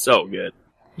 which is so good.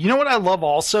 You know what I love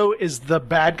also is the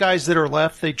bad guys that are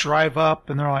left, they drive up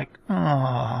and they're like, oh,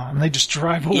 and they just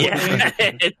drive away. Yeah,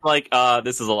 it's like,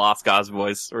 this is a Lost Cause,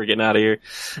 boys. We're getting out of here.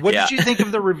 What did you think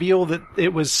of the reveal that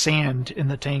it was sand in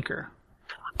the tanker?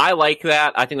 I like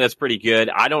that. I think that's pretty good.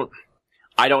 I don't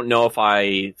know if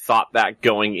I thought that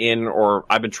going in, or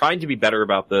I've been trying to be better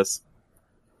about this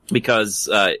because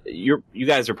you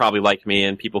guys are probably like me,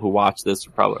 and people who watch this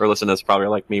or listen to this probably are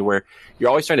like me, where you're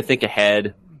always trying to think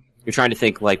ahead. You're trying to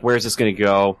think, like, where's this going to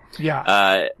go?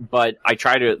 Yeah. But I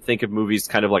try to think of movies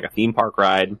kind of like a theme park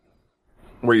ride,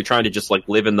 where you're trying to just, like,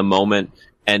 live in the moment,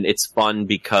 and it's fun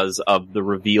because of the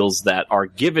reveals that are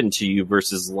given to you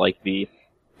versus, like,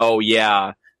 oh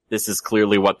yeah, this is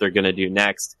clearly what they're going to do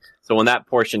next. So when that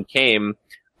portion came,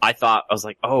 I was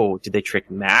like, oh, did they trick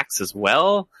Max as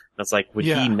well? And I was like, would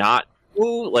he not?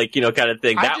 Like, you know, kind of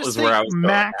thing. That was where I was going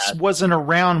Max wasn't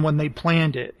around when they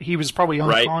planned it. He was probably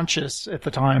unconscious at the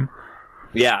time.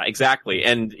 Yeah, exactly.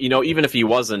 And, you know, even if he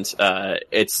wasn't,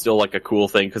 it's still like a cool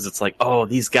thing because it's like, oh,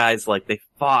 these guys, like, they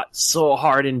fought so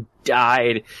hard and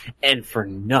died and for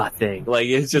nothing. Like,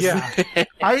 it's just,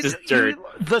 it's just dirt.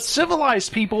 The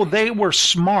civilized people, they were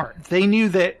smart. They knew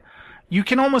that you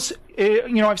can almost, you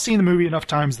know, I've seen the movie enough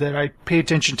times that I pay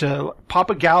attention to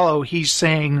Papa Gallo. He's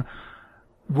saying,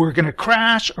 we're going to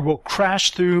crash or we'll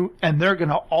crash through and they're going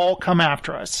to all come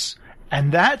after us.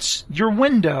 And that's your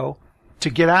window to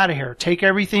get out of here. Take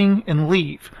everything and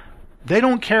leave. They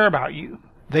don't care about you.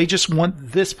 They just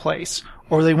want this place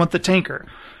or they want the tanker.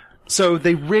 So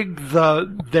they rigged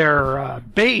their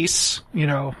base, you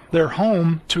know, their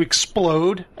home to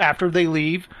explode after they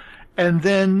leave. And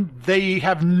then they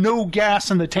have no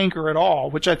gas in the tanker at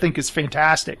all, which I think is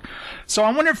fantastic. So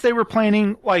I wonder if they were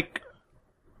planning, like,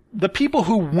 the people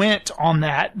who went on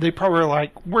that, they probably were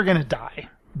like, we're going to die.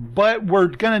 But we're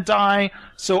going to die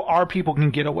so our people can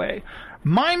get away.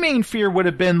 My main fear would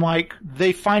have been, like,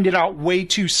 they find it out way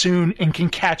too soon and can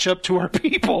catch up to our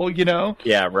people, you know?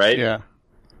 Yeah, right? Yeah.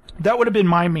 That would have been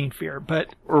my main fear,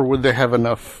 but... Or would they have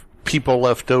enough people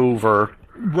left over...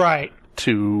 Right.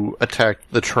 ...to attack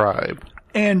the tribe?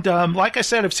 And, like I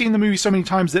said, I've seen the movie so many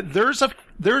times that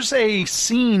there's a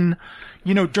scene,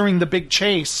 you know, during the big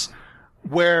chase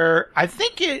where I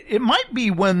think it might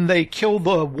be when they kill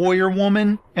the warrior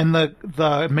woman and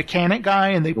the mechanic guy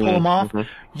and they pull him off.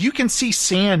 You can see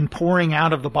sand pouring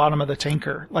out of the bottom of the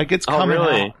tanker. Like it's coming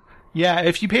out. Yeah,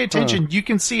 if you pay attention, you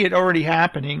can see it already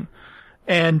happening.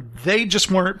 And they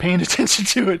just weren't paying attention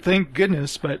to it, thank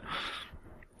goodness. But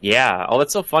yeah,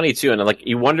 that's so funny too. And like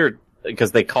you wonder,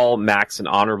 because they call Max an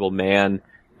honorable man,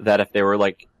 that if they were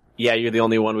like, yeah, you're the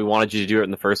only one, we wanted you to do it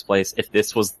in the first place, if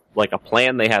this was like a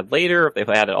plan they had later, if they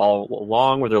had it all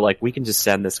along, where they're like, we can just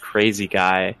send this crazy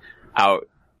guy out,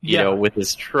 you know, with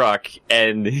his truck,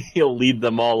 and he'll lead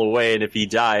them all away, and if he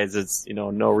dies, it's, you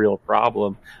know, no real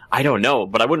problem. I don't know,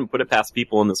 but I wouldn't put it past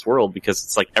people in this world, because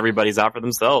it's like everybody's out for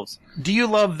themselves. Do you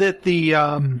love that the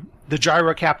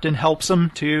gyro captain helps him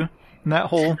too in that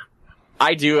whole?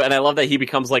 I do, and I love that he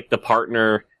becomes like the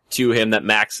partner to him, that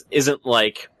Max isn't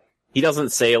like, he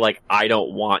doesn't say like, I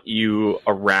don't want you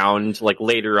around. Like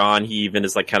later on, he even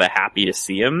is like kind of happy to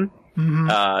see him.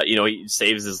 You know, he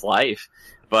saves his life.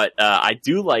 But I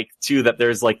do like too that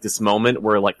there's like this moment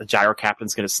where like the gyro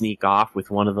captain's gonna sneak off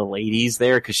with one of the ladies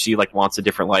there because she like wants a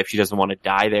different life. She doesn't want to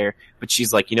die there, but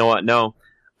she's like, you know what? No,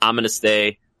 I'm gonna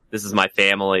stay. This is my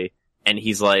family. And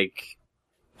he's like,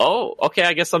 oh, okay,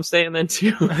 I guess I'm staying then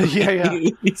too. Yeah.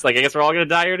 He's like, I guess we're all gonna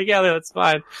die here together. That's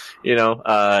fine. You know,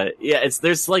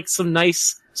 there's like some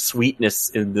nice sweetness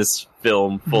in this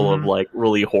film full of like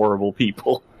really horrible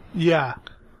people. Yeah.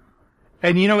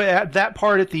 And you know, at that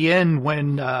part at the end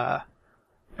when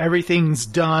everything's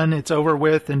done, it's over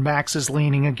with, and Max is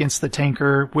leaning against the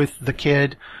tanker with the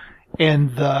kid,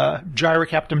 and the gyro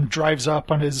captain drives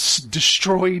up on his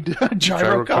destroyed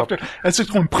gyrocopter. It's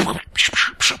just going,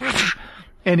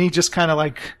 and he just kind of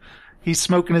like, he's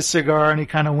smoking his cigar and he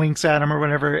kind of winks at him or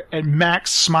whatever, and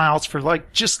Max smiles for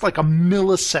like just like a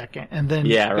millisecond, and then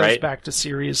goes back to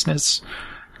seriousness.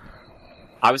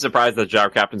 I was surprised that gyro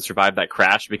captain survived that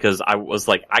crash, because I was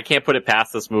like, I can't put it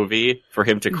past this movie for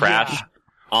him to crash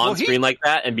on screen like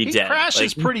that and be dead. He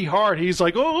crashes pretty hard. He's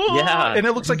like, oh, and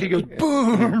it looks like he goes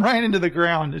boom right into the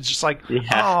ground. It's just like,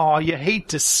 oh, you hate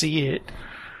to see it.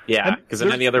 Yeah, because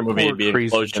in any other movie, it'd be an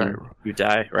explosion. You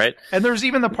die, right? And there's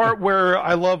even the part where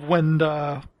I love when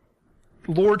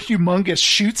Lord Humongous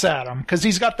shoots at him, because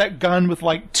he's got that gun with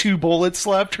like 2 bullets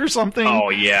left or something. Oh,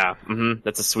 yeah.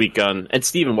 That's a sweet gun. And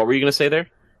Steven, what were you going to say there?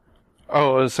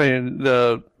 Oh, I was saying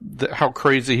how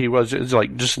crazy he was. It's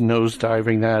like just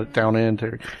nosediving that down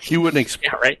into. You wouldn't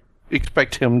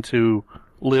expect him to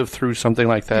live through something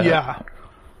like that. Yeah.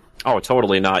 Oh,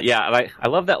 totally not. Yeah, and I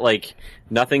love that, like,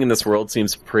 nothing in this world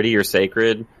seems pretty or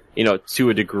sacred, you know,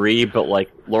 to a degree, but, like,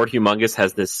 Lord Humongous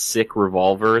has this sick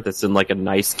revolver that's in, like, a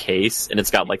nice case, and it's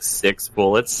got, like, 6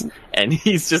 bullets, and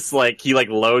he's just, like, he, like,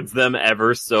 loads them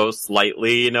ever so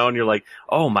slightly, you know, and you're like,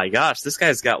 oh my gosh, this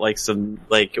guy's got, like, some,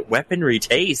 like, weaponry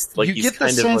taste. Like, you he's get the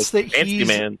kind sense of, like, that fancy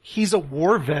man. He's a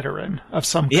war veteran of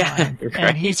some kind,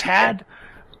 and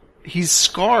he's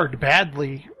scarred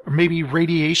badly, or maybe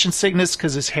radiation sickness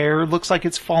because his hair looks like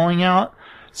it's falling out.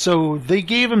 So they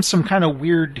gave him some kind of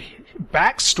weird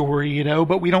backstory, you know,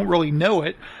 but we don't really know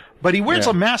it. But he wears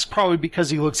a mask probably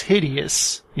because he looks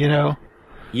hideous, you know?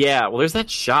 Yeah, well, there's that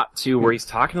shot, too, where he's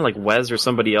talking to, like, Wes or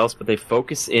somebody else, but they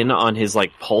focus in on his,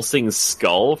 like, pulsing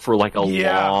skull for, like, a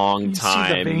long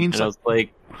time. And I was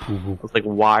like,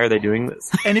 why are they doing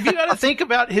this? And if you got to think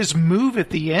about his move at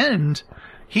the end,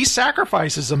 he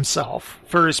sacrifices himself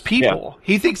for his people. Yeah.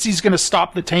 He thinks he's going to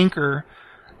stop the tanker,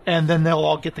 and then they'll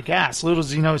all get the gas. Little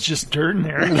does he know it's just dirt in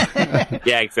there.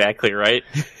 Yeah, exactly, right?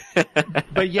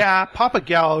 But yeah, Papa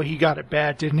Gallo, he got it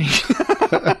bad, didn't he?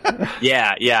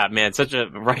 Yeah, man. Such a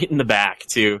right in the back,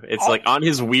 too. It's like on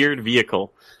his weird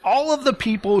vehicle. All of the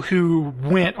people who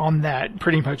went on that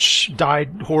pretty much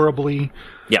died horribly.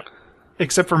 Yep.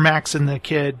 Except for Max and the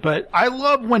kid. But I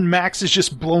love when Max is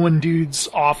just blowing dudes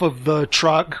off of the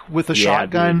truck with a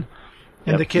shotgun. Dude.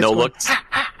 And the kid's no going, looks.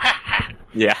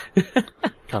 Yeah.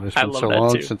 God, it's been so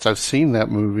long since I've seen that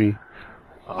movie.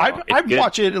 I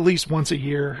watch it at least once a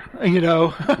year, you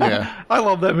know. Yeah. I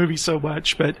love that movie so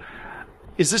much. But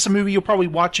is this a movie you'll probably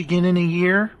watch again in a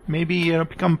year? Maybe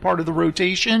become part of the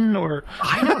rotation? Or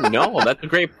I don't know. That's a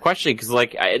great question, because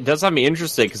like it does have me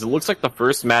interested, because it looks like the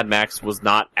first Mad Max was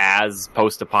not as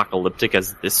post-apocalyptic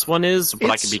as this one is, but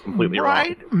I could be completely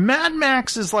wrong. Mad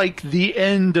Max is like the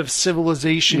end of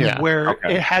civilization, where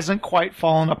it hasn't quite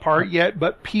fallen apart yet,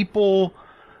 but people,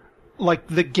 like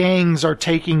the gangs, are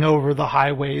taking over the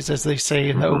highways, as they say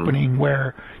in the opening,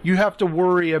 where you have to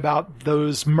worry about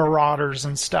those marauders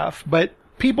and stuff. But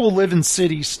people live in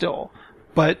cities still.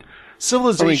 But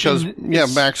civilization...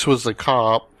 Max was a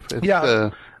cop.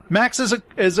 Max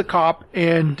is a cop,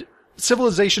 and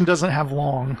civilization doesn't have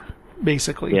long,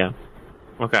 basically. Yeah.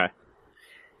 Okay.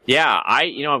 Yeah,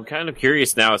 I'm kind of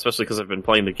curious now, especially because I've been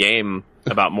playing the game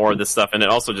about more of this stuff, and it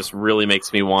also just really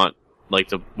makes me want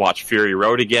to watch Fury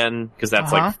Road again, because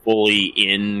that's fully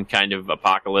in kind of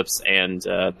Apocalypse and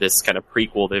this kind of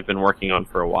prequel they've been working on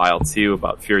for a while too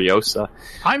about Furiosa.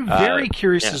 I'm very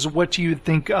curious as to what you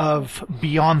think of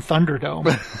Beyond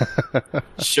Thunderdome.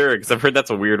 Sure, because I've heard that's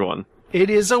a weird one. It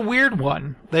is a weird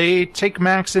one. They take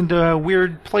Max into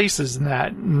weird places in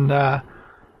that, and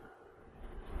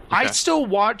I still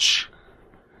watch.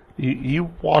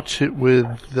 You watch it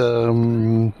with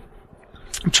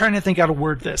I'm trying to think how to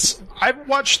word this. I've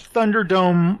watched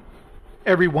Thunderdome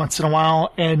every once in a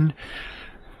while, and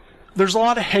there's a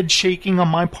lot of head shaking on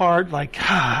my part, like,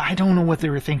 I don't know what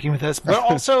they were thinking with this. But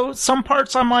also, some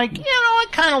parts I'm like, I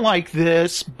kind of like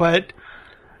this, but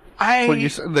Well, you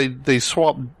said they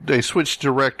switched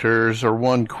directors, or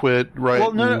one quit, right?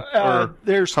 Well, no,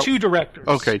 there's two directors.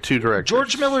 Okay, two directors.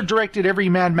 George Miller directed every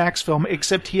Mad Max film,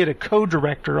 except he had a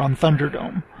co-director on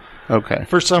Thunderdome. Okay.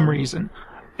 For some reason.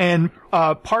 And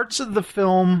parts of the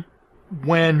film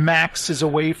when Max is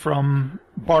away from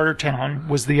Bartertown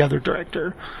was the other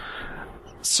director.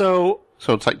 So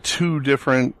it's like two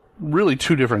different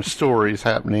stories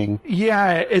happening.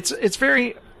 Yeah, it's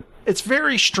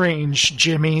very strange,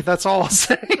 Jimmy. That's all I'll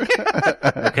say.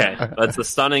 Okay, that's a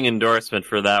stunning endorsement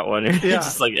for that one. Yeah.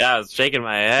 Just like, I was shaking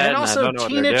my head. And also, I don't know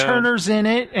Tina Turner's in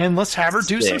it, and let's have her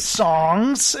do some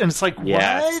songs. And it's like,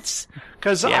 what?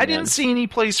 Because I didn't see any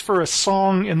place for a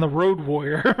song in The Road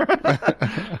Warrior.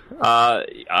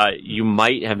 You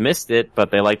might have missed it,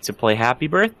 but they like to play Happy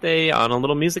Birthday on a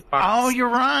little music box. Oh, you're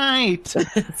right.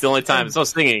 It's the only time. It's no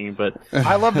singing, but...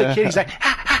 I love the kid. He's like,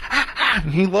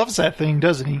 he loves that thing,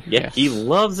 doesn't he? Yeah, he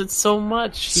loves it so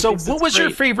much. So what was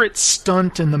your favorite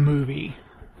stunt in the movie?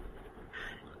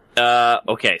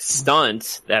 Okay,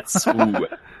 stunt. That's...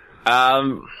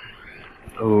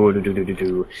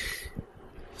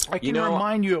 I can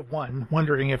remind you of one,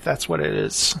 wondering if that's what it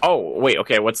is. Oh, wait,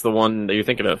 okay, what's the one that you're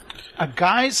thinking of? A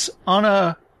guy's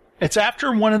on it's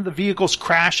after one of the vehicles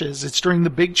crashes. It's during the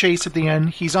big chase at the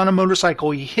end. He's on a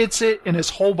motorcycle. He hits it, and his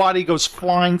whole body goes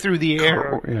flying through the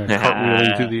air.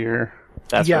 Cartwheeling through the air.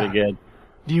 That's pretty good.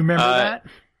 Do you remember that?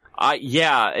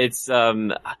 Yeah, it's,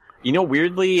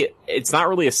 weirdly, it's not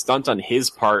really a stunt on his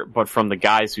part, but from the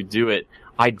guys who do it.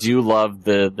 I do love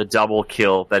the double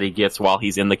kill that he gets while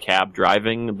he's in the cab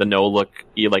driving, the no-look,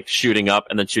 shooting up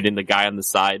and then shooting the guy on the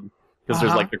side. Because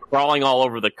there's, they're crawling all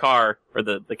over the car, or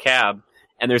the cab,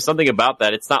 and there's something about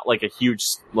that. It's not, a huge,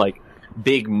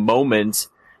 big moment,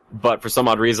 but for some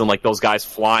odd reason, those guys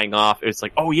flying off, it's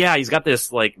like, oh yeah, he's got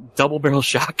this, double-barrel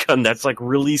shotgun that's,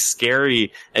 really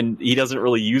scary, and he doesn't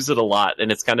really use it a lot,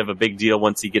 and it's kind of a big deal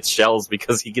once he gets shells,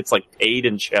 because he gets, paid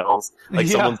in shells.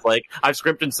 Someone's like, I've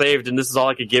scripted and saved, and this is all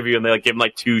I could give you, and they, give him,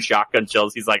 2 shotgun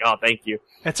shells. He's like, oh, thank you.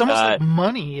 It's almost like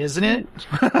money, isn't it?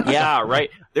 Yeah, right.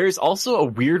 There's also a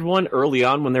weird one early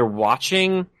on when they're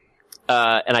watching...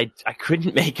 and I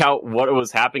couldn't make out what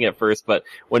was happening at first, but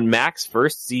when Max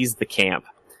first sees the camp,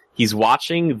 he's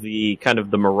watching the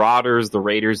Marauders, the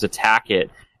Raiders attack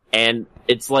it, and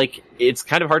it's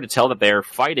kind of hard to tell that they're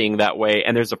fighting that way,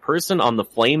 and there's a person on the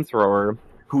flamethrower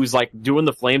who's doing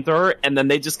the flamethrower, and then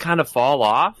they just kind of fall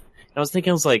off, and I was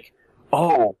thinking,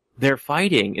 oh, they're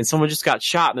fighting, and someone just got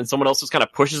shot, and then someone else just kind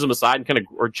of pushes him aside and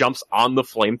or jumps on the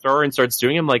flamethrower and starts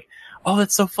doing him, oh,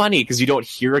 that's so funny, because you don't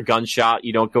hear a gunshot,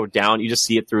 you don't go down, you just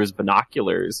see it through his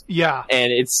binoculars. Yeah.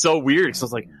 And it's so weird, because I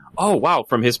was like, oh, wow,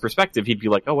 from his perspective, he'd be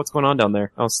like, oh, what's going on down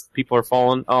there? Oh, people are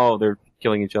falling. Oh, they're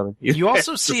killing each other. You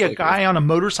also see a guy on a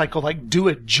motorcycle, do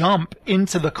a jump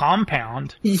into the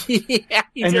compound. Yeah,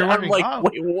 and you're like,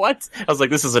 wait, what? I was like,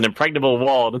 this is an impregnable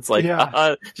wall, and it's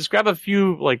just grab a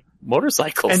few,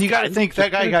 motorcycles. And you gotta think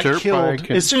that guy got killed.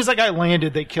 As soon as that guy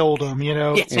landed, they killed him,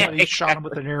 Somebody shot him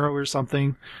with an arrow or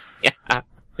something. Yeah.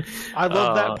 I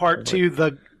love that part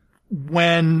too.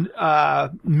 When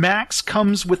Max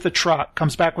comes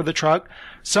back with the truck,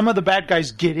 some of the bad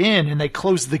guys get in and they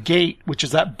close the gate, which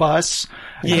is that bus.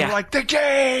 And they're like, the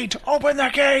gate! Open the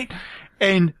gate!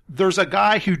 And there's a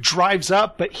guy who drives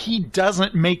up, but he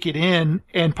doesn't make it in,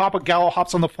 and Papa Gallo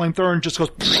hops on the flamethrower and just goes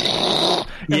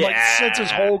and sets his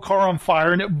whole car on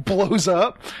fire, and it blows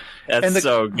up. That's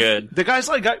so good. The guy's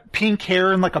got pink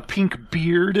hair and a pink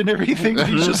beard and everything.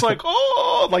 He's just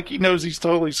he knows he's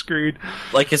totally screwed.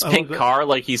 His pink car,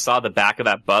 he saw the back of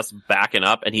that bus backing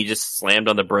up, and he just slammed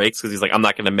on the brakes because he's like, I'm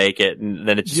not going to make it. And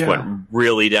then it just went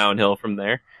really downhill from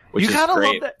there. Which you gotta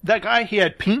love that guy. He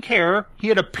had pink hair. He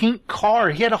had a pink car.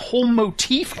 He had a whole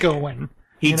motif going.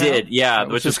 He You know? did, yeah, That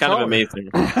was which his is kind of car. amazing.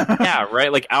 Yeah,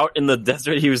 right. Like out in the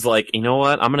desert, he was like, you know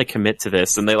what? I'm gonna commit to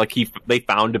this. And they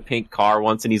found a pink car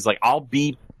once, and he's like, I'll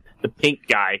be the pink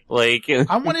guy. Like,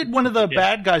 I wanted one of the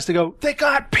bad guys to go, they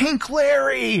got Pink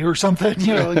Larry or something,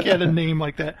 you know, like get a name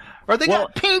like that. Or they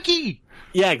got Pinky.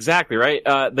 yeah, exactly, right.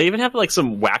 They even have like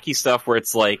some wacky stuff where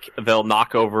it's like they'll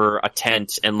knock over a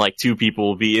tent and like two people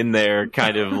will be in there,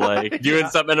 kind of like doing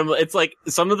something. And it's like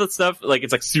some of the stuff, like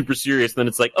it's like super serious. And then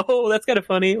it's like, oh, that's kind of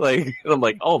funny. Like, and I'm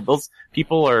like, oh, those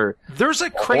people are. There's a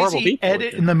horrible crazy people.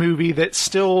 edit in the movie that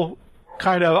still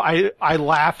kind of I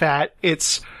laugh at.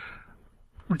 It's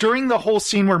during the whole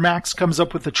scene where Max comes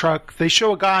up with the truck, they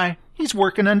show a guy, he's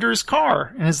working under his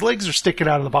car and his legs are sticking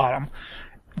out of the bottom.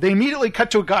 They immediately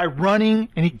cut to a guy running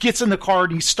and he gets in the car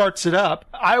and he starts it up.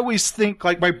 I always think,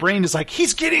 like, my brain is like,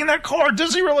 he's getting in that car.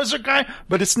 Does he realize that guy?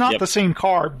 But it's not the same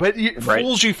car, but it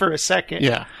fools you for a second.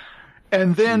 Yeah.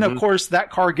 And then, of course,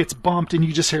 that car gets bumped and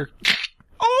you just hear,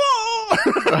 oh!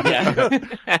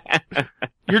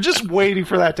 You're just waiting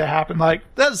for that to happen. Like,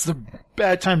 that's the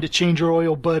bad time to change your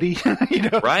oil, buddy. You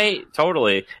know? Right,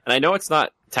 totally. And I know it's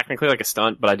not technically like a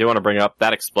stunt, but I do want to bring up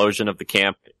that explosion of the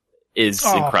camp is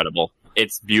incredible.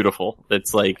 It's beautiful.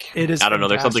 It's like, It is I don't know,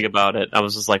 there's fantastic. something about it. I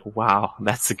was just like, wow,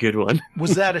 that's a good one.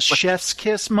 Was that a chef's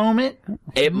kiss moment?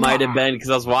 It might have been, because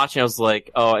I was watching, I was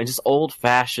like, oh, and just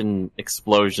old-fashioned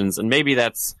explosions, and maybe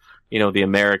that's, you know, the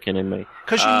American in me.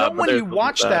 Because you know but when there's you something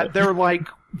watch about that, it. they're like,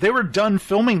 they were done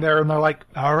filming there, and they're like,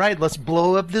 all right, let's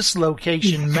blow up this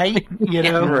location, mate. You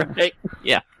know? Right?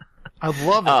 Yeah. I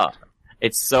love it.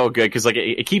 It's so good, because like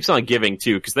it keeps on giving,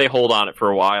 too, because they hold on it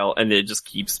for a while, and it just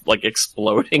keeps, like,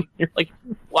 exploding. You're like,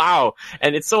 wow.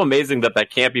 And it's so amazing that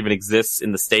camp even exists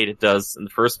in the state it does in the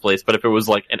first place, but if it was,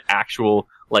 like, an actual,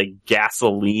 like,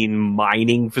 gasoline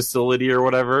mining facility or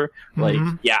whatever, like,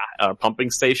 a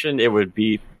pumping station, it would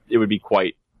be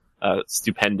quite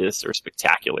stupendous or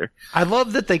spectacular. I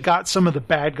love that they got some of the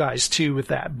bad guys, too, with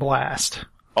that blast.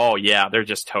 Oh, yeah, they're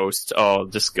just toast. Oh,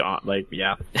 just gone. Like,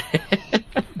 yeah.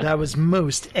 That was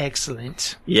most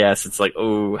excellent. Yes, it's like,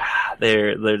 oh,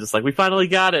 they're just like, we finally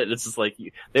got it. It's just like,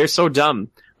 they're so dumb.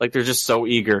 Like, they're just so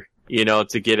eager, you know,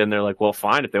 to get in there. Like, well,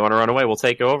 fine, if they want to run away, we'll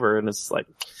take over. And it's like,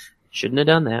 shouldn't have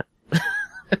done that.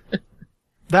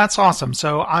 That's awesome.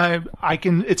 So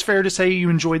it's fair to say you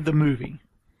enjoyed the movie.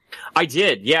 I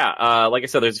did, yeah. Like I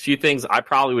said, there's a few things I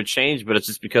probably would change, but it's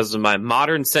just because of my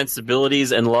modern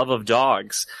sensibilities and love of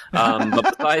dogs.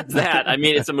 But besides that, I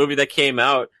mean, it's a movie that came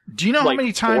out. Do you know how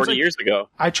many times 40 years ago?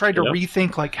 I tried to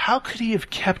rethink, like, how could he have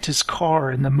kept his car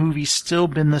and the movie still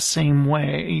been the same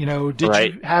way? You know, did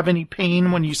you have any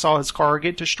pain when you saw his car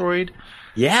get destroyed?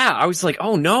 Yeah, I was like,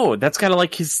 oh no, that's kind of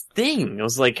like his thing. I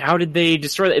was like, how did they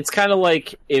destroy that? It's kind of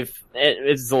like if,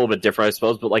 it's a little bit different, I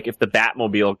suppose, but like if the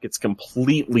Batmobile gets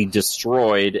completely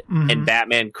destroyed and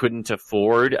Batman couldn't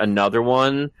afford another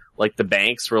one, like the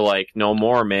banks were like, no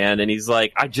more, man. And he's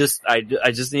like, I just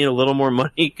need a little more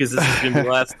money because this is going to be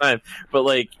the last time. But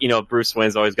like, you know, Bruce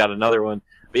Wayne's always got another one.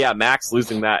 But yeah, Max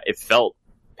losing that, it felt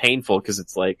painful because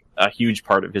it's like a huge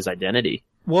part of his identity.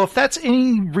 Well, if that's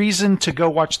any reason to go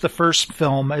watch the first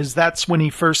film, is that's when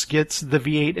he first gets the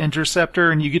V8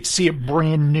 Interceptor and you get to see it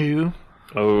brand new.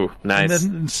 Oh, nice. And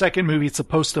then in the second movie, it's a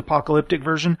post-apocalyptic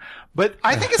version. But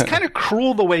I think it's kind of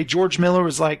cruel the way George Miller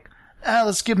was like,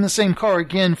 let's give him the same car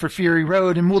again for Fury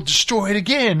Road and we'll destroy it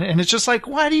again. And it's just like,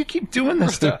 why do you keep doing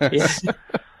this stuff?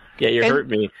 Yeah, you hurt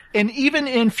me. And even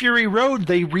in Fury Road,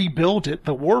 they rebuild it.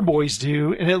 The War Boys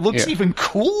do. And it looks even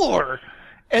cooler.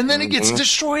 And then it gets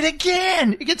destroyed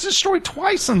again. It gets destroyed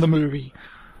twice in the movie.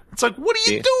 It's like, what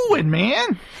are you doing,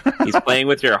 man? He's playing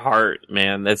with your heart,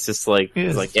 man. That's just like,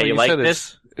 he's like, yeah, you like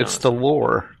this? It's the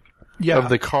lore of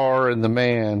the car and the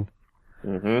man.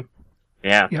 Mm-hmm.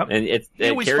 Yeah, Yep. and it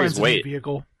always carries finds a new weight.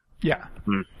 vehicle. Yeah.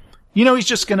 You know, he's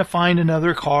just going to find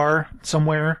another car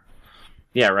somewhere.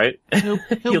 Yeah, right?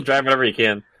 He'll drive whatever he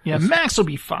can. Yeah, Max will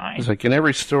be fine. It's like in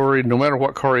every story, no matter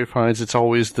what car he finds, it's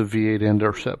always the V8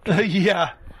 Interceptor.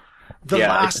 Yeah. The Yeah,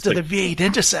 last it's of like- the V8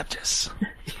 Interceptors.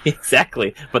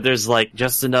 Exactly. But there's like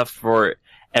just enough for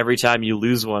every time you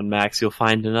lose one, Max, you'll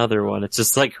find another one. It's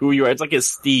just like who you are. It's like his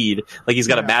steed. Like he's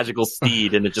got a magical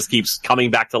steed and it just keeps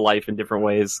coming back to life in different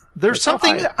ways. There's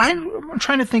something that I'm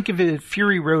trying to think if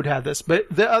Fury Road had this, but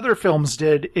the other films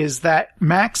did, is that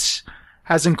Max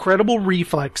has incredible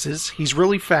reflexes. He's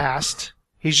really fast.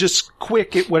 He's just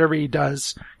quick at whatever he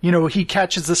does. You know, he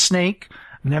catches a snake.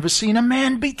 Never seen a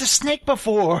man beat the snake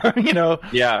before, you know.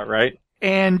 Yeah, right?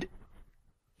 And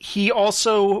he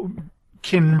also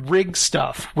can rig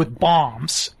stuff with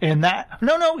bombs. And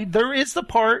there is the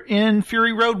part in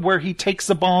Fury Road where he takes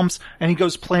the bombs and he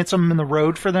goes plants them in the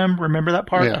road for them. Remember that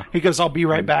part? Yeah. He goes, I'll be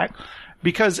right back.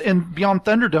 Because in Beyond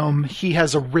Thunderdome, he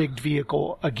has a rigged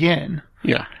vehicle again.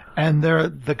 Yeah. And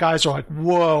the guys are like,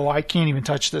 whoa, I can't even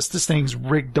touch this. This thing's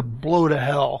rigged to blow to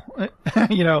hell.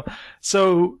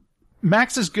 So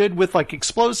Max is good with like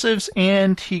explosives,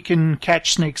 and he can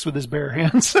catch snakes with his bare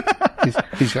hands.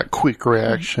 he's got quick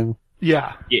reaction.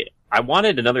 Yeah. Yeah. I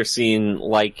wanted another scene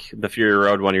like the Fury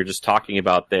Road one you're just talking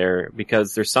about there,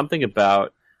 because there's something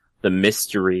about the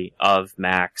mystery of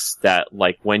Max that,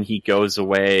 like, when he goes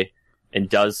away and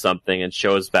does something and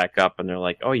shows back up and they're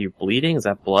like, oh, you're bleeding? Is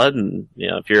that blood? And,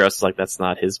 Furious is like, that's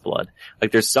not his blood.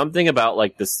 Like, there's something about,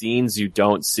 like, the scenes you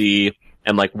don't see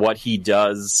and, like, what he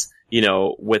does,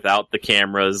 without the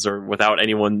cameras or without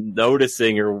anyone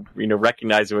noticing or,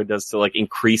 recognizing what it does to, like,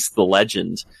 increase the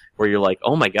legend, where you're like,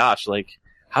 oh my gosh, like,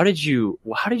 how did you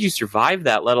survive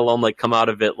that, let alone, like, come out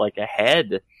of it, like,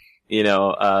 ahead?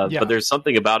 But there's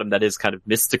something about him that is kind of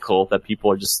mystical, that people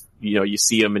are just, you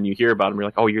see him and you hear about him, you're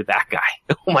like, oh, you're that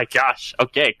guy. Oh my gosh.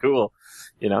 Okay, cool.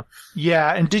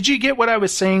 Yeah. And did you get what I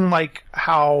was saying? Like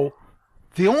how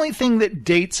the only thing that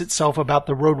dates itself about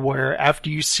the Road Warrior after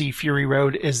you see Fury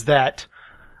Road is that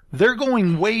they're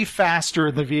going way faster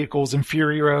in the vehicles in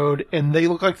Fury Road, and they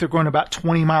look like they're going about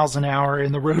 20 miles an hour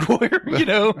in the Road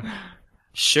Warrior,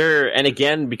 Sure, and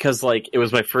again, because, like, it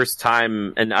was my first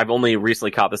time, and I've only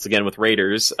recently caught this again with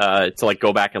Raiders, to, like,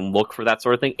 go back and look for that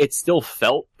sort of thing, it still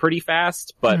felt pretty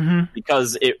fast, but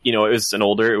because it was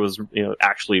it was,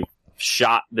 actually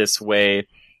shot this way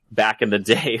back in the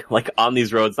day, like, on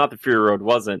these roads. Not that Fury Road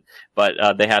wasn't, but,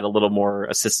 they had a little more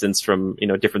assistance from,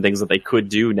 different things that they could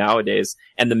do nowadays,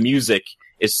 and the music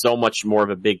is so much more of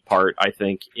a big part, I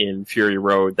think, in Fury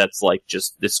Road. That's like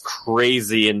just this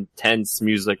crazy, intense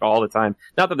music all the time.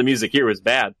 Not that the music here was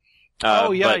bad.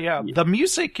 Yeah. The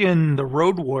music in the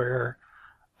Road Warrior,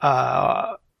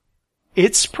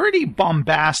 it's pretty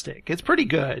bombastic. It's pretty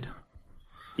good.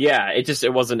 Yeah, it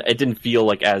didn't feel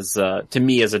like as, to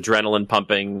me, as adrenaline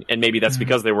pumping, and maybe that's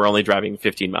because they were only driving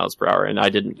 15 miles per hour, and my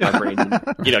brain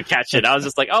didn't, catch it. I was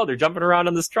just like, oh, they're jumping around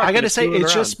on this truck. I gotta say,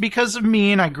 it's just because of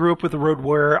me, and I grew up with the Road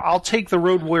Warrior. I'll take the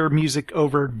Road Warrior music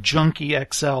over Junkie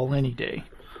XL any day.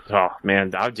 Oh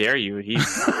man, how dare you? He's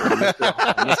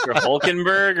Mr.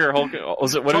 Hulkenberg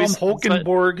was it? What Tom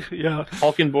Hulkenborg? Yeah,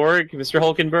 Hulkenborg, Mr.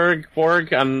 Hulkenberg.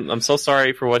 Borg. I'm so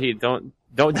sorry for what he Don't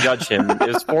judge him. It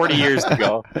was 40 years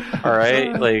ago. All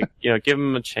right, like give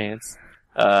him a chance.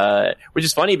 Which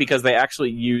is funny because they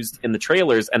actually used in the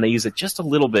trailers, and they use it just a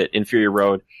little bit in Fury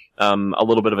Road. A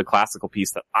little bit of a classical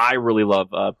piece that I really love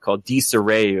called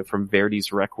Disarray from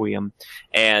Verdi's Requiem,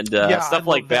 and stuff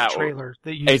like that. Trailer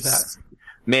that used that.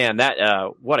 Man,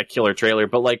 that what a killer trailer!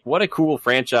 But like, what a cool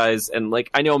franchise! And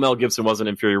like, I know Mel Gibson wasn't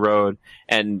in Fury Road,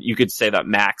 and you could say that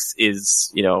Max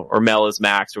is, or Mel is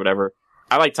Max or whatever.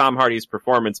 I like Tom Hardy's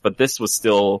performance, but this was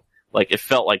still like, it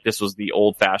felt like this was the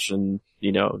old-fashioned,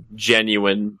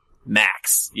 genuine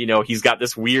Max. He's got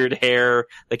this weird hair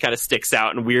that kind of sticks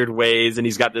out in weird ways, and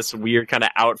he's got this weird kind of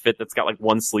outfit that's got like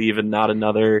one sleeve and not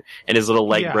another, and his little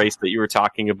leg brace that you were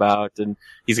talking about, and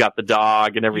he's got the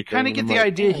dog and everything. You kind of get the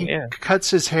idea he cuts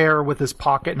his hair with his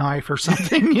pocket knife or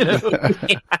something, Yeah,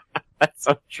 that's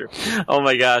so true. Oh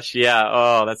my gosh, yeah.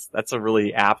 Oh, that's a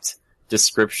really apt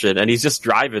description. And he's just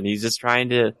driving. He's just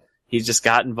he just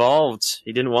got involved.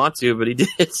 He didn't want to, but he did.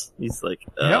 He's like,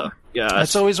 gosh.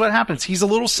 That's always what happens. He's a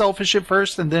little selfish at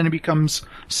first, and then he becomes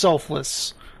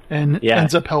selfless and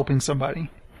ends up helping somebody.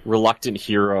 Reluctant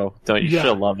hero. Don't you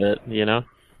should love it,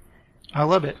 I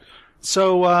love it.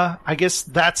 So, I guess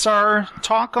that's our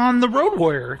talk on the Road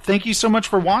Warrior. Thank you so much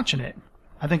for watching it.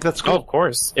 I think that's cool. Oh, of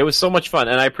course. It was so much fun,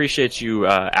 and I appreciate you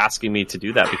asking me to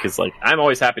do that, because like, I'm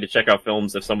always happy to check out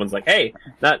films if someone's like, hey,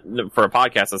 not for a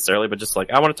podcast necessarily, but just like,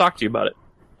 I want to talk to you about it.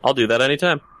 I'll do that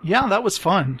anytime. Yeah, that was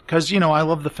fun, because, I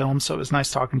love the film, so it was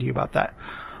nice talking to you about that.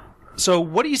 So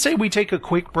what do you say we take a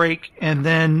quick break, and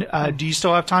then do you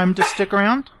still have time to stick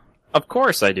around? Of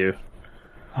course I do.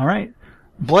 All right.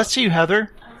 Bless you,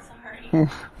 Heather. I'm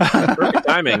sorry. Perfect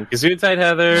timing. Gesundheit,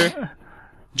 Heather.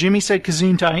 Jimmy said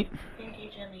Gesundheit.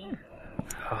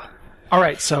 All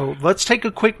right, so let's take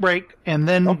a quick break, and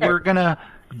then we're going to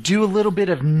do a little bit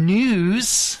of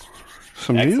news.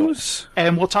 Some news?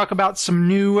 And we'll talk about some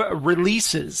new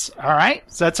releases. All right?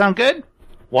 Does that sound good?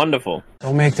 Wonderful.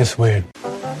 Don't make this weird.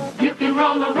 You can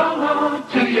roll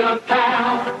to your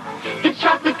pal. It's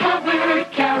chocolate covered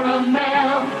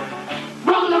caramel.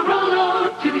 Roll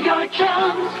to your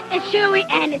chums. It's chewy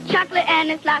and it's chocolate and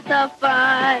it's lots of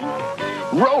fun.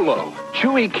 Rolo,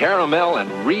 chewy caramel and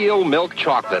real milk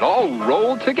chocolate all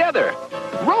rolled together.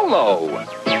 Rolo.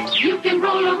 You can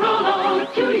roll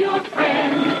to your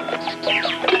friend.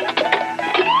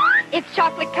 It's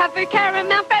chocolate covered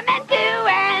caramel from end to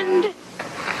end.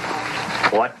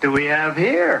 What do we have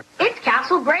here? It's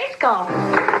Castle Grayskull.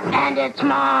 And it's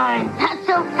mine. That's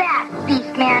so fast,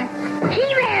 Beastman.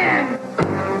 He-Man!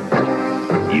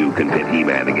 You can pit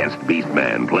He-Man against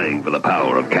Beastman playing for the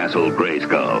power of Castle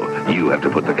Grayskull. You have to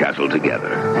put the castle together.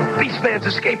 Beastman's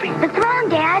escaping. The throne,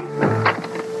 Dad.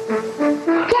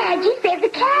 Dad, you saved the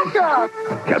castle.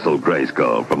 Castle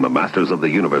Grayskull from the Masters of the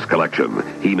Universe collection.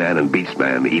 He-Man and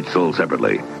Beastman, each sold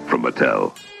separately from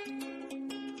Mattel.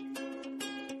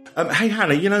 Hey,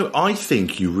 Hannah, I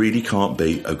think you really can't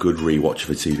beat a good rewatch of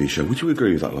a TV show. Would you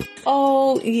agree with that, love?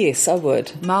 Oh, yes, I would.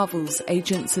 Marvel's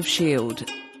Agents of S.H.I.E.L.D.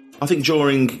 I think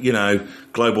during,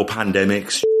 global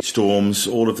pandemics, storms,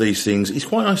 all of these things, it's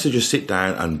quite nice to just sit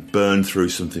down and burn through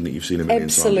something that you've seen a million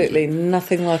times. Absolutely,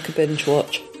 nothing like a binge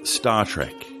watch. Star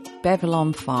Trek.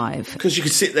 Babylon 5. Because you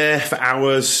could sit there for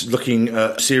hours looking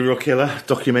at serial killer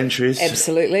documentaries.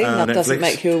 Absolutely. That doesn't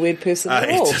make you a weird person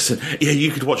at all. It doesn't. Yeah, you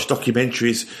could watch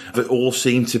documentaries that all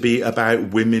seem to be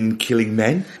about women killing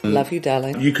men. Love you,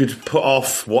 darling. You could put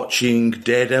off watching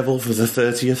Daredevil for the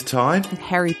 30th time.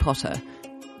 Harry Potter.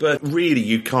 But really,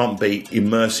 you can't beat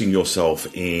immersing yourself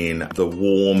in the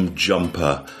warm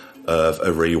jumper of a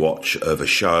rewatch of a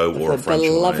show or a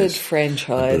franchise.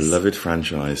 Beloved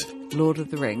franchise. Lord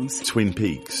of the Rings. Twin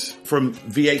Peaks. From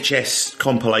VHS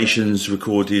compilations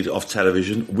recorded off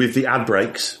television with the ad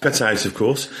breaks, cut out of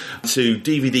course, to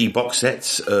DVD box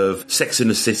sets of Sex and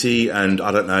the City and,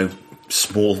 I don't know,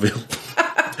 Smallville.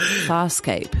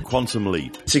 Farscape. Quantum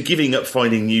Leap. To giving up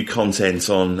finding new content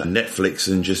on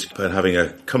Netflix and just having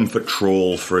a comfort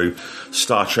trawl through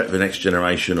Star Trek The Next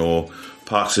Generation or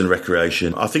Parks and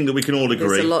Recreation. I think that we can all agree.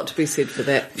 There's a lot to be said for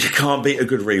that. You can't beat a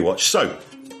good rewatch. So,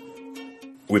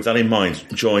 with that in mind,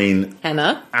 join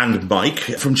Hannah and Mike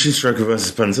from Chinstroker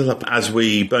vs. Pencil as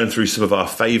we burn through some of our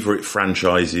favourite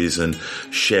franchises and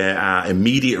share our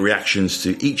immediate reactions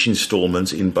to each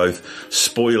instalment in both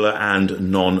spoiler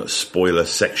and non-spoiler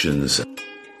sections.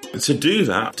 To do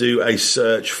that, do a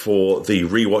search for the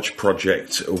Rewatch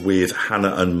Project with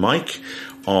Hannah and Mike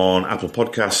on Apple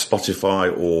Podcasts,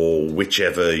 Spotify, or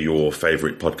whichever your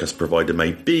favourite podcast provider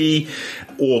may be,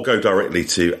 or go directly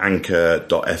to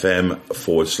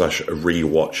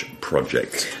anchor.fm/rewatch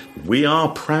project. We are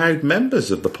proud members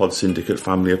of the Pod Syndicate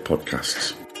family of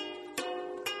podcasts.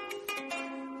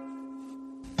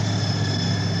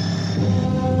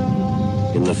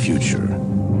 In the future,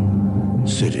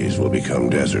 cities will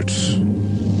become deserts.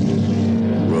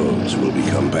 Roads will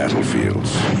become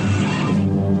battlefields.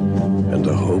 And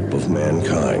the hope of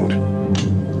mankind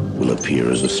will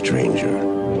appear as a stranger.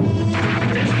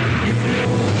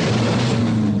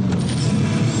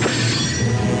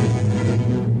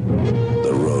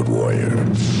 The Road Warrior.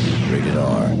 Rated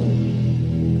R.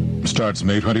 Starts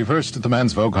May 21st at the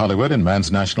Man's Vogue Hollywood and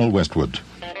Man's National Westwood.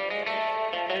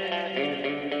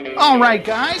 All right,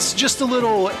 guys, just a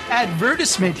little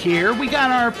advertisement here. We got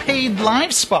our paid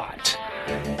live spot.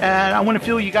 And I want to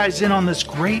fill you guys in on this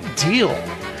great deal.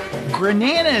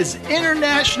 Granana's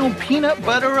International Peanut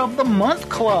Butter of the Month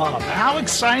Club. How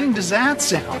exciting does that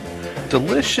sound?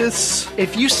 Delicious.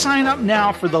 If you sign up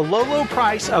now for the low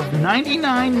price of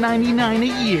 $99.99 a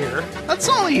year,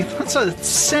 that's a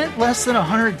cent less than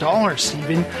 $100,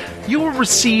 Stephen. You will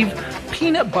receive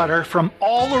peanut butter from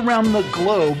all around the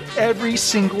globe every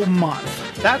single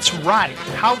month. That's right.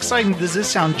 How exciting does this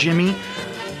sound, Jimmy?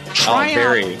 Try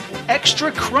out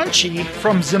Extra Crunchy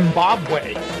from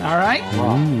Zimbabwe, all right?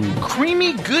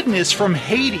 Creamy Goodness from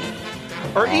Haiti,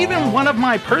 or even one of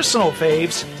my personal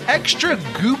faves, Extra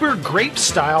Goober Grape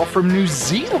Style from New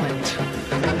Zealand.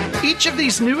 Each of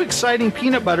these new exciting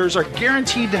peanut butters are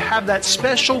guaranteed to have that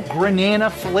special Granana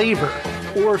flavor,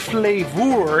 or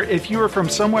flavor if you are from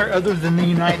somewhere other than the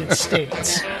United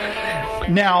States.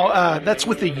 Now, that's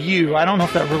with a U. I don't know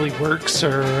if that really works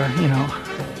or,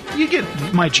 you get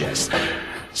my gist.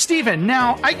 Steven,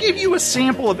 now, I gave you a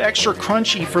sample of Extra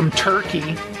Crunchy from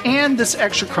Turkey and this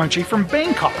Extra Crunchy from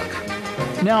Bangkok.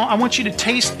 Now, I want you to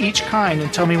taste each kind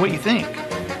and tell me what you think.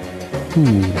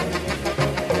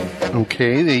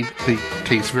 Okay, they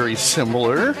taste very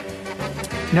similar.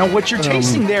 Now, what you're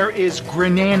tasting there is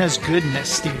Granana's goodness,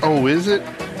 Steven. Oh, is it?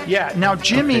 Yeah. Now,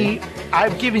 Jimmy, okay.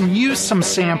 I've given you some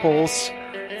samples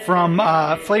from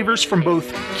flavors from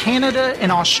both Canada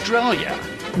and Australia.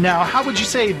 Now, how would you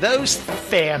say those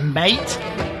fare, mate?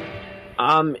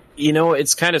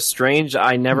 It's kind of strange.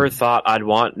 I never thought I'd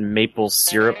want maple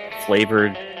syrup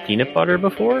flavored peanut butter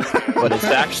before, but it's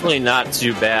actually not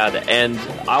too bad. And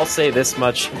I'll say this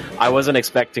much, I wasn't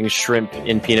expecting shrimp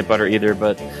in peanut butter either,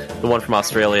 but the one from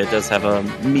Australia does have a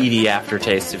meaty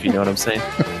aftertaste, if you know what I'm saying.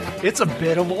 It's a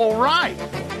bit of all right.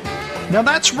 Now,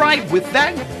 that's right. With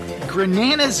that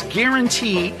Granana's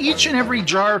guarantee each and every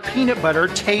jar of peanut butter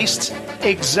tastes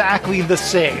exactly the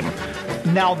same.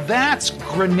 Now that's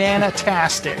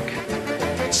Granana-tastic.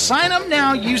 Sign up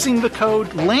now using the code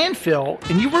LANDFILL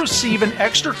and you will receive an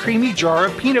extra creamy jar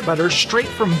of peanut butter straight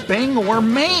from Bangor,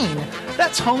 Maine.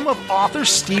 That's home of author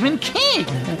Stephen King.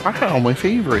 Wow, my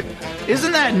favorite.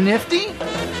 Isn't that nifty?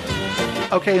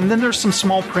 Okay, and then there's some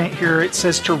small print here. It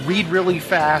says to read really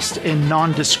fast and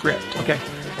nondescript. Okay.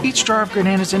 Each jar of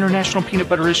Granana's International Peanut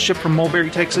Butter is shipped from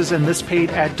Mulberry, Texas, and this paid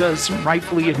ad does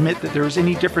rightfully admit that there is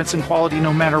any difference in quality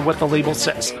no matter what the label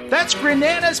says. That's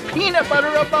Granana's Peanut Butter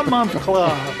of the Month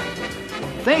Club.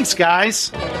 Thanks,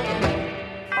 guys.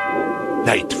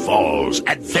 Night falls,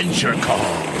 adventure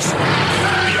calls. We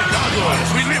are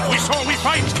gargoyles, we live, we soar, we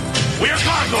fight. We are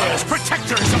gargoyles,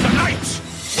 protectors of the night.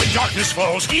 When darkness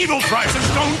falls, evil tries and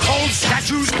stone-cold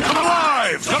statues come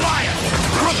alive. Goliath,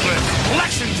 Brooklyn,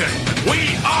 Lexington,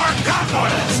 we are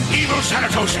gargoyles. Evil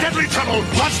Xanatos, deadly trouble,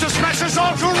 wants to smash us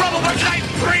all to rubble, but night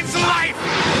brings life.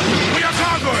 We are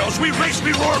gargoyles, we race,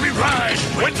 we roar, we ride.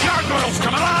 When gargoyles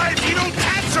come alive, evil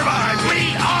can't survive.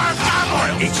 We are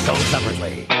gargoyles. Each sold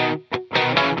separately.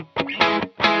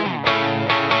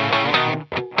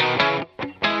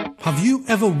 Have you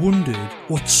ever wondered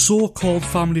what so-called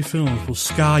family films will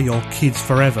scar your kids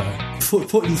forever?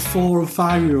 Putting 4 or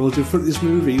 5-year-olds in front of this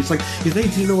movie, it's like, if they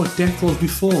didn't know what death was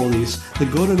before this, they're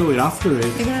going to know it after it.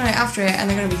 They're going to know it after it, and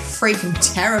they're going to be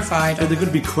freaking terrified. And they're going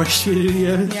to be questioning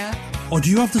you. Yeah. Or do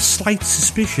you have the slight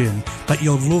suspicion that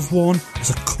your loved one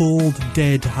has a cold,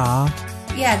 dead heart?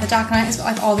 Yeah, The Dark Knight has got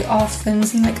like all the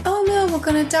orphans, and like, oh no, we're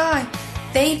going to die.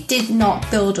 They did not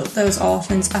build up those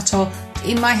orphans at all.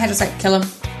 In my head, it's like, kill them.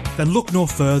 Then look no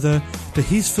further. The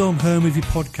His Film Her Movie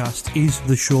podcast is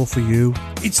the show for you.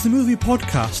 It's the movie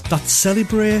podcast that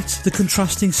celebrates the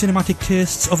contrasting cinematic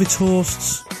tastes of its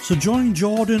hosts. So join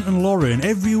Jordan and Lauren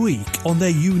every week on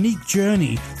their unique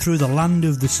journey through the land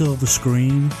of the silver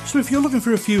screen. So if you're looking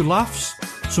for a few laughs,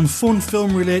 some fun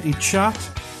film-related chat,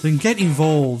 then get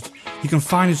involved. You can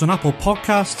find us on Apple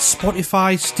Podcasts,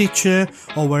 Spotify, Stitcher,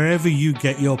 or wherever you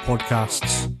get your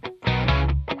podcasts.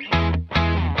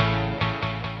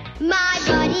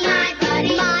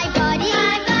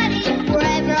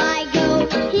 Wherever I go,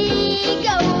 he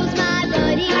goes. My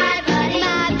buddy, my buddy,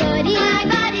 my buddy, my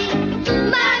buddy,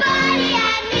 my buddy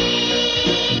and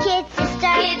me. Kid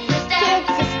sister, kid sister, kid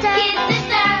sister, kid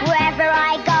sister. Wherever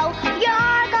I go,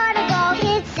 you're gonna go.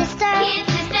 Kid sister, kid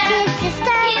sister, kid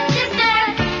sister, kid sister,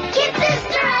 kid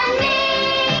sister and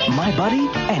me. My Buddy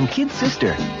and Kid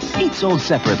Sister. Each sold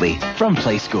separately from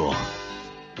Play School.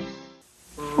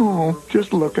 Oh,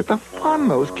 just look at the fun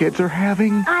those kids are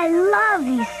having. I love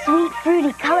these sweet,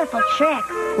 fruity, colorful tricks.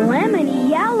 Lemony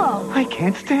yellow. I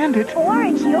can't stand it.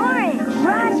 Orangey orange.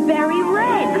 Raspberry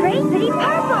red. Crayfidy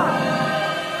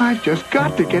purple. I've just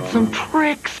got to get some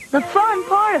tricks. The fun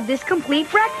part of this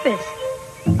complete breakfast.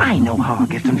 I know how I'll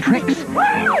get some tricks.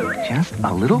 Just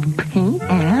a little paint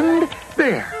and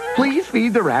there. Please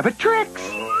feed the rabbit tricks.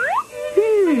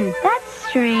 That's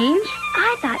strange.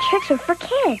 I thought tricks were for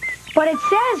kids. But it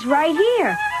says right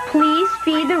here, please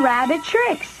feed the rabbit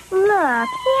tricks. Look,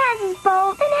 he has his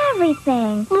bowl and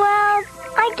everything. Well,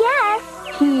 I guess.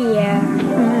 Here.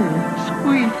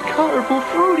 Sweet, colorful,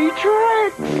 fruity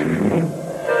tricks.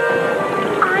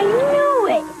 I knew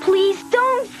it. Please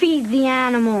don't feed the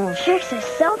animals. Tricks are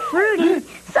so fruity,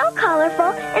 so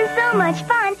colorful, and so much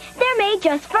fun, they're made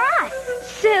just for us.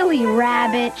 Silly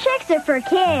rabbit. Tricks are for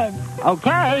kids.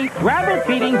 Okay, rabbit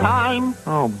feeding time.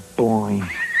 Oh, boy.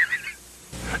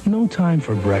 No time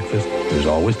for breakfast. There's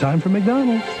always time for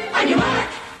McDonald's. On your mark,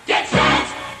 get set,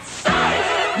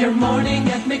 start. Your morning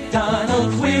at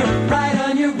McDonald's, we're right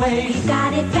on your way. We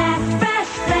got it fast, fresh,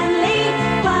 friendly.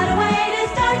 What a way to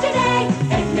start today.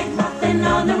 Egg McMuffin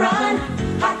on the run,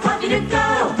 hot coffee to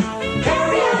go.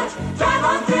 Carry out, drive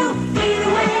on through. Either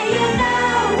way, you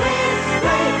know it's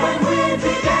great when we're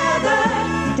together.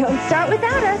 Don't start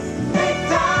without us.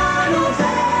 McDonald's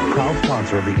and Proud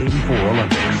sponsor of the 84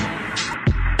 Olympics.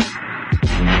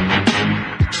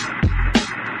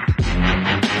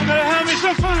 I'm gonna have me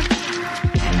some fun.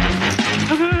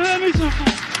 I'm gonna have me some fun.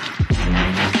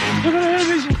 I'm gonna have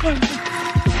me some fun.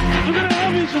 I'm gonna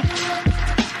have me some fun.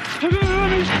 I'm gonna have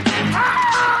me some fun.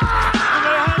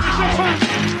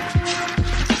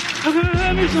 I'm gonna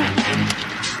have me some fun.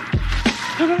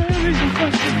 I'm gonna have me some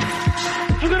fun.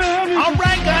 I'm gonna have me some fun. All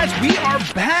right, guys, we are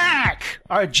back.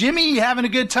 Jimmy, you having a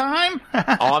good time?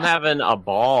 Oh, I'm having a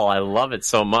ball. I love it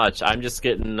so much. I'm just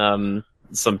getting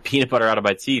some peanut butter out of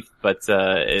my teeth, but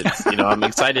it's I'm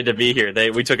excited to be here.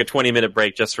 We took a 20-minute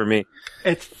break just for me.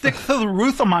 It's thick to the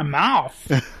roof of my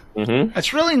mouth. Mm-hmm.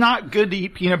 It's really not good to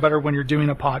eat peanut butter when you're doing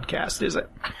a podcast, is it?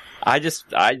 I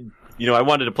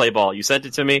wanted to play ball. You sent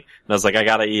it to me, and I was like, I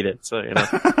gotta eat it. So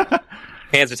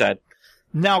hands are tied.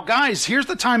 Now, guys, here's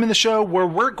the time in the show where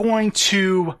we're going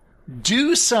to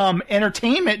do some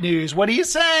entertainment news. What do you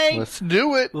say? Let's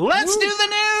do it. Let's do the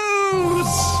news.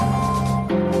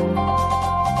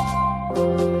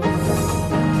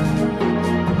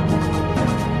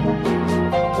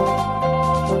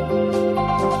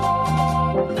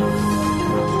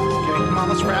 Okay, come on,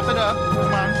 let's wrap it up.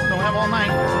 Come on, don't have all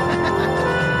night.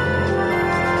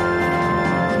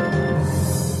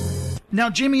 Now,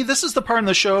 Jimmy, this is the part in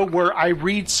the show where I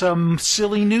read some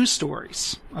silly news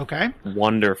stories, okay?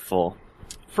 Wonderful.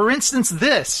 For instance,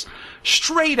 this,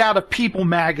 straight out of People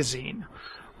magazine.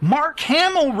 Mark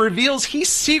Hamill reveals he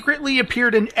secretly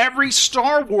appeared in every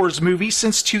Star Wars movie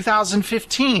since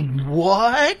 2015.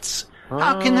 What?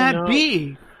 How can that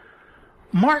be?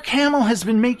 Mark Hamill has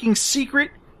been making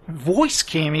secret voice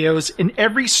cameos in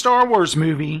every Star Wars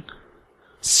movie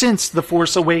since The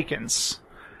Force Awakens.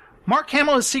 Mark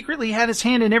Hamill has secretly had his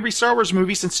hand in every Star Wars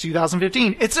movie since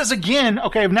 2015. It says again,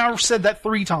 okay, I've now said that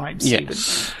 3 times. Yes.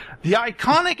 Steven. The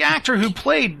iconic actor who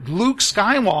played Luke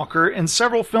Skywalker in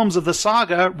several films of the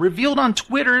saga revealed on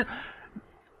Twitter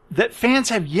that fans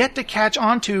have yet to catch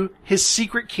on to his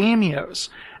secret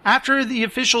cameos. After the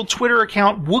official Twitter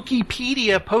account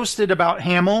Wikipedia posted about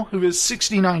Hamill, who is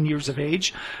 69 years of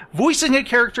age, voicing a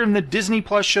character in the Disney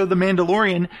Plus show The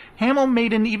Mandalorian, Hamill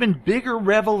made an even bigger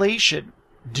revelation.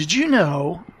 Did you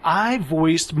know I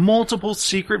voiced multiple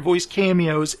secret voice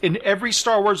cameos in every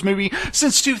Star Wars movie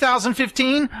since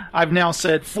 2015? I've now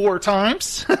said 4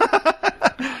 times.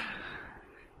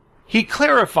 He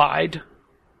clarified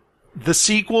the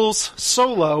sequels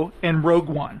Solo and Rogue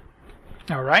One.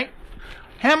 All right.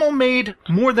 Hamill made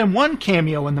more than one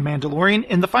cameo in The Mandalorian.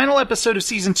 In the final episode of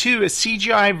Season 2, a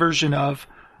CGI version of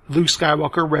Luke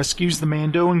Skywalker rescues the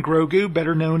Mando and Grogu,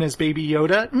 better known as Baby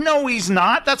Yoda. No, he's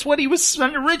not. That's what he was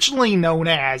originally known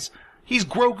as. He's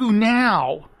Grogu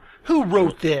now. Who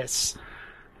wrote this?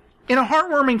 In a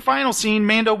heartwarming final scene,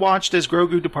 Mando watched as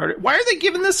Grogu departed. Why are they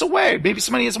giving this away? Maybe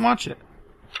somebody hasn't watched it.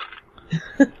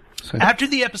 After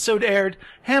the episode aired,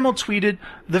 Hamill tweeted,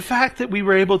 "The fact that we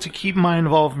were able to keep my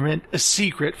involvement a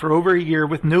secret for over a year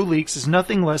with no leaks is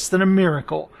nothing less than a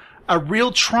miracle. A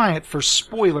real triumph for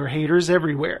spoiler haters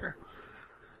everywhere."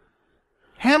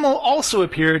 Hamill also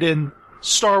appeared in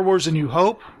Star Wars A New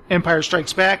Hope, Empire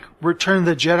Strikes Back, Return of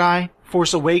the Jedi,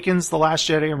 Force Awakens, The Last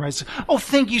Jedi, and Rise. Oh,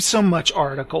 thank you so much,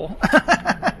 Article.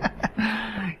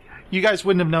 You guys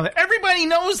wouldn't have known that. Everybody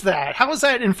knows that. How is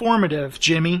that informative,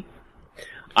 Jimmy?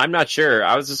 I'm not sure.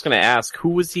 I was just going to ask, who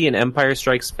was he in Empire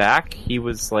Strikes Back? He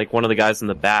was like one of the guys in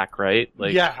the back, right?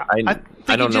 Like, yeah, I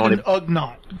don't know. An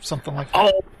Ugnaught, something like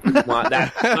that. Oh, well,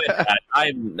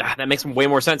 that makes way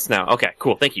more sense now. Okay,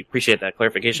 cool. Thank you. Appreciate that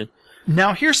clarification.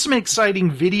 Now, here's some exciting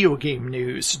video game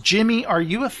news. Jimmy, are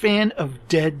you a fan of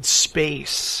Dead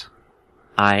Space?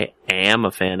 I am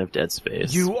a fan of Dead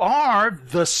Space. You are?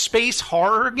 The space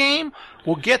horror game?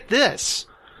 Well, get this.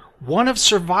 One of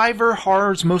Survivor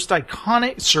Horror's most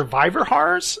iconic... Survivor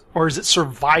Horrors? Or is it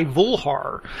Survival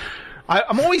Horror?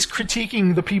 I'm always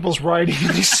critiquing the people's writing in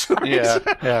these stories.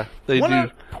 Yeah. They do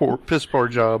piss poor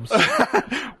jobs.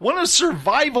 One of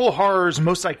Survival Horror's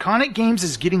most iconic games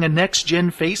is getting a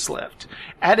next-gen facelift.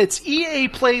 At its EA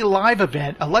Play Live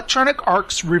event, Electronic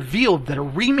Arts revealed that a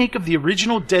remake of the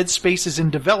original Dead Space is in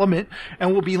development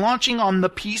and will be launching on the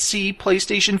PC,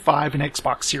 PlayStation 5, and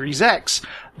Xbox Series X.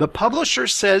 The publisher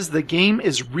says the game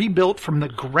is rebuilt from the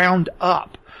ground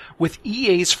up with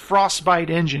EA's Frostbite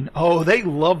engine. Oh, they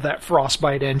love that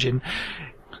Frostbite engine.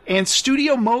 And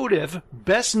Studio Motive,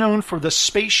 best known for the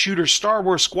space shooter Star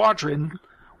Wars Squadrons,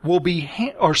 will be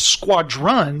handling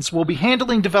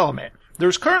development.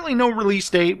 There's currently no release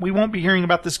date. We won't be hearing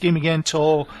about this game again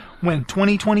until, when,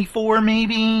 2024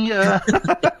 maybe?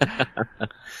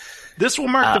 This will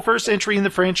mark the first entry in the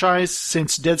franchise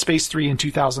since Dead Space 3 in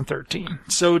 2013.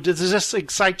 So does this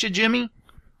excite you, Jimmy?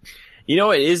 You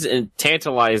know, it is a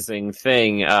tantalizing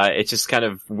thing. It's just kind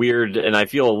of weird, and I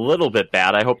feel a little bit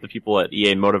bad. I hope the people at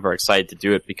EA Motive are excited to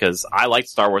do it because I like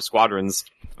Star Wars Squadrons.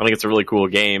 I think it's a really cool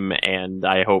game, and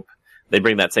I hope they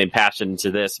bring that same passion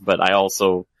to this. But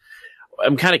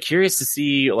I'm kind of curious to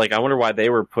see, like, I wonder why they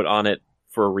were put on it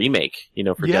for a remake,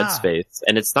 for Dead Space.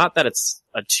 And it's not that it's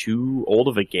too old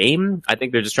of a game. I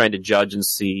think they're just trying to judge and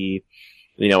see,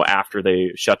 after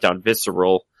they shut down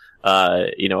Visceral,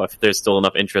 if there's still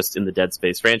enough interest in the Dead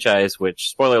Space franchise, which,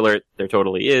 spoiler alert, there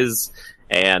totally is.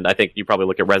 And I think you probably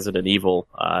look at Resident Evil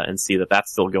and see that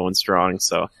that's still going strong.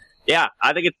 So, yeah,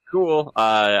 I think it's cool.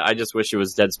 I just wish it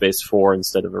was Dead Space 4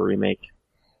 instead of a remake.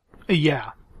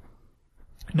 Yeah.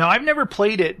 No, I've never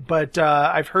played it, but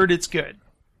I've heard it's good.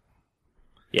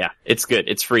 Yeah, it's good.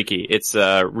 It's freaky. It's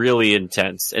really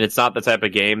intense. And it's not the type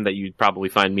of game that you'd probably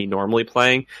find me normally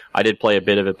playing. I did play a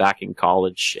bit of it back in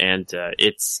college, and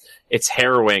it's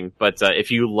harrowing. But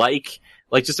if you like,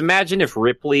 just imagine if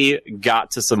Ripley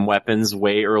got to some weapons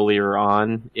way earlier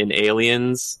on in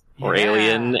Aliens or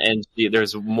Alien, and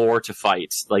there's more to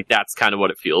fight. Like, that's kind of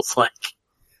what it feels like.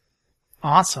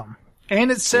 Awesome. And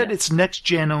it said it's next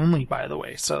gen only, by the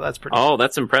way, so that's pretty cool.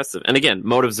 That's impressive. And again,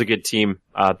 Motive's a good team.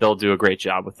 They'll do a great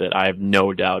job with it. I have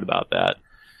no doubt about that.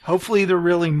 Hopefully they're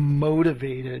really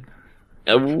motivated.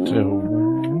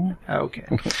 Okay.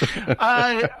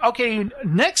 Okay,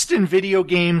 next in video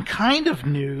game kind of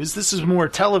news, this is more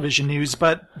television news,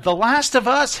 but The Last of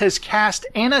Us has cast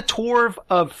Anna Torv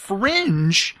of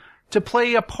Fringe to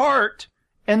play a part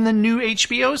in the new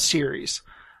HBO series.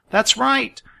 That's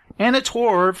right. Anna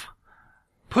Torv,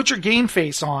 put your game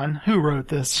face on. Who wrote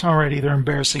this? Already, they're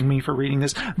embarrassing me for reading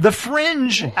this. The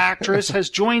Fringe actress has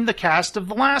joined the cast of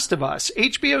The Last of Us,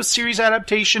 HBO's series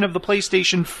adaptation of the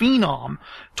PlayStation phenom.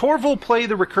 Torv will play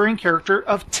the recurring character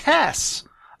of Tess,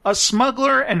 a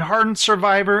smuggler and hardened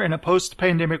survivor in a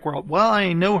post-pandemic world. Well,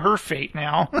 I know her fate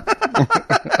now.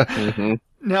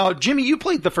 Now, Jimmy, you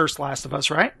played the first Last of Us,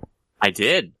 right? I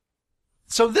did.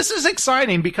 So this is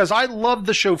exciting because I love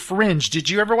the show Fringe. Did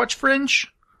you ever watch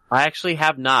Fringe? I actually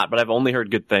have not, but I've only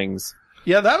heard good things.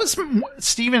 Yeah, that was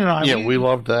Steven and I. Yeah, we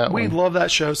loved that one. We love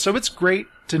that show, so it's great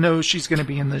to know she's going to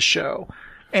be in this show.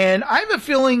 And I have a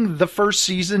feeling the first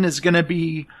season is going to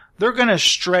be, they're going to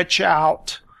stretch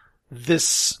out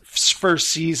this first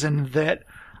season that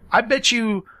I bet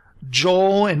you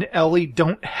Joel and Ellie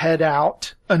don't head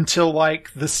out until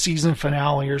like the season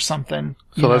finale or something.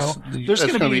 So that's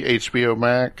going to be HBO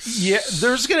Max. Yeah,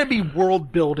 there's going to be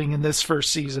world building in this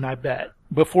first season, I bet,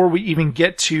 before we even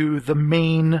get to the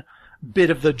main bit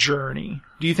of the journey.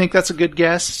 Do you think that's a good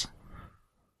guess?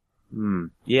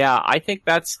 Yeah, I think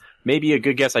that's maybe a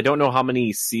good guess. I don't know how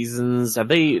many seasons. Have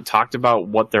they talked about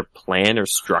what their plan or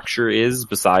structure is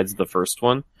besides the first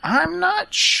one? I'm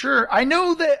not sure. I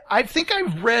know that, I think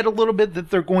I've read a little bit that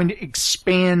they're going to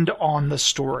expand on the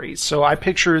story. So I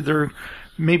picture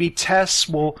maybe Tess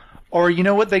will, or you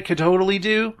know what they could totally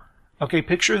do? Okay,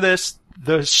 picture this.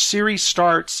 The series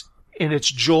starts and it's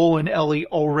Joel and Ellie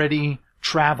already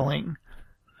traveling,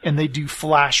 and they do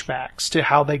flashbacks to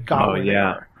how they got where they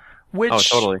are.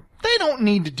 Which totally. They don't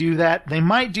need to do that. They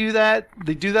might do that.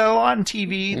 They do that a lot on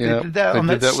TV. Yeah, they did that on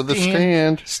that with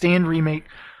the Stand remake.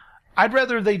 I'd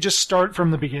rather they just start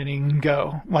from the beginning and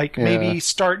go. Like, maybe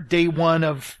start day one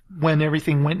of when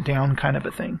everything went down kind of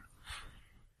a thing.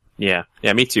 Yeah,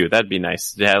 me too. That'd be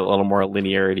nice to have a little more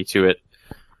linearity to it.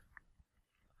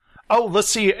 Oh, let's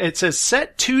see. It says,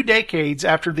 set 2 decades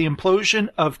after the implosion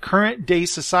of current-day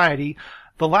society,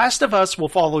 The Last of Us will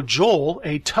follow Joel,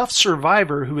 a tough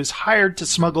survivor who is hired to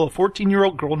smuggle a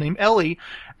 14-year-old girl named Ellie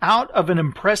out of an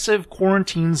impressive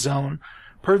quarantine zone,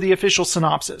 per the official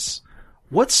synopsis.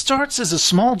 What starts as a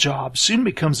small job soon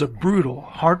becomes a brutal,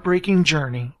 heartbreaking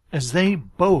journey as they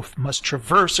both must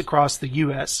traverse across the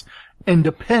U.S. and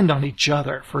depend on each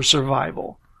other for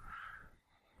survival.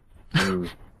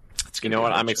 You know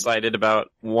what I'm excited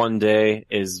about one day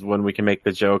is when we can make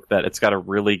the joke that it's got a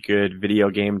really good video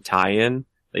game tie-in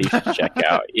that you should check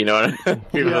out. You know what I mean?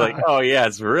 People are like, oh yeah,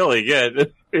 it's really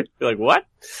good. You're like, what?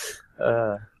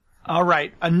 All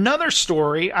right. Another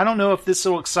story. I don't know if this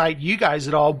will excite you guys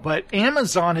at all, but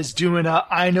Amazon is doing a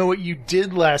I Know What You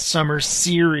Did Last Summer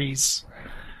series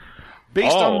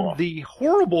based on the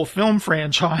horrible film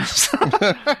franchise.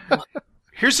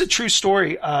 Here's a true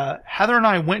story. Heather and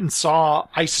I went and saw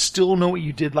I Still Know What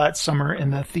You Did Last Summer in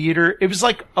the theater. It was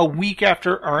like a week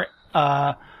after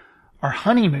our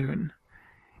honeymoon.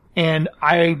 And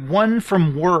I won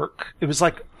from work. It was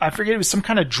like, I forget, it was some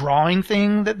kind of drawing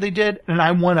thing that they did. And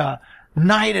I won a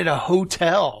night at a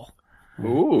hotel.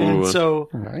 Ooh. And so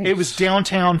nice. It was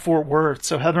downtown Fort Worth.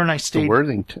 So Heather and I stayed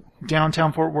Worthington.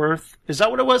 Downtown Fort Worth. Is that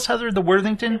what it was, Heather? The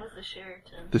Worthington? It was the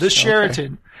Sheraton. The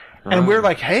Sheraton. And we're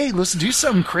like, hey, let's do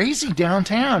something crazy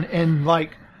downtown. And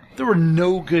like, there were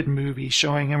no good movies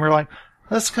showing. And we're like,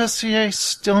 let's go see I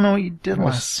Still Know What You Did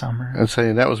Last Summer. I'm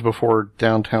saying that was before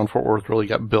downtown Fort Worth really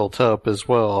got built up as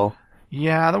well.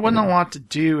 Yeah, there wasn't a lot to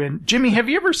do. And Jimmy, have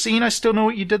you ever seen I Still Know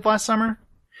What You Did Last Summer?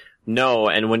 No,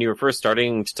 and when you were first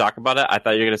starting to talk about it, I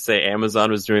thought you were going to say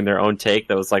Amazon was doing their own take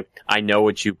that was like, I know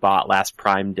what you bought last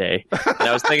Prime Day. And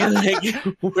I was thinking, like,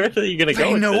 where are you going to go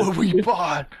They with know this? what we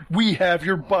bought. We have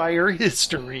your buyer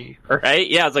history. Right?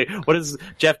 Yeah, it's like, what does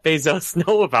Jeff Bezos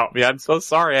know about me? I'm so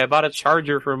sorry. I bought a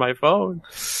charger for my phone.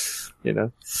 You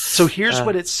know. So here's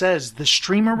what it says. The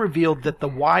streamer revealed that the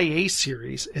YA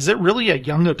series, is it really a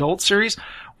young adult series?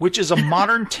 Which is a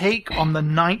modern take on the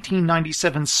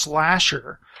 1997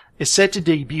 slasher, is set to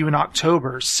debut in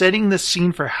October, setting the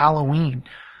scene for Halloween.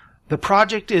 The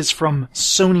project is from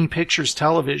Sony Pictures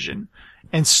Television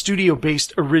and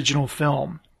studio-based original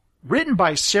film. Written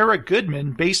by Sarah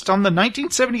Goodman, based on the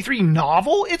 1973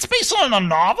 novel? It's based on a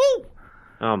novel?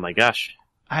 Oh my gosh.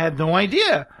 I had no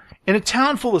idea. In a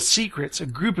town full of secrets, a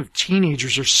group of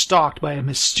teenagers are stalked by a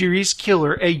mysterious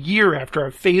killer a year after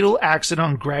a fatal accident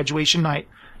on graduation night.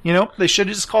 You know, they should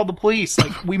have just called the police.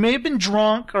 Like, we may have been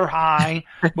drunk or high,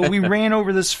 but we ran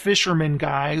over this fisherman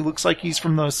guy who looks like he's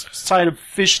from the side of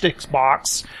Fish Sticks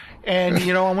box. And,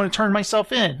 you know, I want to turn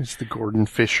myself in. It's the Gordon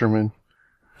Fisherman.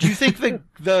 Do you think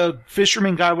the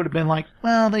fisherman guy would have been like,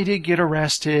 well, they did get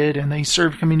arrested and they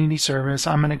served community service.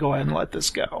 I'm going to go ahead and let this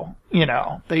go. You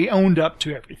know, they owned up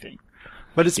to everything.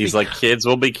 But it's He's like, kids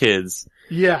will be kids.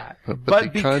 Yeah.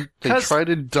 But they tried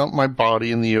to dump my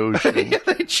body in the ocean. Yeah,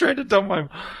 they tried to dump my...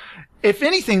 If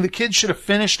anything, the kids should have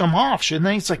finished him off, shouldn't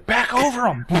they? It's like, back over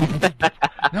him.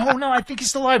 No, I think he's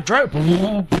still alive. Drive.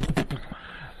 One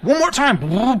more time.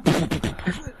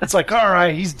 It's like, all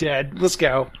right, he's dead. Let's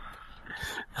go.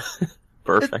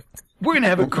 Perfect. We're going to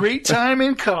have a great time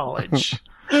in college.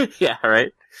 Yeah,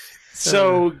 right.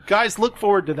 So, guys, look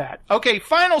forward to that. Okay,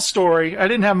 final story. I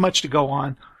didn't have much to go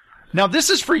on. Now, this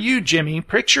is for you, Jimmy.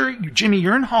 Picture, Jimmy,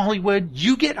 you're in Hollywood.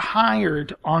 You get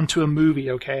hired onto a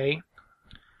movie, okay?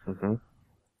 Mm-hmm.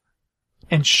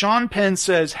 And Sean Penn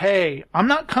says, hey, I'm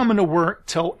not coming to work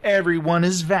till everyone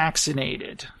is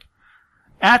vaccinated.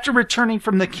 After returning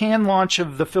from the Cannes launch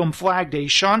of the film Flag Day,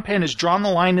 Sean Penn has drawn the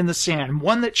line in the sand,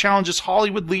 one that challenges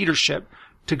Hollywood leadership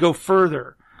to go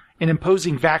further in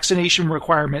imposing vaccination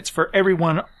requirements for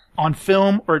everyone on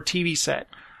film or a TV set.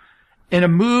 In a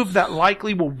move that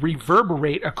likely will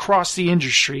reverberate across the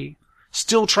industry,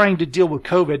 still trying to deal with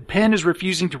COVID, Penn is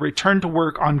refusing to return to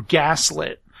work on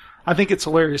Gaslit. I think it's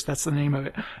hilarious. That's the name of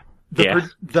it. The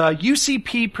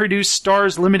UCP produced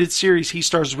Starz limited series he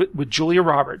stars with Julia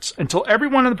Roberts until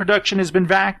everyone in the production has been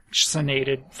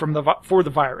vaccinated for the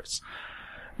virus.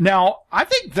 Now, I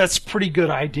think that's a pretty good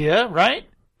idea, right?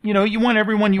 You know, you want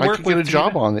everyone you work with to get a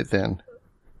job on it then.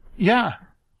 Yeah.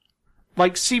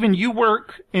 Like, Steven, you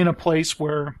work in a place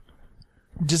where,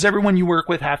 does everyone you work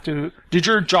with have to, did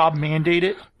your job mandate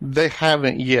it? They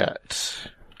haven't yet.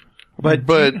 But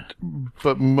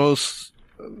most,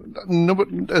 no,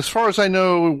 as far as I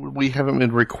know, we haven't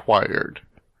been required.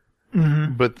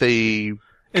 Mm-hmm. But they,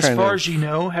 as far as you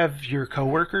know, have your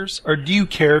coworkers, or do you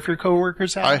care if your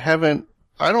coworkers have?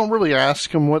 I don't really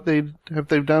ask them if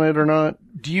they've done it or not.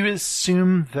 Do you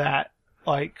assume that,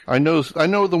 like... I know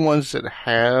the ones that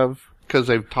have, because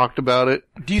they've talked about it.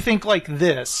 Do you think like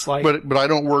this? Like, but I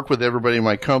don't work with everybody in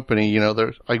my company. You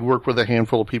know, I work with a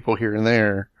handful of people here and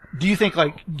there. Do you think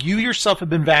like you yourself have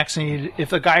been vaccinated?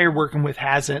 If the guy you're working with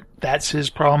hasn't, that's his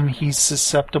problem. He's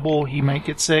susceptible. He might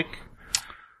get sick.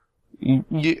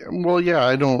 Yeah, well, yeah.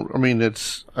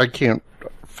 I can't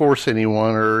force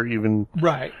anyone or even...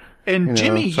 Right. And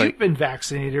Jimmy, you've been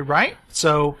vaccinated, right?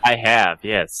 So I have,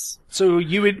 yes. So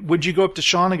would you go up to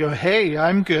Sean and go, "Hey,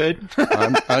 I'm good.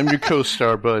 I'm your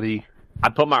co-star, buddy." I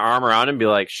put my arm around him and be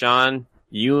like, "Sean,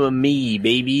 you and me,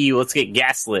 baby, let's get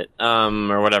gaslit,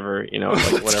 or whatever, you know,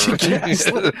 like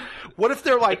whatever." What if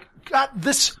they're like, "God,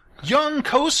 this young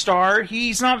co-star,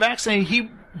 he's not vaccinated,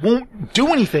 he won't do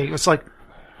anything." It's like,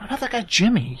 what about that guy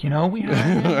Jimmy? You know,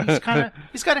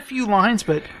 he's got a few lines,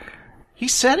 but. He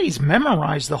said he's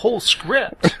memorized the whole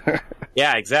script.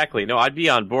 Yeah, exactly. No, I'd be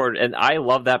on board. And I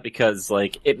love that because,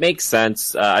 like, it makes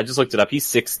sense. I just looked it up. He's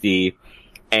 60.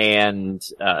 And,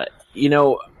 you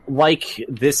know, like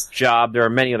this job, there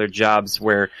are many other jobs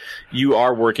where you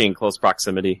are working in close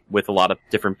proximity with a lot of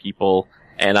different people.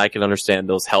 And I can understand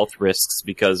those health risks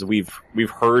because we've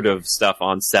heard of stuff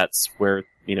on sets where,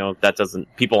 you know,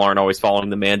 people aren't always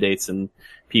following the mandates and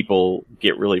people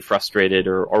get really frustrated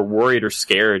or worried or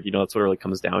scared. You know, that's what it really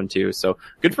comes down to. So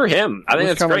good for him. I think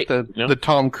that's great. Like the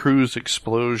Tom Cruise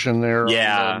explosion there.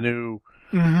 Yeah. On the new,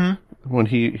 mm-hmm. when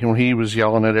he was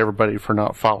yelling at everybody for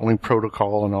not following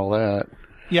protocol and all that.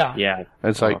 Yeah. Yeah.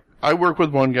 It's like, I work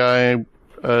with one guy,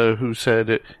 who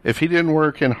said if he didn't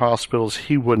work in hospitals,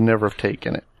 he would never have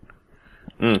taken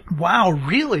it. Wow,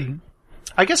 really?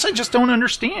 I guess I just don't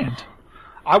understand.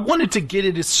 I wanted to get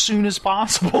it as soon as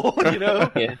possible, you know?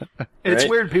 Yeah. It's Right.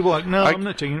 weird. People are like, no, I'm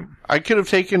not taking it. I could have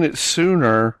taken it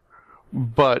sooner,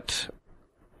 but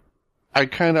I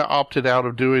kind of opted out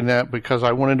of doing that because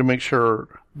I wanted to make sure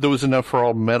there was enough for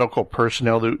all medical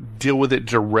personnel to deal with it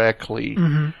directly.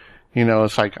 Mm-hmm. You know,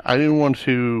 it's like I didn't want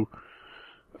to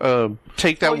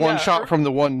take that one shot from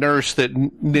the one nurse that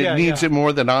needs it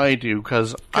more than I do,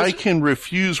 because I can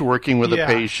refuse working with a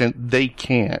patient. They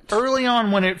can't. Early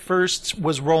on, when it first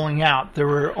was rolling out, there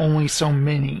were only so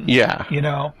many. Yeah. You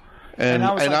know? And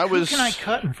I was like, who can I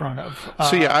cut in front of?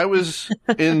 So yeah, I was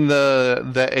in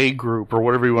the A group, or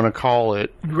whatever you want to call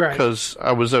it, Right. because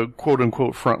I was a quote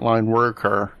unquote frontline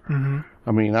worker. Mm-hmm.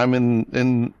 I mean, I'm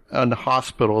in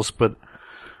hospitals, but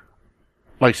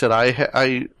like I said,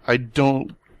 I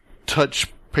don't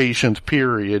touch patients.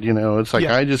 Period. You know, it's like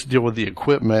I just deal with the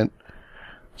equipment.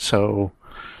 So,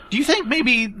 do you think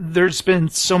maybe there's been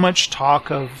so much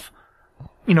talk of,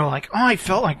 you know, like, oh, I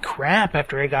felt like crap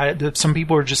after I got it, that some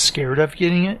people are just scared of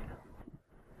getting it?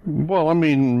 well, I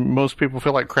mean, most people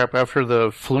feel like crap after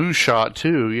the flu shot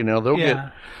too. You know, they'll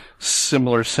get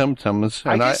similar symptoms,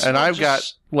 and I've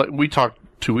got. Like we talked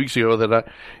 2 weeks ago that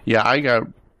I got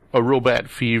a real bad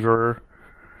fever.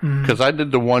 Because I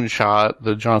did the one shot,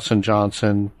 the Johnson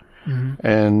Johnson,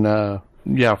 and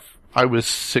I was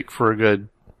sick for a good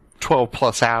 12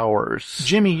 plus hours.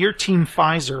 Jimmy, you're Team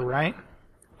Pfizer, right?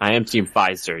 I am Team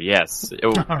Pfizer, yes.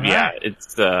 Yeah,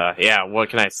 it's, what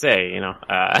can I say, you know?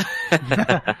 I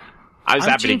was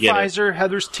happy to get Team Pfizer,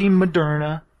 Heather's Team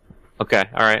Moderna. Okay,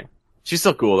 alright. She's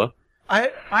still cool, though.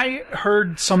 I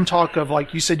heard some talk of,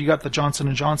 like, you said you got the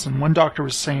Johnson & Johnson. One doctor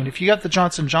was saying, if you got the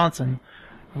Johnson & Johnson,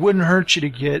 wouldn't hurt you to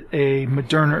get a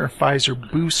Moderna or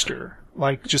Pfizer booster,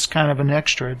 like just kind of an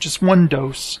extra, just one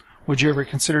dose. Would you ever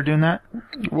consider doing that?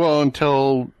 Well,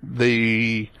 until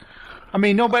the... I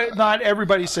mean, not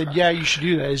everybody said, yeah, you should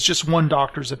do that. It's just one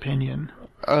doctor's opinion.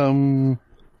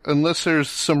 Unless there's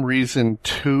some reason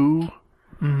to,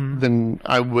 then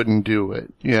I wouldn't do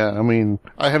it. Yeah, I mean,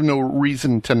 I have no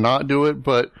reason to not do it,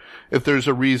 but if there's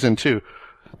a reason to...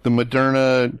 The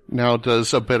Moderna now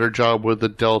does a better job with the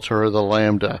Delta or the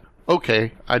Lambda.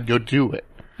 Okay, I'd go do it.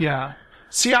 Yeah.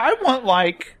 See, I want,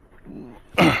 like,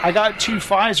 I got 2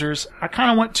 Pfizers. I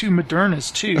kind of want 2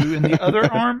 Modernas, too, in the other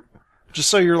arm. Just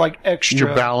so you're, like, extra.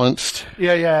 You're balanced.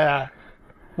 Yeah.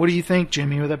 What do you think,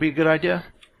 Jimmy? Would that be a good idea?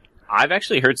 I've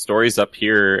actually heard stories up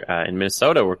here in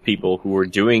Minnesota where people who were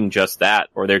doing just that,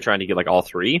 or they're trying to get like all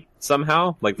 3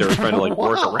 somehow. Like they were trying to like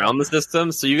work around the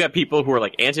system. So you got people who are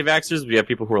like anti-vaxxers, but you have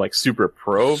people who are like super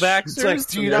pro-vaxxers. It's like,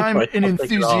 dude, I'm an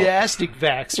enthusiastic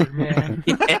vaxxer, man.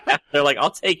 Yeah, they're like,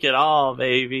 I'll take it all,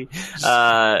 baby.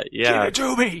 Yeah. Give it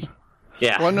to me.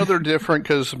 Yeah. Well, I know they're different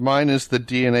because mine is the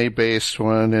DNA-based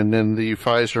one, and then the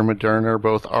Pfizer, Moderna are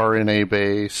both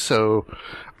RNA-based. So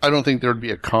I don't think there would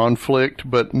be a conflict,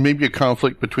 but maybe a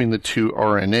conflict between the 2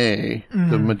 RNA,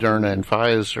 the Moderna and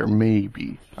Pfizer,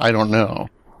 maybe. I don't know.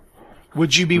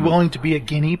 Would you be willing to be a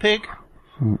guinea pig?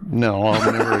 No,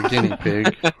 I'm never a guinea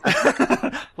pig.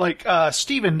 Like,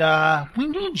 Steven, we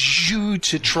need you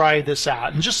to try this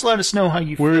out and just let us know how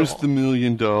you Where's feel. the $1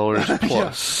 million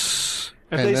plus?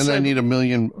 And then said, I need $1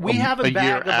 million we have a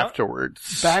year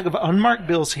afterwards. Bag of unmarked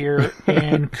bills here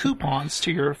and coupons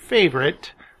to your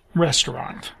favorite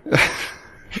restaurant. Actually,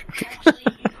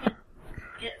 you can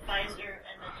get Pfizer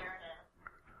and Moderna.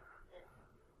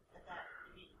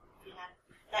 If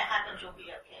that happens, you'll be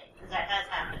okay. Because that has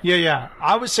happened. Yeah.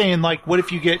 I was saying, like, what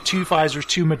if you get 2 Pfizers,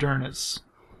 2 Modernas?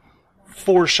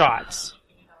 4 shots.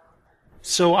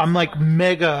 So I'm like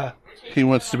mega... He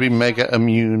wants to be mega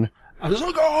immune. I was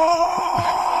like,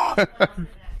 oh!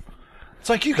 It's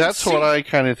like you can That's see... what I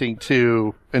kind of think,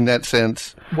 too, in that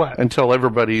sense. What? Until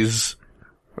everybody's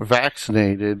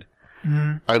vaccinated,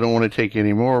 I don't want to take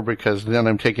any more because then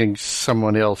I'm taking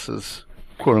someone else's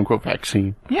quote-unquote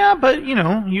vaccine. Yeah, but, you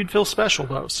know, you'd feel special,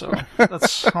 though, so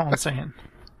that's all I'm saying.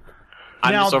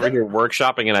 I'm just over here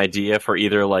workshopping an idea for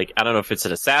either, like, I don't know if it's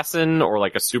an assassin or,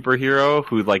 like, a superhero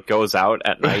who, like, goes out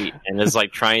at night and is,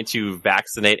 like, trying to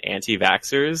vaccinate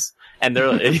anti-vaxxers. And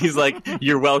he's like,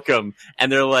 you're welcome.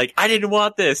 And they're like, I didn't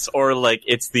want this. Or, like,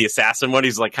 it's the assassin one.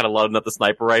 He's, like, kind of loading up the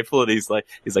sniper rifle and he's like,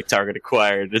 target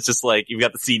acquired. It's just like, you've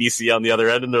got the CDC on the other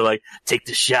end and they're like, take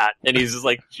the shot. And he's just,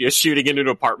 like, shooting into an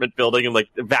apartment building and, like,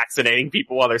 vaccinating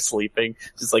people while they're sleeping.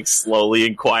 Just, like, slowly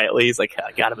and quietly. He's like,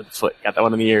 I got him in the foot. Got that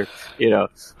one in the ear. You know.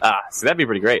 So that'd be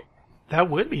pretty great. That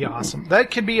would be awesome.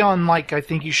 That could be on, like, I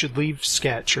Think You Should Leave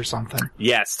sketch or something.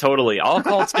 Yes, totally. I'll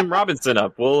call Tim Robinson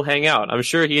up. We'll hang out. I'm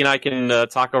sure he and I can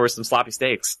talk over some sloppy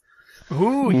steaks.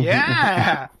 Ooh,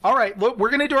 yeah. All right, look, we're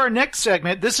going to do our next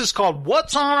segment. This is called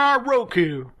What's on Our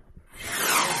Roku?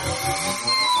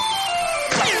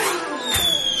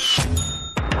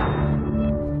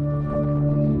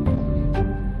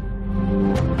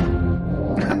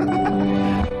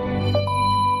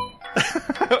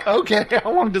 Okay,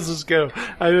 how long does this go?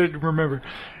 I didn't remember.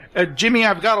 Jimmy,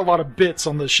 I've got a lot of bits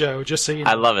on the show, just so you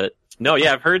know. I love it. No,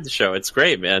 yeah, I've heard the show. It's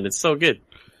great, man. It's so good.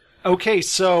 Okay,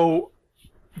 so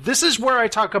this is where I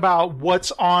talk about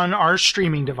what's on our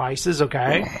streaming devices,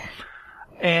 okay?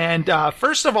 And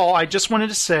first of all, I just wanted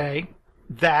to say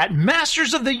that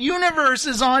Masters of the Universe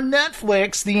is on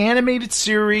Netflix, the animated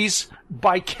series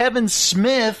by Kevin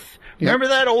Smith. Remember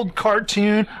that old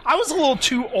cartoon? I was a little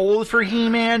too old for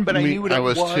He-Man, but I knew what it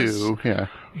was. I was too, yeah.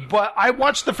 But I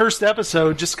watched the first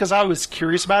episode just because I was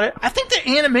curious about it. I think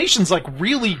the animation's, like,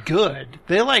 really good.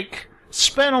 They, like,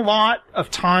 spent a lot of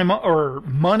time or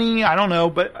money, I don't know,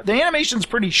 but the animation's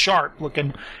pretty sharp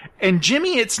looking. And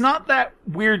Jimmy, it's not that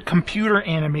weird computer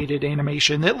animated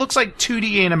animation. It looks like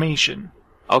 2D animation.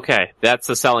 Okay, that's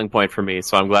a selling point for me,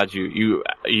 so I'm glad you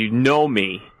know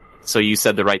me, so you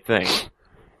said the right thing.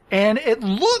 And it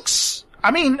looks,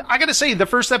 I mean, I gotta say, the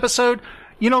first episode,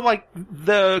 you know, like,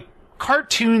 the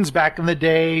cartoons back in the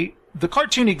day, the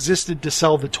cartoon existed to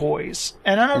sell the toys.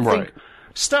 And I don't think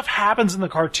stuff happens in the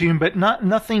cartoon, but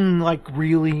nothing, like,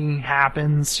 really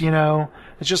happens, you know?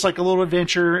 It's just like a little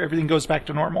adventure, everything goes back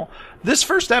to normal. This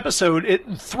first episode,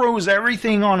 it throws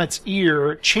everything on its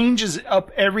ear, changes up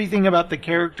everything about the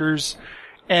characters,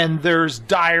 and there's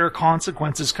dire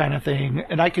consequences kind of thing.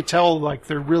 And I could tell, like,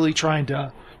 they're really trying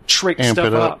to trick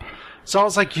stuff up. So I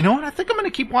was like, you know what? I think I'm going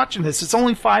to keep watching this. It's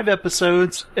only 5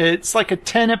 episodes. It's like a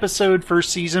 10-episode first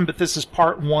season, but this is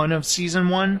part 1 of season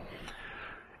 1.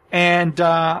 And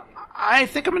I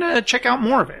think I'm going to check out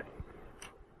more of it.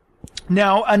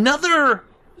 Now, another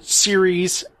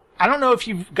series, I don't know if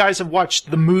you guys have watched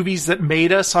The Movies That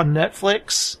Made Us on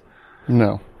Netflix.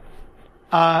 No.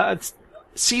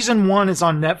 Season 1 is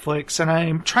on Netflix, and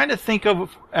I'm trying to think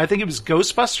of, I think it was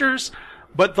Ghostbusters.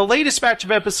 But the latest batch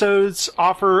of episodes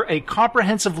offer a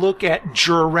comprehensive look at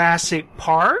Jurassic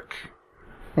Park.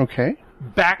 Okay.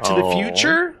 Back to the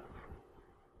Future.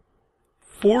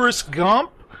 Forrest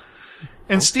Gump.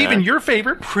 And Steven, your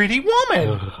favorite, Pretty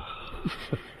Woman.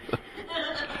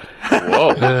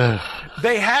 Whoa.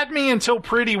 They had me until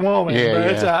Pretty Woman.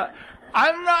 But,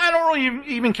 I don't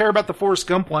really even care about the Forrest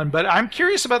Gump one, but I'm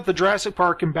curious about the Jurassic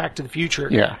Park and Back to the Future.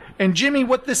 Yeah. And Jimmy,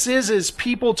 what this is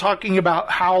people talking about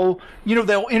how, you know,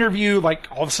 they'll interview, like,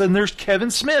 all of a sudden there's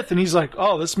Kevin Smith, and he's like,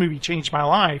 oh, this movie changed my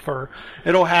life. Or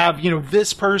it'll have, you know,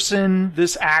 this person,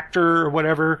 this actor, or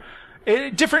whatever.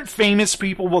 Different famous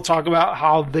people will talk about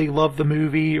how they love the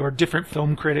movie, or different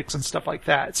film critics and stuff like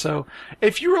that. So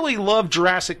if you really love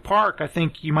Jurassic Park, I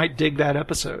think you might dig that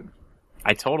episode.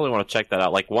 I totally want to check that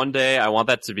out. Like, one day, I want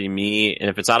that to be me, and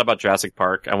if it's not about Jurassic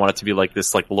Park, I want it to be like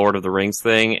this, like, Lord of the Rings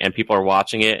thing, and people are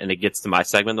watching it, and it gets to my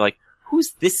segment, they're like,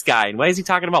 who's this guy, and why is he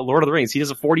talking about Lord of the Rings? He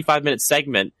does a 45-minute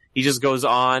segment. He just goes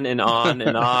on and on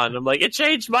and on. I'm like, it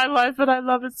changed my life, and I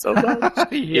love it so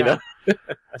much. You know?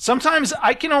 Sometimes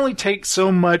I can only take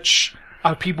so much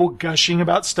of people gushing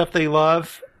about stuff they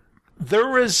love. There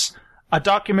was a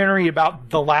documentary about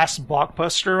The Last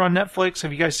Blockbuster on Netflix.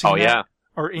 Have you guys seen that? Yeah.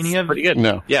 Or any of it? Pretty good.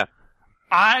 No. Yeah.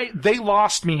 They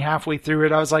lost me halfway through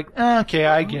it. I was like, okay,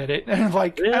 I get it. And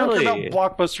like, really? I don't care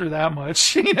about Blockbuster that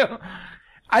much, you know?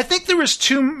 I think there was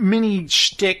too many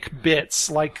shtick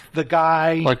bits, like the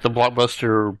guy... Like the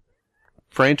Blockbuster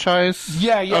franchise?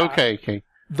 Yeah. Okay.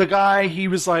 The guy, he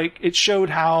was like, it showed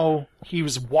how he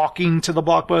was walking to the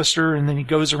Blockbuster, and then he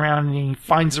goes around and he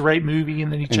finds the right movie,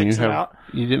 and then he checks it out.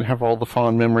 You didn't have all the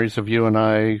fond memories of you and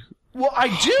I... Well, I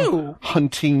do.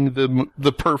 Hunting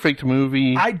the perfect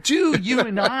movie. I do, you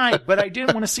and I, but I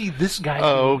didn't want to see this guy.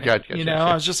 Oh, gotcha. You know,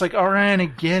 I was just like, all right, I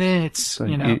get it. It's, So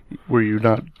you know. were you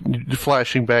not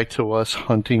flashing back to us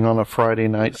hunting on a Friday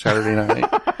night, Saturday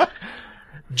night?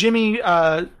 Jimmy,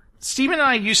 Steve and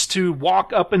I used to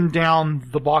walk up and down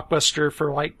the Blockbuster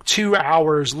for like 2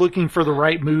 hours looking for the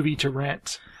right movie to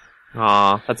rent.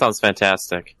 Aw, that sounds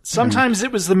fantastic. Sometimes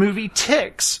it was the movie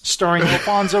Ticks, starring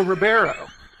Alfonso Ribeiro.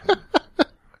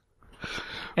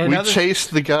 And we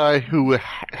chased the guy who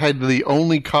had the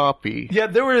only copy. Yeah,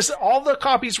 all the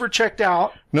copies were checked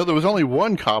out. No, there was only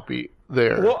one copy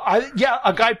there. Well,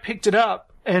 a guy picked it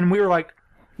up, and we were like...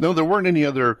 No, there weren't any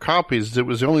other copies. It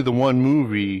was only the one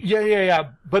movie. Yeah.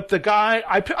 But the guy...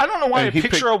 I don't know why I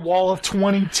picture a wall of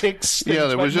 20 Ticks things. Yeah,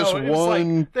 there was just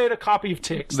one... Like they had a copy of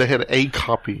Ticks. They had a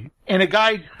copy. And a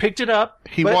guy picked it up.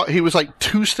 He was like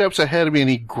 2 steps ahead of me, and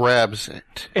he grabs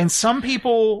it. And some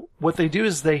people, what they do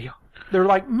is they're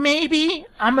like, maybe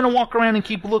I'm going to walk around and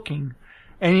keep looking.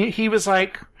 And he was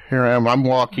like... Here I am. I'm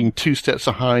walking 2 steps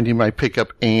behind him. I pick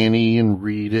up Annie and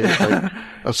read it. Like,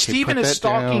 okay, Stephen is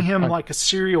stalking him like a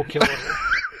serial killer.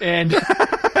 And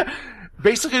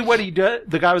basically what he did,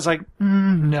 the guy was like,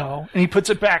 no. And he puts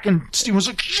it back, and Steven was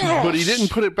like, yes! But he didn't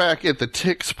put it back at the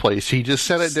Tick's place. He just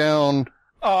set it down.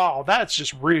 Oh, that's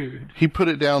just rude. He put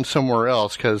it down somewhere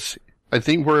else, because I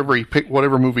think wherever he picked,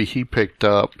 whatever movie he picked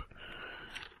up,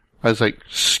 I was like,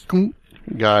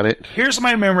 got it. Here's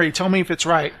my memory. Tell me if it's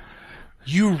right.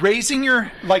 You raising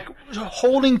your, like,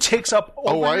 holding Tick's up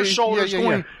over your shoulders,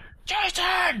 going,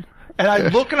 Jason! And I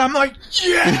look and I'm like,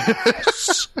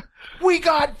 yes! We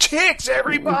got Tick's,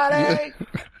 everybody!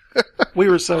 We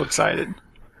were so excited.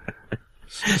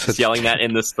 Just yelling that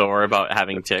in the store about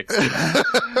having ticks.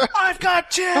 I've got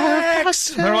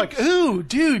ticks! And they're like, ooh,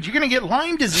 dude, you're gonna get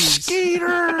Lyme disease.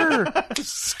 Skeeter!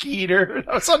 Skeeter.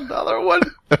 That was another one.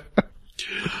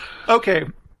 Okay.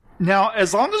 Now,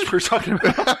 as long as we're talking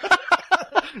about...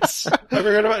 I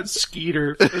forgot about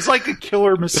Skeeter. It's like a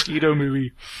killer mosquito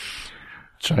movie.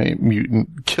 Giant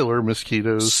mutant killer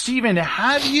mosquitoes. Steven,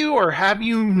 have you or have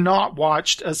you not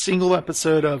watched a single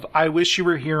episode of I Wish You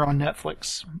Were Here on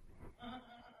Netflix?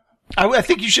 I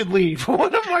think you should leave.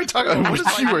 What am I talking about? I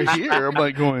wish you were here. I'm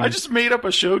like going. I just made up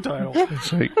a show title.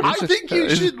 It's like, I think you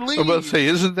should leave. I'm about to say,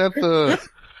 isn't that the...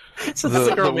 It's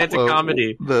like a romantic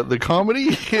comedy. The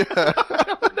comedy? Yeah.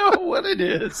 I don't know what it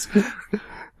is.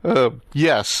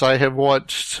 Yes, I have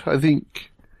watched, I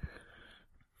think,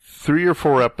 3 or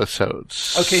 4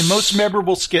 episodes. Okay, most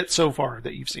memorable skit so far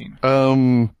that you've seen.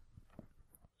 Oh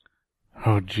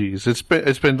geez, it's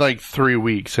been like 3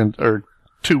 weeks or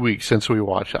 2 weeks since we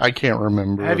watched it. I can't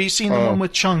remember. Have you seen the one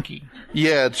with Chunky?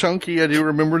 Yeah, Chunky. I do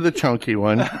remember the Chunky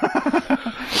one.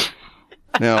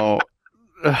 Now,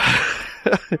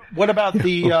 what about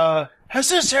the? Has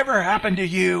this ever happened to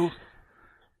you?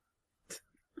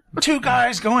 2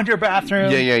 guys go into your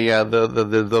bathroom. Yeah.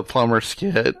 The plumber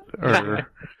skit.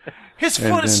 His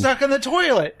foot is stuck in the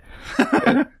toilet.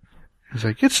 He's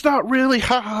like, it's not really,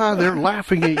 ha. They're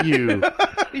laughing at you.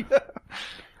 Yeah.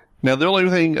 Now, the only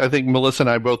thing I think Melissa and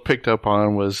I both picked up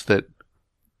on was that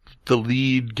the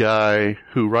lead guy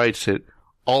who writes it,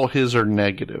 all his are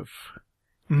negative.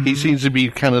 Mm-hmm. He seems to be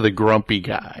kind of the grumpy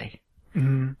guy.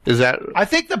 Mm-hmm. Is that? I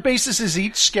think the basis is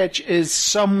each sketch is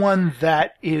someone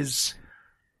that is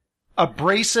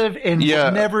abrasive and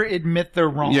will never admit they're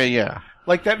wrong. Yeah.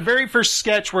 Like that very first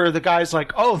sketch where the guy's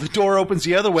like, oh, the door opens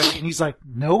the other way. And he's like,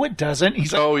 no, it doesn't.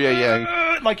 He's like, oh,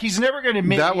 yeah. Like he's never going to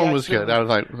admit. That one was good. I was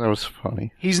like, that was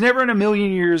funny. He's never in a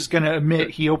million years going to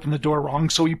admit he opened the door wrong.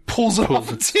 So he pulls it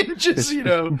off its hinges,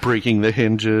 breaking the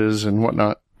hinges and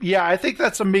whatnot. Yeah, I think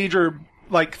that's a major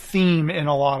like theme in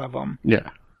a lot of them. Yeah.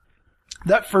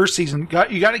 That first season,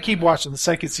 you got to keep watching the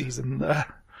second season.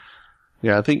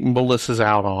 Yeah, I think Melissa's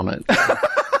out on it.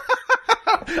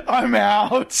 I'm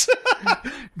out.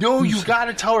 No, you got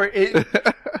to tell her.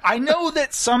 I know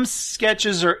that some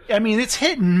sketches are, I mean, it's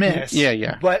hit and miss.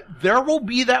 Yeah. But there will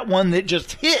be that one that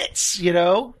just hits,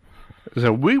 So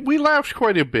we laughed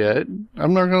quite a bit.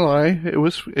 I'm not gonna lie.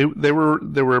 There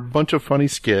were a bunch of funny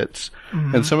skits,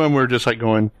 and some of them were just like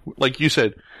going, like you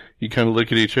said, you kind of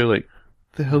look at each other like,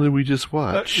 the hell did we just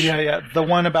watch? Yeah. The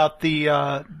one about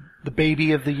the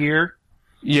baby of the year.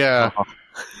 Yeah.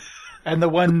 And the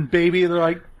one baby, they're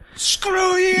like,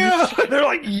 screw you! They're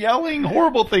like yelling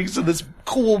horrible things to this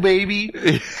cool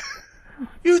baby.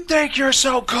 You think you're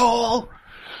so cool?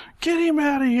 Get him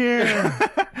out of here.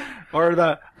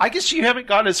 Or I guess you haven't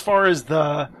gone as far as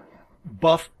the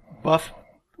Buff Boys?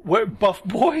 No. The Buff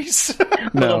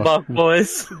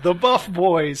Boys. The Buff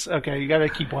Boys. Okay, you gotta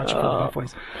keep watching the Buff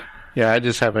Boys. Yeah,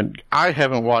 I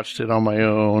haven't watched it on my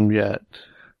own yet.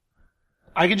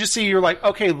 I can just see you're like,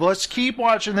 okay, let's keep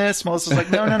watching this. Melissa's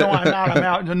like, no, I'm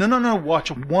out. No, watch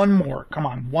one more. Come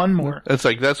on, one more. It's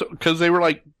like, that's because they were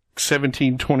like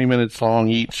 17, 20 minutes long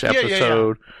each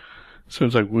episode. Yeah. So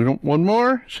it's like, we don't, one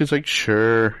more? She's like,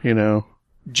 sure,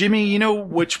 Jimmy, you know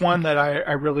which one that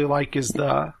I really like is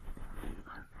the...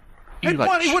 Hey,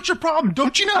 buddy, what's your problem?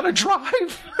 Don't you know how to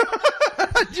drive?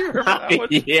 Do you remember that one?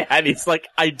 Yeah, and he's like,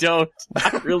 I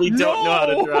really don't know how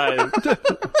to drive.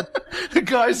 The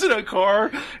guy's in a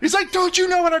car. He's like, don't you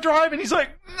know how to drive? And he's like,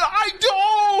 I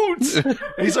don't! And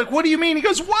he's like, what do you mean? He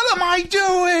goes, what am I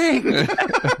doing?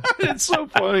 It's so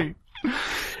funny.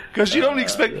 Because you don't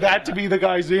expect that to be the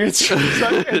guy's answer.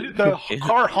 And the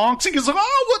car honks and he's like,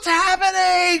 oh, what's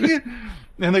happening?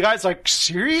 And the guy's like,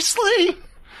 seriously?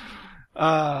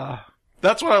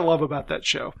 That's what I love about that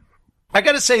show. I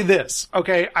gotta say this,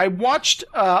 okay? I watched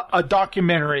a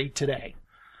documentary today,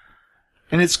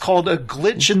 and it's called A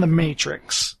Glitch in the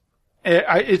Matrix.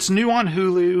 It's new on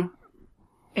Hulu,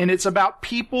 and it's about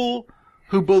people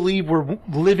who believe we're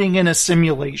living in a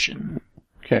simulation.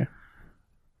 Okay.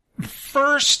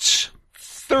 First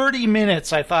 30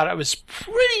 minutes, I thought it was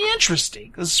pretty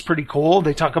interesting. This is pretty cool.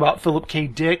 They talk about Philip K.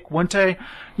 Dick. One day,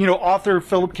 author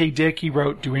Philip K. Dick, he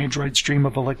wrote Do Androids Dream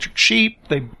of Electric Sheep?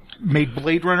 They made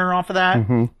Blade Runner off of that.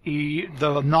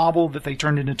 The novel that they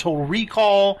turned into Total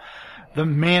Recall, The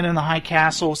Man in the High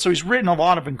Castle. So he's written a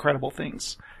lot of incredible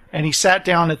things. And he sat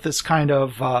down at this kind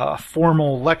of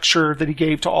formal lecture that he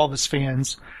gave to all of his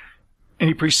fans. And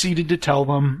he proceeded to tell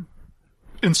them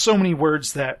in so many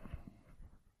words that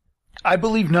I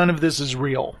believe none of this is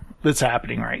real that's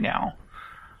happening right now.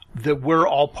 That we're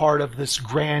all part of this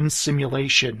grand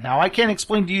simulation. Now, I can't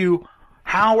explain to you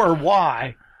how or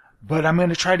why, but I'm going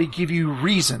to try to give you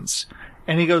reasons.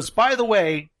 And he goes, by the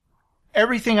way,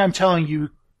 everything I'm telling you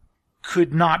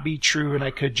could not be true and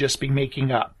I could just be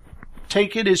making up.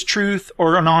 Take it as truth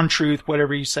or a non-truth,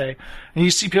 whatever you say. And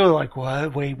you see people like,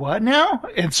 what? Wait, what now?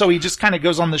 And so he just kind of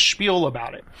goes on the spiel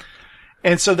about it.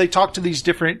 And so they talk to these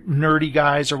different nerdy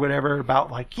guys or whatever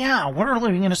about like, yeah, we're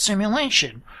living in a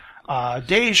simulation.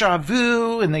 Deja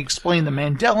vu, and they explain the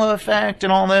Mandela effect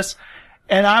and all this.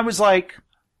 And I was like,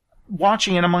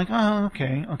 watching it, I'm like, oh,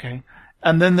 okay.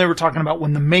 And then they were talking about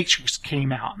when The Matrix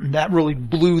came out, and that really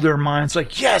blew their minds.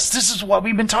 Like, yes, this is what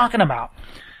we've been talking about.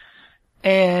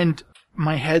 And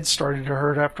my head started to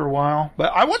hurt after a while.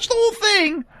 But I watched the whole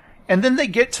thing, and then they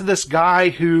get to this guy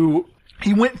who,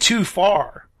 he went too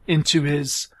far into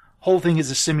his whole thing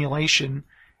as a simulation.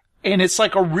 And it's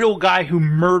like a real guy who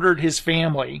murdered his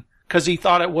family because he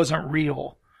thought it wasn't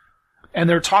real. And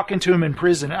they're talking to him in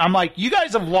prison. I'm like, you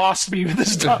guys have lost me with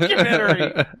this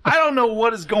documentary. I don't know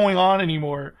what is going on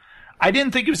anymore. I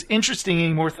didn't think it was interesting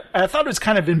anymore. I thought it was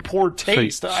kind of in poor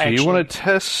taste. So you want to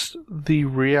test the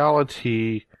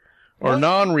reality or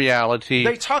non-reality.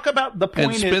 They talk about the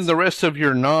point and spend the rest of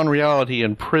your non-reality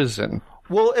in prison.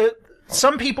 Well,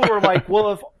 some people are like,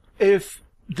 well, if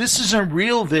this isn't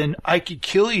real, then I could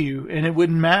kill you and it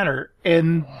wouldn't matter.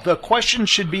 And the question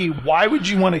should be, why would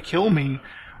you want to kill me?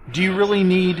 Do you really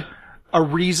need a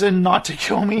reason not to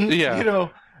kill me? Yeah.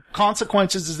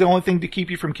 Consequences is the only thing to keep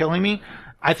you from killing me.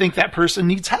 I think that person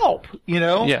needs help,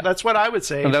 Yeah. That's what I would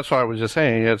say. And that's what I was just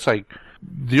saying. It's like,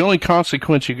 the only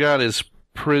consequence you got is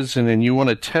prison, and you want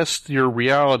to test your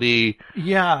reality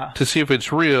to see if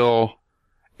it's real,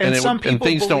 and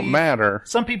things don't matter.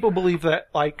 Some people believe that,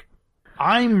 like,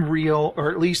 I'm real,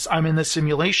 or at least I'm in the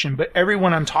simulation, but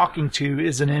everyone I'm talking to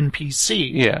is an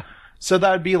NPC. Yeah. So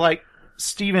that would be like,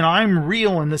 Steven, I'm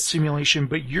real in this simulation,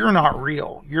 but you're not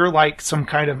real. You're like some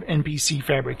kind of NPC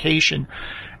fabrication.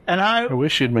 And I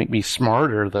wish you'd make me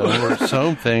smarter, though, or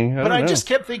something. But I just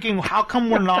kept thinking, how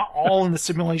come we're not all in the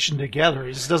simulation together?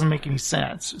 It just doesn't make any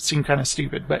sense. It seemed kind of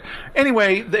stupid. But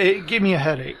anyway, it gave me a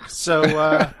headache. So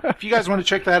if you guys want to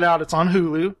check that out, it's on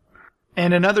Hulu.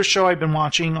 And another show I've been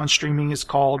watching on streaming is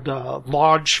called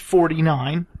Lodge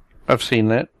 49. I've seen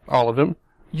that. All of them.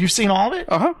 You've seen all of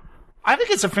it? Uh-huh. I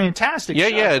think it's a fantastic show.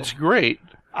 Yeah, it's great.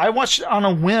 I watched it on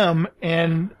a whim,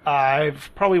 and I've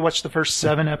probably watched the first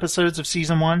 7 episodes of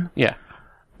season 1. Yeah.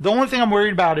 The only thing I'm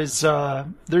worried about is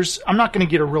I'm not going to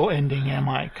get a real ending, am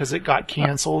I? Because it got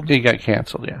canceled. It got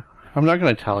canceled, yeah. I'm not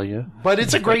going to tell you. But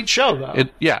it's a great show, though.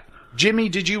 Yeah. Jimmy,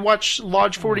 did you watch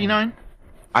Lodge 49?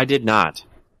 I did not.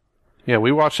 Yeah,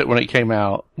 we watched it when it came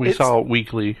out. We saw it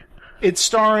weekly. It's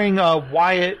starring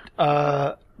Wyatt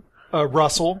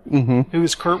Russell, who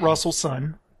is Kurt Russell's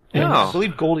son. And I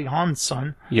believe Goldie Hawn's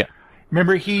son. Yeah.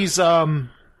 Remember, he's the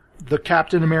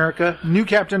Captain America, new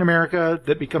Captain America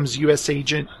that becomes U.S.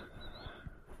 agent.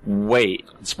 Wait.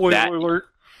 Spoiler alert.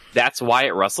 That's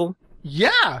Wyatt Russell?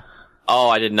 Yeah. Oh,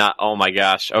 I did not. Oh my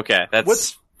gosh. Okay.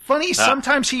 What's funny,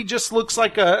 sometimes he just looks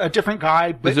like a different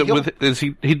guy. But because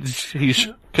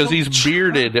he's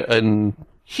bearded and...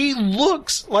 He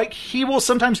looks like he will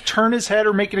sometimes turn his head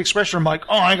or make an expression. I'm like,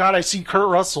 oh my God, I see Kurt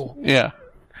Russell. Yeah.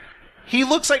 He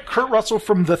looks like Kurt Russell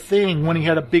from The Thing when he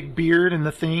had a big beard in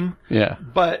The Thing. Yeah.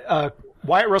 But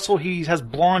Wyatt Russell, he has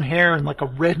blonde hair and like a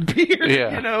red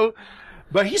beard,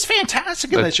 But he's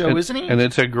fantastic in that show, isn't he? And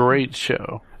it's a great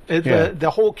show.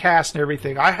 The whole cast and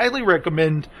everything. I highly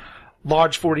recommend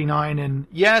Lodge 49. And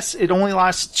yes, it only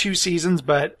lasts 2 seasons,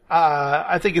 but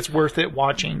I think it's worth it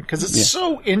watching because it's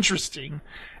so interesting.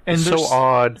 And so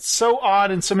odd. So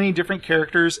odd and so many different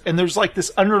characters. And there's like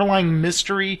this underlying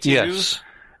mystery too. Yes.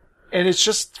 And it's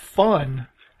just fun.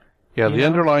 Yeah, the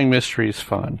underlying mystery is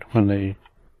fun when they...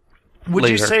 Would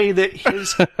you say that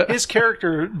his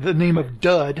character, the name of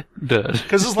Dud... Dud.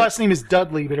 Because his last name is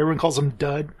Dudley, but everyone calls him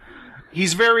Dud.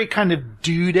 He's very kind of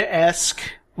dude-esque.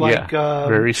 Like,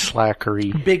 very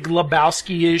slackery. Big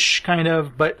Lebowski-ish, kind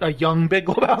of, but a young Big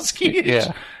Lebowski-ish.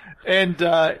 Yeah.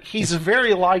 And he's a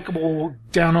very likable,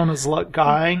 down-on-his-luck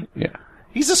guy. Yeah.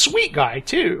 He's a sweet guy,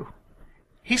 too.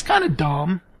 he's kind of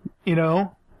dumb, you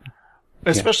know,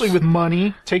 especially with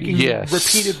money, taking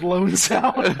repeated loans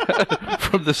out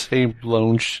from the same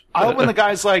loan. I love when the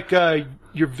guy's like,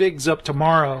 your VIG's up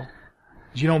tomorrow.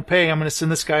 You don't pay, I'm going to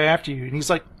send this guy after you. And he's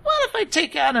like, what if I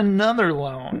take out another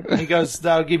loan? And he goes,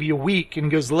 that'll give you a week. And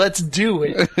he goes, let's do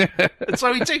it. And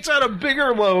so he takes out a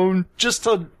bigger loan just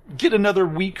to get another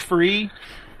week free.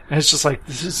 And it's just like,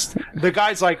 the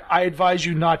guy's like, I advise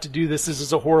you not to do this. This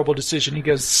is a horrible decision. He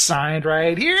goes, signed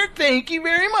right here. Thank you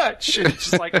very much. And it's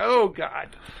just like, oh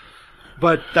God.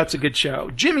 But that's a good show.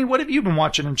 Jimmy, what have you been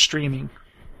watching and streaming?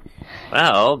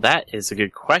 Well, that is a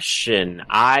good question.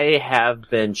 I have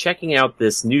been checking out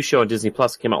this new show on Disney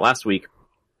Plus that came out last week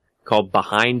called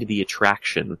Behind the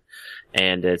Attraction.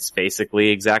 And it's basically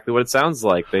exactly what it sounds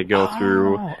like. They go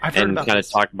through and kind of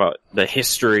talk about the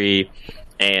history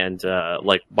and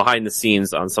like behind the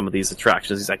scenes on some of these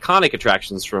attractions, these iconic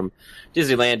attractions from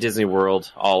Disneyland, Disney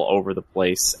World, all over the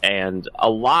place. And a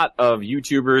lot of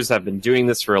YouTubers have been doing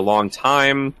this for a long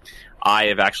time. I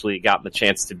have actually gotten the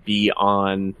chance to be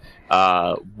on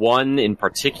one in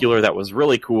particular that was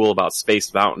really cool about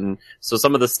Space Mountain. So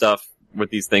some of the stuff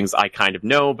with these things I kind of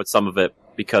know, but some of it,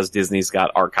 because Disney's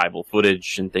got archival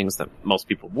footage and things that most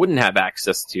people wouldn't have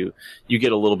access to, you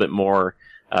get a little bit more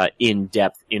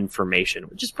in-depth information,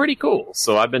 which is pretty cool.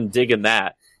 So I've been digging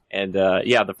that. And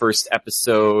the first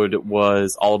episode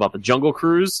was all about the Jungle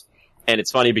Cruise. And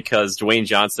it's funny because Dwayne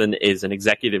Johnson is an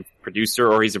executive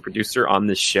producer, or he's a producer on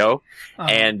this show.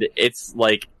 And it's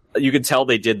like, you can tell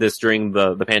they did this during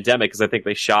the pandemic, because I think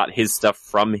they shot his stuff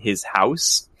from his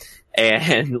house.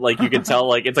 And like, you can tell,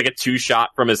 like, it's like a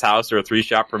 2-shot from his house or a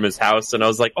 3-shot from his house. And I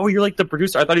was like, oh, you're like the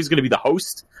producer. I thought he was going to be the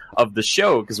host of the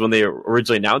show, because when they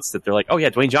originally announced it, they're like, oh yeah,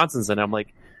 Dwayne Johnson's in it. I'm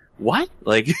like, what?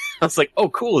 Like, I was like, oh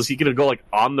cool. Is he going to go like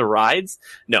on the rides?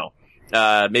 No.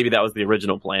 Maybe that was the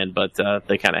original plan, but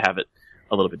they kind of have it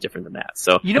a little bit different than that.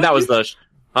 So that was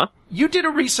you did a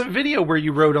recent video where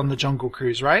you rode on the Jungle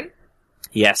Cruise, right?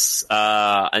 Yes.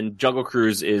 And Jungle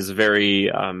Cruise is very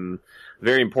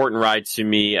important ride to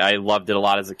me. I loved it a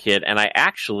lot as a kid, and I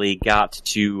actually got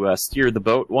to steer the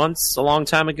boat once a long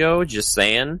time ago. Just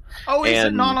saying. Oh, is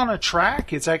it not on a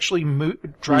track? It's actually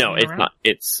driving No, it's around? not.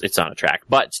 It's on a track,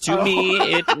 but to me,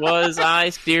 it was. I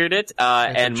steered it,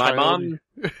 and my mom.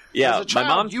 Yeah, as a child,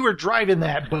 my mom. You were driving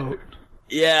that boat.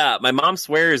 Yeah, my mom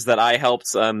swears that I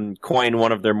helped coin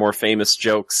one of their more famous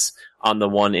jokes on the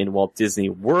one in Walt Disney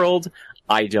World.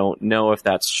 I don't know if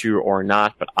that's true or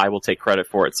not, but I will take credit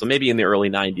for it. So maybe in the early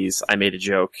 90s, I made a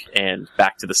joke and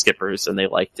back to the skippers, and they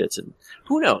liked it, and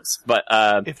who knows? But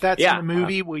if that's in the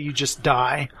movie, will you just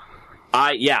die?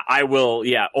 I will.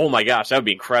 Yeah. Oh my gosh, that would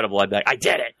be incredible. I'd be like, I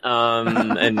did it.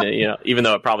 And even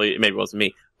though maybe it wasn't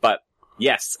me, but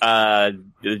yes,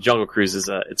 the Jungle Cruise is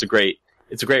it's a great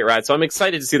ride. So I'm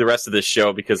excited to see the rest of this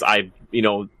show, because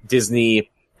Disney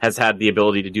has had the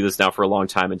ability to do this now for a long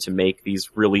time, and to make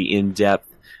these really in-depth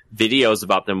videos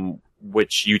about them,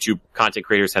 which YouTube content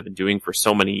creators have been doing for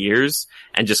so many years,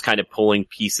 and just kind of pulling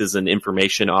pieces and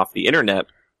information off the internet,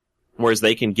 whereas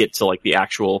they can get to like the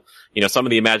actual, some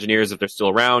of the Imagineers, if they're still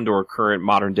around, or current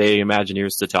modern day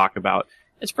Imagineers to talk about.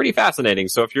 It's pretty fascinating.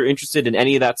 So if you're interested in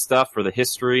any of that stuff, or the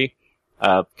history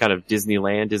of kind of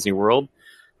Disneyland, Disney World,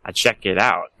 I'd check it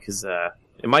out, because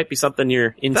it might be something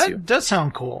you're into. That does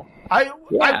sound cool. I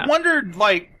wondered,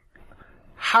 like,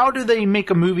 how do they make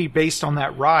a movie based on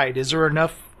that ride? Is there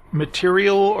enough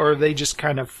material, or are they just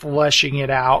kind of fleshing it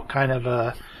out, kind of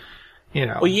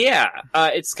Well, yeah.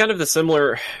 It's kind of the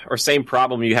similar or same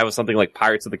problem you have with something like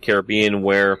Pirates of the Caribbean,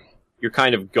 where you're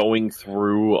kind of going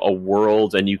through a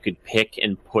world and you could pick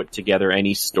and put together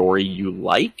any story you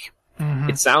like.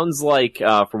 Mm-hmm. It sounds like,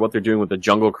 for what they're doing with the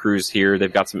Jungle Cruise here,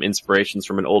 they've got some inspirations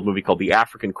from an old movie called The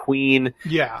African Queen.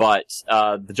 Yeah. But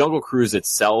the Jungle Cruise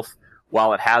itself,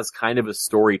 while it has kind of a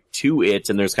story to it,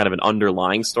 and there's kind of an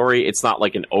underlying story, it's not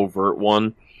like an overt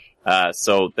one.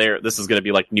 So this is going to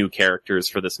be like new characters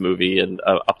for this movie, and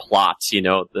a plot,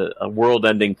 a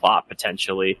world-ending plot,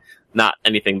 potentially. Not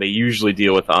anything they usually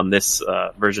deal with on this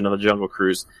version of the Jungle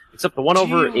Cruise, except the one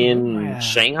over in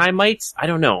Shanghai might. I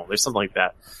don't know. There's something like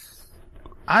that.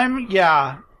 I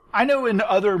know in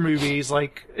other movies,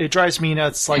 like, it drives me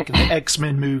nuts, like the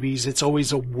X-Men movies, it's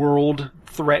always a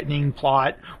world-threatening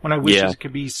plot, when I wish it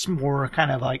could be more kind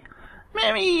of like,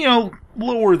 maybe,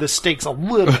 lower the stakes a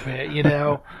little bit,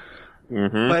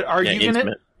 Mm-hmm. But are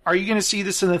you gonna see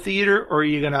this in the theater, or are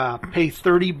you gonna pay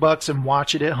 $30 and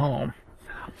watch it at home?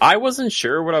 I wasn't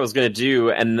sure what I was going to do,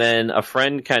 and then a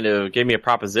friend kind of gave me a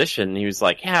proposition. He was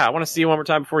like, yeah, I want to see you one more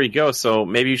time before you go, so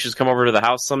maybe you should just come over to the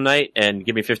house some night and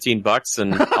give me $15,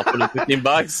 and I'll put in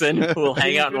 $15, and we'll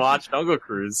hang out and watch Jungle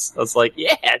Cruise. I was like,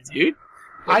 yeah, dude.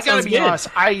 I gotta be honest.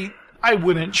 I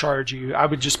wouldn't charge you. I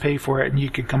would just pay for it, and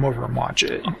you could come over and watch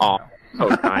it. Oh,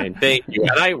 so kind. Thank you.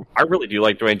 And I really do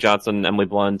like Dwayne Johnson and Emily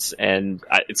Blunt, and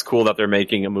it's cool that they're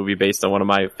making a movie based on one of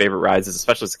my favorite rides,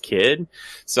 especially as a kid.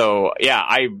 So, yeah,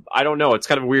 I don't know. It's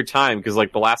kind of a weird time, because,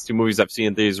 like, the last 2 movies I've seen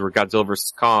in these were Godzilla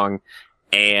vs. Kong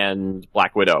and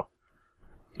Black Widow.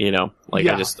 You know, like,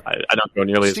 Yeah. I don't go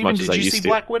nearly Steven, as much as I did you used see to.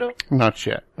 Black Widow? Not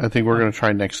yet. I think we're going to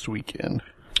try next weekend.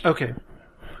 Okay.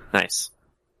 Nice.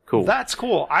 Cool. That's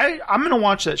cool. I'm gonna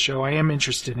watch that show. I am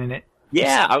interested in it.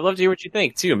 Yeah, I'd love to hear what you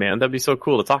think too, man. That'd be so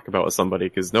cool to talk about with somebody,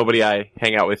 because nobody I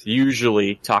hang out with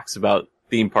usually talks about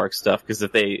theme park stuff, because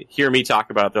if they hear me talk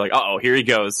about it, they're like, "Uh-oh, here he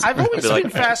goes." I've always They're been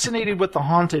fascinated with the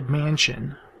Haunted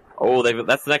Mansion. Oh,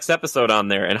 that's the next episode on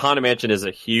there. And Haunted Mansion is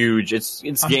a huge, it's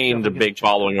gained a big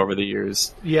following over the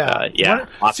years. Yeah. Yeah.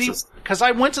 Because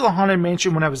I went to the Haunted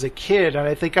Mansion when I was a kid, and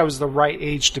I think I was the right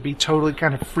age to be totally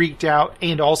kind of freaked out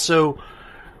and also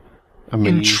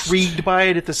intrigued by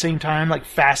it at the same time, like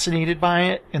fascinated by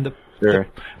it. And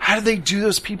how do they do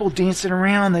those people dancing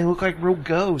around? They look like real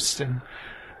ghosts. And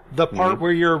the part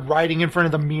where you're riding in front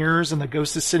of the mirrors and the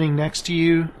ghost is sitting next to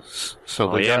you.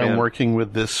 So the guy I'm working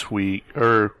with this week,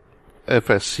 or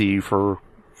FSC for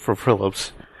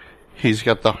Phillips, he's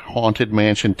got the Haunted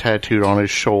Mansion tattooed on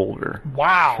his shoulder.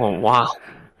 Wow. Oh, wow.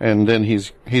 And then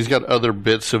he's got other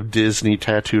bits of Disney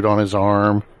tattooed on his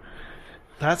arm.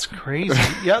 That's crazy.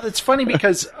 Yeah, that's funny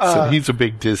because so he's a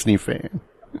big Disney fan.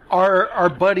 Our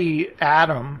buddy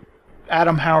Adam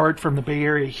Howard from the Bay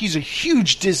Area, he's a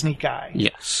huge Disney guy.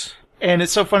 Yes. And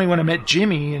it's so funny when I met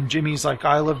Jimmy, and Jimmy's like,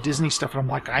 I love Disney stuff. And I'm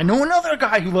like, I know another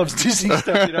guy who loves Disney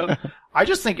stuff, you know? I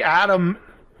just think Adam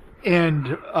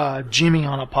and Jimmy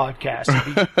on a podcast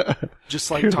would be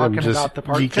just like talking about the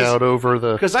park. Geek out over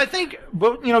the. Because I think,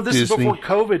 well, you know, this Disney. is before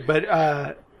COVID,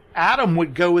 but Adam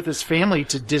would go with his family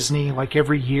to Disney like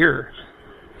every year.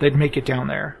 They'd make it down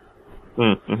there.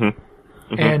 Mm-hmm.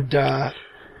 Mm-hmm. And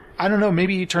I don't know,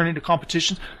 maybe he turned into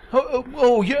competitions.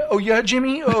 Oh yeah,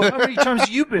 Jimmy. Oh, how many times have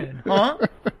you been? Huh?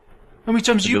 How many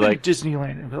times have you been to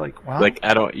Disneyland? And be like, wow. Like,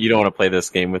 you don't want to play this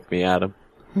game with me, Adam.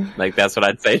 Like, that's what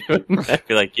I'd say to him. I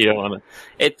feel like you don't want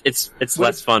to. It's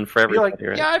less fun for everybody.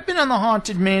 You're like, yeah, I've been on the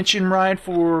Haunted Mansion ride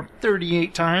for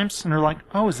 38 times, and they're like,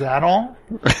 oh, is that all?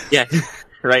 Yeah,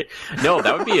 right. No,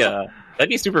 that'd be a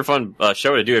super fun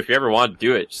show to do. If you ever want to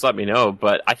do it, just let me know.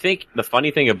 But I think the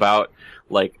funny thing about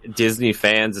like Disney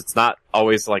fans, it's not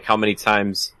always like how many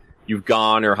times you've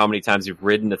gone or how many times you've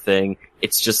ridden a thing.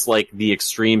 It's just like the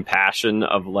extreme passion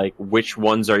of like which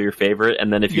ones are your favorite,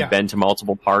 and then if you've been to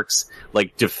multiple parks,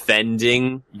 like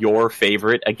defending your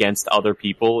favorite against other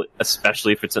people,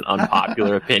 especially if it's an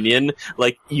unpopular opinion.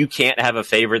 Like, you can't have a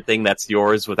favorite thing that's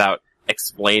yours without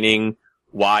explaining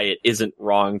why it isn't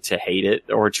wrong to hate it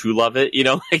or to love it. You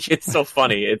know, like, it's so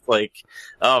funny. It's like,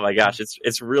 oh my gosh,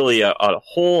 it's really a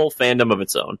whole fandom of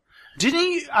its own. Didn't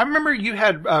he? I remember you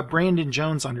had Brandon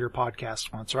Jones on your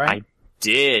podcast once, right? I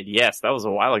did, yes. That was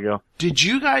a while ago. Did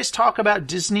you guys talk about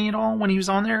Disney at all when he was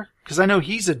on there? Because I know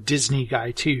he's a Disney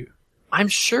guy too. I'm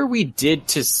sure we did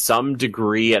to some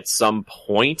degree at some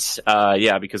point.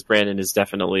 Yeah, because Brandon is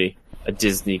definitely a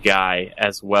Disney guy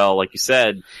as well. Like you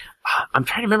said, I'm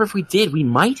trying to remember if we did. We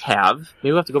might have.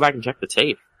 Maybe we'll have to go back and check the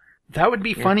tape. That would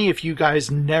be funny if you guys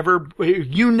never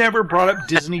brought up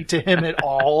Disney to him at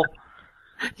all.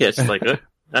 Yeah, it's just like,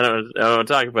 I don't want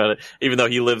to talk about it, even though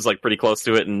he lives like pretty close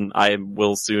to it, and I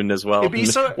will soon as well. It'd be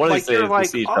so One of like these days you're we'll like,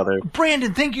 see each other.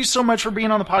 Brandon, thank you so much for being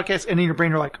on the podcast. And in your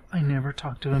brain, you're like, I never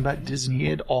talked to him about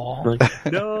Disney at all.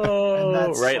 Like, no, and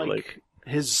that's right? like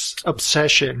his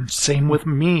obsession. Same with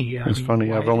me. It's funny.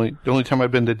 The only time I've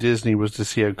been to Disney was to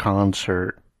see a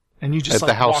concert. And you just at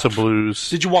the House of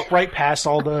Blues. Did you walk right past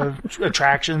all the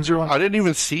attractions? Or I didn't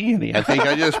even see any. I think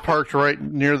I just parked right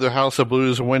near the House of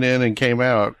Blues and went in and came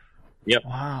out. Yep.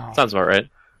 Wow. Sounds about right.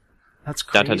 That's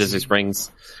crazy. Downtown Disney Springs.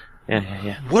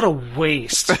 Yeah. What a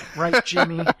waste, right,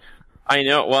 Jimmy? I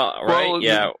know. Well, right.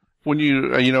 Yeah. When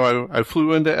I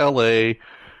flew into LA,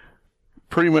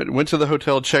 pretty much went to the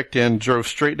hotel, checked in, drove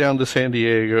straight down to San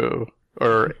Diego,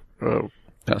 or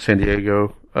not San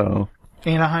Diego,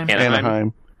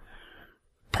 Anaheim.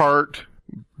 Parked,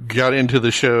 got into the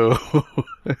show,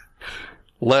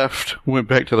 left, went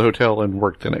back to the hotel, and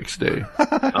worked the next day.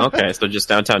 Okay, so just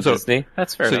downtown Disney.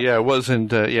 That's fair. So enough. yeah,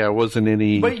 it wasn't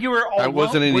any. But you were all. I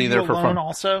wasn't any there for fun.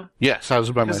 Also, yes, I was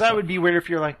by myself. Because that would be weird if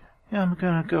you're like, yeah, I'm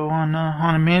gonna go on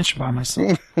Haunted Mansion by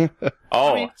myself.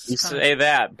 You say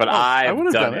that, but I would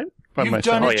have done it by You've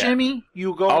myself. done it, Jimmy.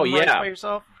 You go on rides by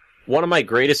yourself. One of my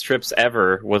greatest trips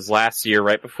ever was last year,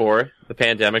 right before the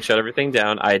pandemic shut everything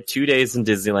down. I had 2 days in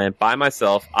Disneyland by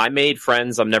myself. I made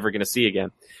friends I'm never going to see again.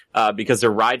 because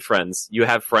they're ride friends. You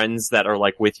have friends that are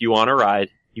like with you on a ride.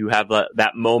 You have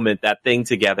that moment, that thing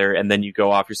together, and then you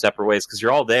go off your separate ways because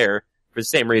you're all there for the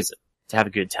same reason, to have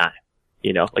a good time.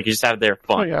 You know, like you just have their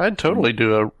fun. Oh yeah, I'd totally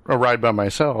do a ride by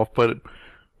myself, but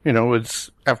you know,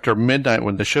 it's after midnight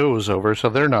when the show is over, so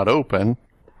they're not open.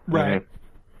 Right.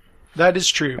 That is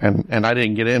true. And I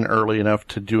didn't get in early enough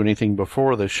to do anything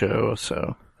before the show,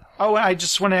 so. Oh, I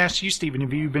just want to ask you, Stephen,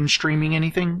 have you been streaming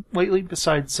anything lately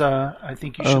besides I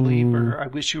Think You Should Leave or I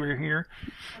Wish You Were Here?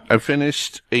 I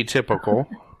finished Atypical.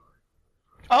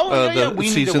 Oh, yeah,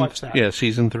 we need to watch that. Yeah,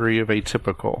 season 3 of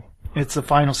Atypical. It's the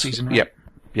final season, right? Yep.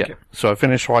 Yeah. Okay. So I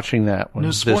finished watching that one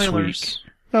this week.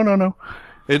 No.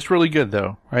 It's really good,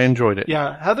 though. I enjoyed it.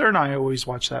 Yeah, Heather and I always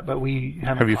watch that, but we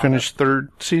haven't. Have you finished third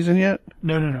season yet?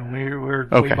 No. We're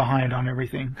way behind on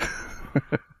everything.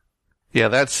 Yeah,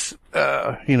 that's,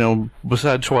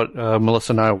 besides what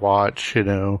Melissa and I watch,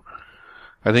 I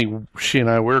think she and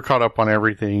I, we're caught up on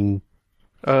everything,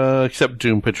 except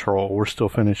Doom Patrol. We're still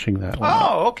finishing that one.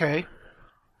 Oh, okay.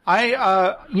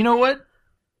 You know what?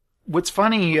 What's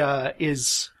funny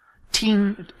is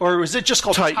or is it just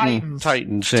called Titans?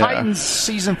 Titans, yeah. Titans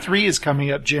season 3 is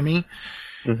coming up, Jimmy.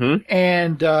 Mm-hmm.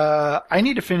 And I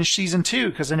need to finish season 2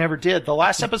 because I never did. The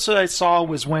last episode I saw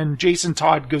was when Jason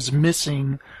Todd goes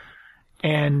missing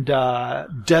and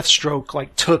Deathstroke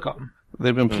took him.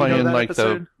 They've been playing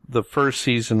the first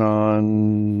season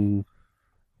on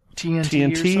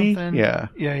TNT or something. Yeah.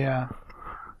 Yeah.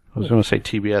 I was going to say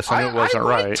TBS. I knew it wasn't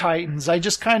right. I like Titans. I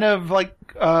just kind of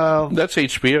that's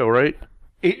HBO, right?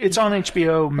 It's on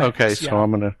HBO Max. Okay,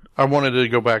 so I wanted to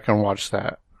go back and watch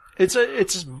that.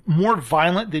 It's more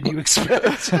violent than you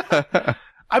expect.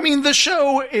 I mean, the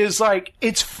show is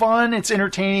it's fun, it's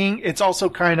entertaining. It's also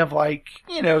kind of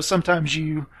sometimes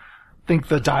you think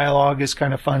the dialogue is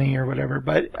kind of funny or whatever,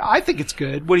 but I think it's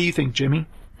good. What do you think, Jimmy?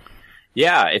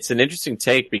 Yeah, it's an interesting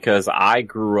take because I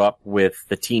grew up with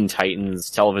the Teen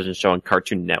Titans television show on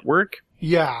Cartoon Network.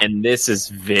 Yeah. And this is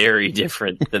very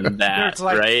different than that,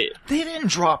 right? They didn't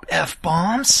drop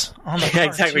F-bombs on the cartoon.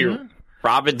 Exactly.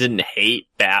 Robin didn't hate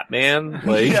Batman.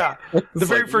 Yeah. The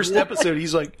very first episode,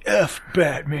 he's like, F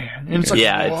Batman. And it's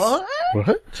what?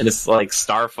 And it's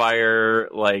Starfire,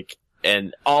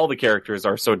 and all the characters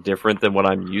are so different than what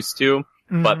I'm used to.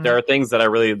 Mm-hmm. But there are things that I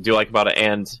really do like about it,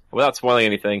 and without spoiling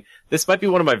anything, this might be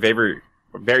one of my very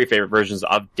favorite versions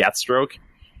of Deathstroke.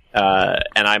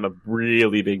 And I'm a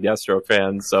really big Deathstroke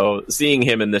fan, so seeing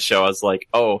him in this show, I was like,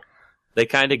 oh, they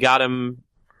kind of got him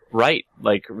right,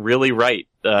 really right.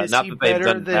 Is not he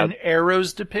better than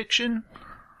Arrow's depiction?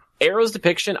 Arrow's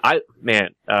depiction,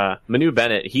 Manu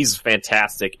Bennett, he's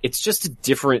fantastic. It's just a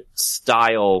different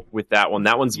style with that one.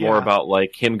 That one's more about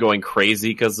him going crazy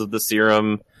because of the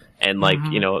serum and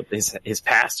his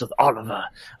past with Oliver.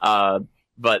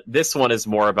 But this one is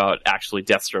more about actually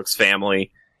Deathstroke's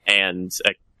family and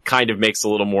kind of makes a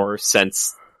little more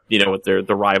sense, with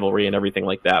the rivalry and everything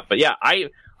like that. But yeah, I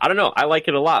don't know. I like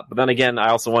it a lot. But then again, I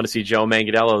also want to see Joe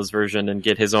Manganiello's version and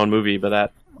get his own movie, but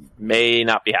that may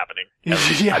not be happening.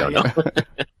 I don't know.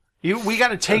 We got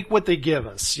to take what they give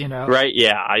us, Right?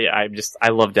 Yeah. I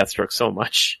love Deathstroke so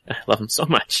much. I love him so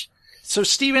much. So,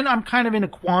 Steven, I'm kind of in a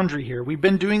quandary here. We've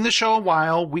been doing the show a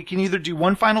while. We can either do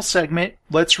one final segment,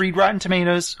 let's read Rotten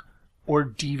Tomatoes, or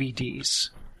DVDs.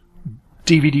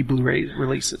 DVD Blu-ray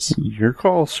releases. Your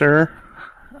call, sir.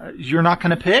 You're not going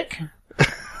to pick?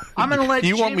 I'm going to let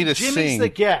you want me to Jimmy's sing. The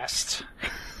guest.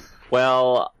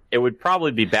 Well, it would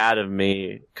probably be bad of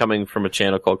me, coming from a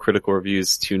channel called Critical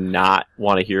Reviews, to not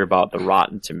want to hear about the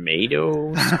Rotten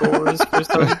Tomato scores for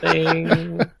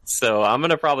something. So I'm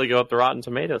going to probably go with the Rotten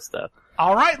Tomato stuff.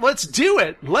 All right, let's do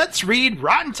it. Let's read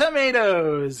Rotten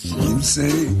Tomatoes. You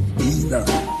say either.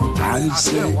 I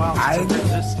say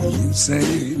either. You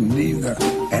say neither.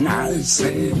 And I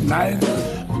say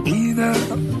neither. Either,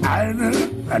 either,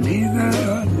 and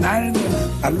either,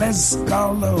 neither. Let's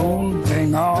call the whole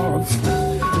thing off.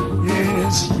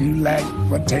 Yes, you like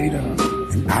potato,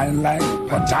 and I like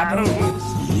potato.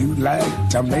 You like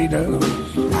tomato,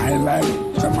 I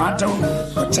like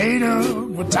tomato.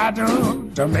 Potato,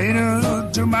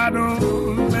 tomato.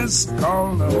 Let's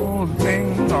call the whole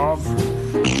thing off.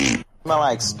 Smell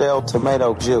like stale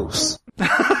tomato juice.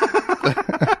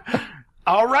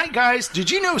 All right, guys.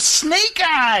 Did you know Snake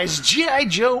Eyes G.I.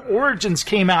 Joe Origins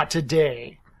came out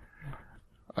today?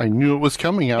 I knew it was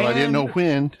coming out. I didn't know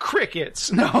when.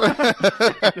 Crickets. No.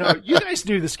 No, you guys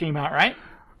knew this came out, right?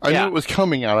 I knew it was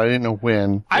coming out. I didn't know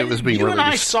when it was being released. You and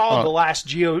I saw the last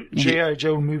G.I.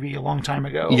 Joe movie a long time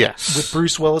ago. Yes. With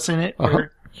Bruce Willis in it,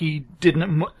 where he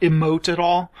didn't emote at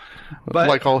all. But,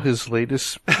 like all his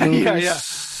latest movies? Yeah.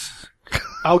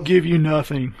 I'll give you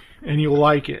nothing. and you'll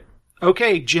like it.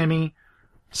 Okay, Jimmy.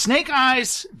 Snake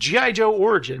Eyes, G.I. Joe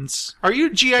Origins. Are you a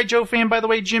G.I. Joe fan, by the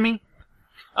way, Jimmy?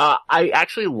 I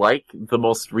actually like the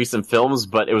most recent films,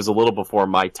 but it was a little before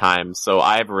my time, so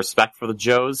I have a respect for the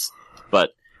Joes,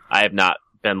 but I have not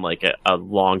been like a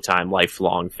long-time,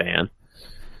 lifelong fan.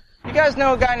 You guys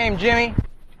know a guy named Jimmy?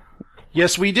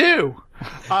 Yes, we do.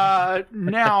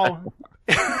 Now...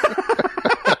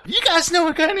 You guys know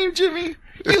a guy named Jimmy?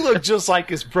 You look just like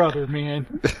his brother,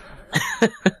 man.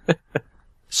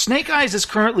 Snake Eyes is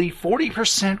currently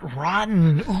 40%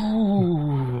 rotten.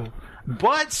 Ooh.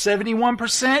 But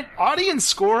 71% audience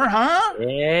score, huh?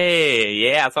 Hey,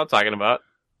 yeah, that's what I'm talking about.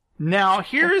 Now,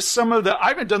 here's some of the... I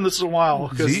haven't done this in a while,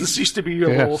 because this used to be a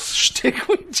little shtick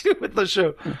we do with the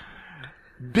show.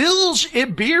 Bilge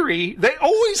Iberi, they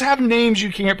always have names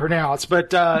you can't pronounce,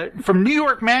 but from New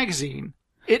York Magazine,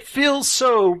 it feels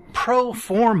so pro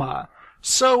forma,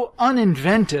 so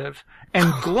uninventive,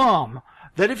 and glum,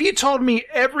 that if you told me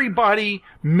everybody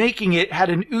making it had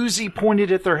an Uzi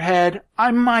pointed at their head,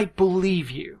 I might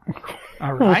believe you.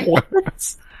 All right?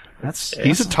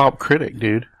 He's a top critic,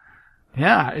 dude.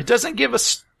 Yeah, it doesn't give a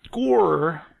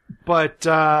score, but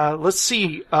let's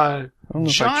see. I don't know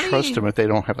if I trust them if they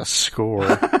don't have a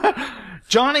score.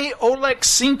 Johnny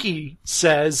Oleksinski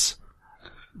says,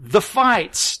 the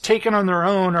fights taken on their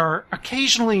own are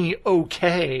occasionally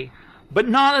okay, but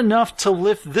not enough to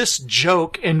lift this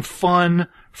joke and fun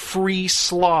free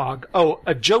slog. Oh,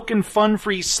 a joke and fun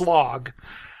free slog.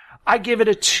 I give it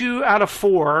a 2 out of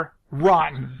 4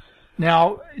 rotten.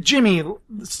 Now, Jimmy,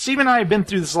 Steve and I have been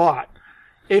through this a lot.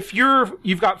 If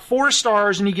you've got 4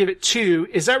 stars and you give it 2,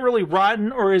 is that really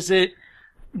rotten, or is it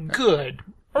good?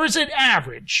 Or is it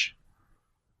average?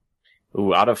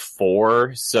 Ooh, out of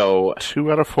 4, so...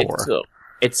 2 out of 4.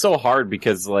 It's so hard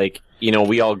because, like, you know,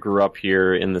 we all grew up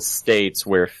here in the States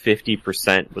where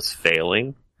 50% was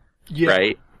failing,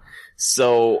 right?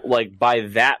 So, like, by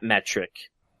that metric,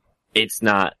 it's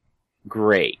not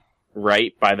great,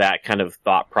 right? By that kind of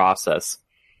thought process.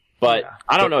 But,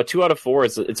 I don't know, 2 out of 4,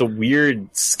 it's a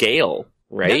weird scale,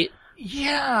 right?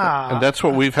 Yeah. And that's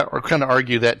what we've kind of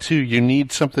argued that, too. You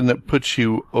need something that puts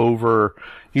you over...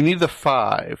 You need the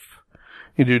 5.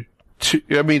 You do... 2,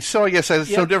 I mean, so I guess that's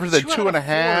no different than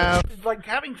 2.5. Like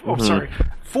having, sorry,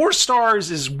 4 stars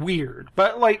is weird.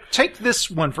 But like, take this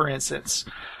one for instance.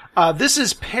 This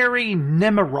is Perry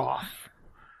Nemiroff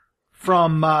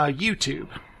from YouTube.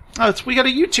 We got a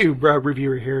YouTube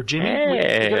reviewer here, Jimmy.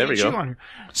 Hey, there we go.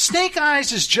 Snake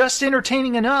Eyes is just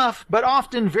entertaining enough, but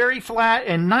often very flat,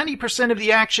 and 90% of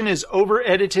the action is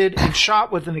over-edited and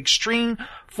shot with an extreme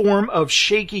form of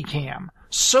shaky cam.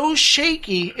 So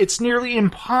shaky, it's nearly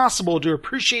impossible to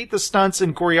appreciate the stunts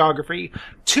and choreography.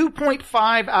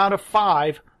 2.5 out of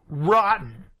 5,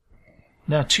 rotten.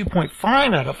 Now,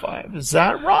 2.5 out of 5, is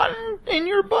that rotten in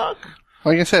your book?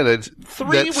 Like I said, it's...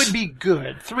 3 would be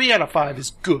good. 3 out of 5 is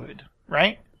good,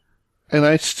 right? And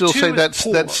I still 2 say is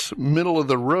poor. that's middle of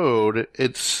the road.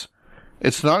 It's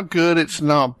not good, it's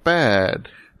not bad.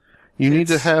 You need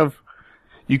to have...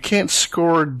 You can't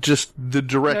score just the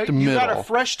direct middle. You got a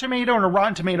fresh tomato and a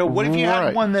rotten tomato. What if you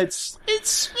had one it's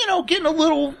getting a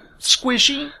little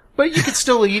squishy, but you could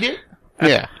still eat it?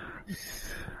 Yeah.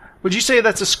 Would you say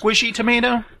that's a squishy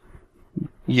tomato?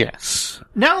 Yes.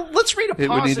 Now, let's read a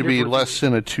positive It would need to be review. less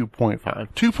than a 2.5.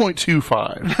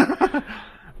 2.25.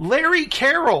 Larry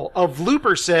Carroll of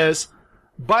Looper says,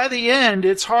 by the end,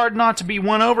 it's hard not to be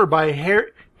won over by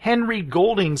Henry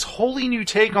Golding's wholly new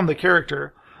take on the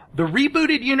character. The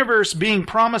rebooted universe being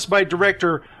promised by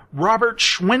director Robert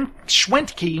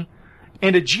Schwentke,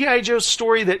 and a G.I. Joe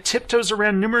story that tiptoes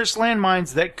around numerous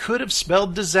landmines that could have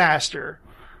spelled disaster.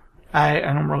 I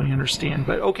don't really understand,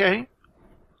 but okay.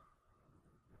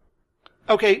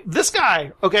 Okay, this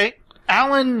guy,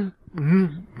 Alan...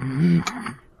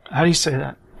 How do you say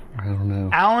that? I don't know.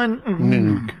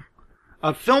 Alan...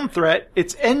 A Film Threat,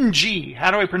 it's NG.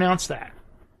 How do I pronounce that?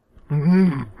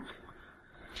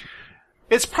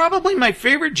 It's probably my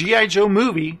favorite G.I. Joe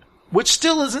movie, which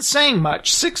still isn't saying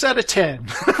much. 6 out of 10.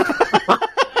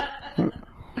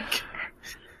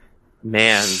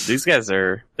 Man, these guys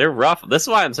they're rough. This is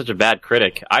why I'm such a bad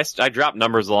critic. I dropped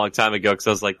numbers a long time ago because I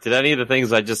was like, did any of the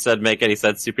things I just said make any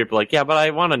sense to people? Like, yeah, but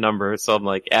I want a number. So I'm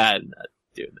like,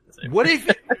 dude. What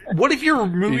if your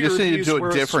movie You just need to do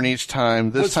it different each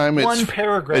time. This time one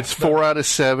paragraph, it's 4 out of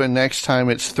 7. Next time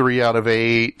it's 3 out of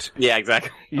 8. Yeah, exactly.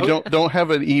 You don't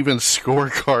have an even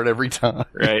scorecard every time.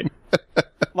 Right.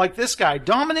 Like this guy,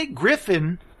 Dominic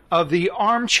Griffin of the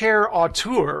Armchair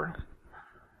Auteur.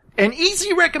 An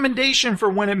easy recommendation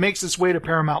for when it makes its way to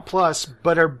Paramount Plus,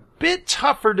 but bit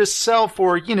tougher to sell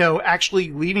for,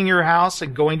 actually leaving your house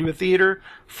and going to a theater.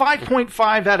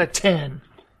 5.5 out of 10.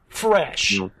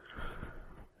 Fresh.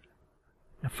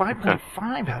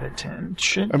 5.5 out of 10.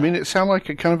 I mean, it sounded like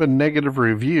a kind of a negative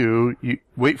review. You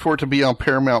wait for it to be on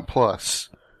Paramount Plus.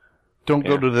 Don't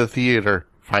go to the theater.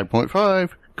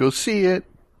 5.5. Go see it.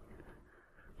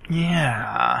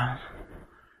 Yeah.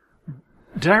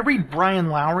 Did I read Brian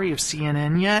Lowry of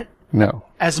CNN yet? No.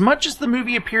 As much as the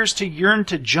movie appears to yearn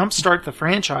to jumpstart the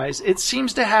franchise, it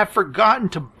seems to have forgotten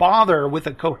to bother with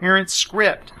a coherent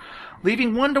script,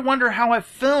 leaving one to wonder how a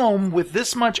film with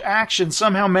this much action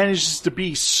somehow manages to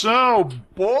be so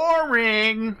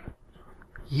boring.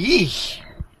 Yeesh.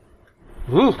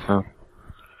 Ooh. Huh.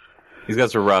 These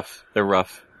guys are rough. They're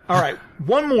rough. All right,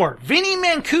 one more. Vinnie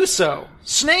Mancuso.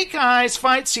 Snake Eyes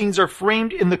fight scenes are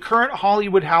framed in the current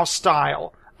Hollywood house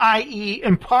style, i.e.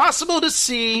 impossible to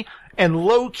see and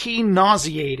low-key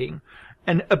nauseating,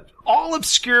 and all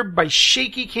obscured by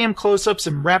shaky cam close-ups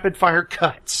and rapid-fire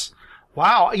cuts.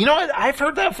 Wow, you know what? I've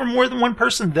heard that from more than one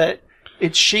person, that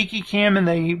it's shaky cam and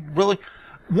they really...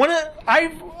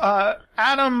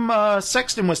 Adam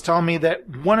Sexton was telling me that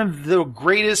one of the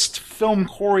greatest film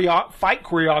fight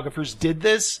choreographers did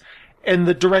this, and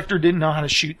the director didn't know how to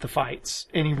shoot the fights,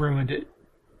 and he ruined it.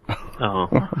 Oh.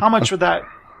 How much would that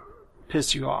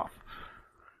piss you off?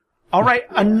 All right,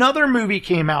 another movie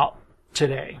came out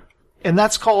today, and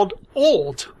that's called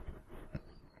Old.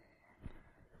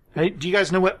 Hey, do you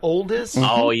guys know what Old is?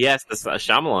 Oh, yes, that's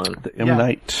Shyamalan. M.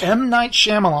 Night. M. Night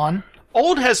Shyamalan.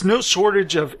 Old has no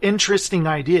shortage of interesting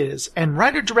ideas, and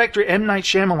writer-director M. Night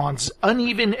Shyamalan's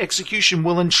uneven execution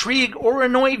will intrigue or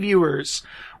annoy viewers,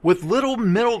 with little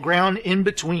middle ground in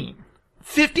between.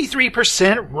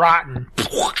 53% rotten.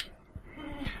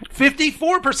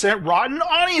 54% rotten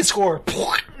audience score.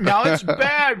 Now, it's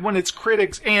bad when it's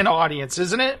critics and audience,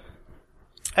 isn't it?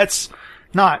 That's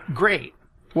not great.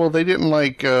 Well, they didn't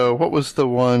like, what was the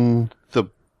one,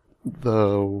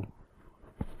 the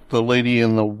lady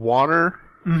in the water?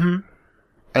 Mm-hmm.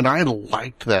 And I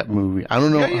liked that movie. I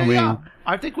don't know, Yeah.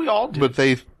 I think we all did. But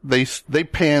they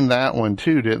panned that one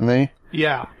too, didn't they?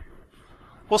 Yeah.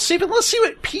 Well, Stephen, let's see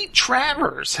what Pete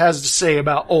Travers has to say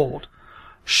about Old.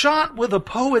 Shot with a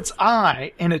poet's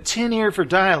eye and a tin ear for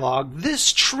dialogue,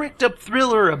 this tricked-up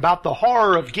thriller about the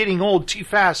horror of getting old too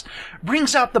fast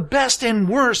brings out the best and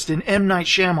worst in M. Night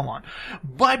Shyamalan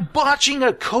by botching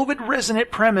a COVID-resonant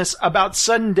premise about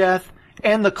sudden death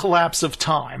and the collapse of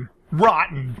time.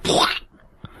 Rotten.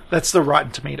 That's the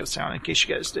Rotten Tomato sound, in case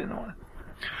you guys didn't know it.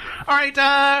 All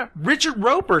right, Richard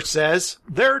Roper says,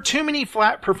 there are too many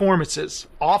flat performances,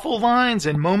 awful lines,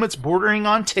 and moments bordering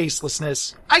on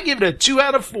tastelessness. I give it a 2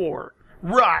 out of 4.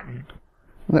 Rotten.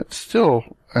 That's still,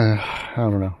 I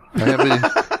don't know.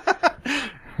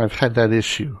 I've had that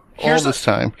issue all this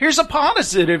time. Here's a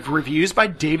positive reviews by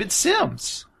David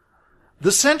Sims.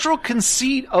 The central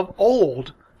conceit of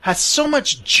Old has so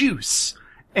much juice,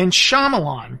 and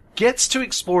Shyamalan gets to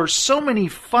explore so many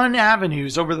fun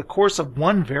avenues over the course of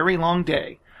one very long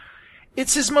day.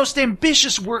 It's his most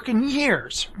ambitious work in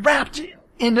years, wrapped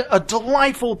in a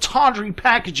delightful, tawdry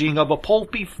packaging of a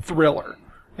pulpy thriller.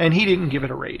 And he didn't give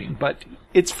it a rating, but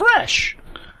it's fresh.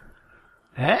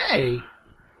 Hey.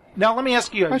 Now let me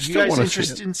ask you, are you guys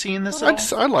interested in seeing this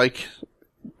at all?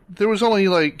 There was only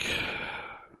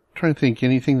trying to think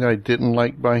anything that I didn't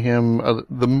like by him.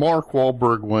 The Mark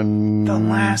Wahlberg one. The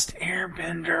Last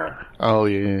Airbender. Oh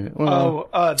yeah. Well,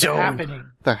 The Happening.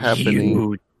 The Happening.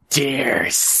 You dare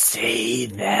say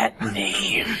that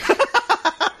name?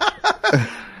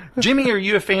 Jimmy, are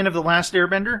you a fan of The Last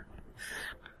Airbender?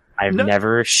 I've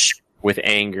never with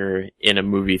anger in a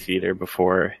movie theater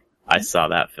before I saw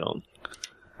that film.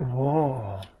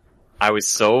 Whoa. I was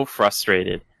so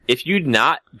frustrated. If you'd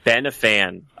not been a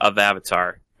fan of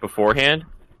Avatar beforehand,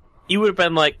 you would have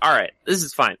been like, alright, this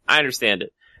is fine. I understand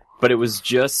it. But it was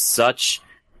just such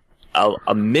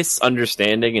a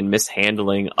misunderstanding and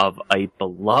mishandling of a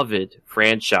beloved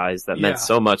franchise that meant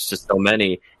so much to so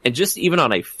many. And just even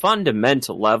on a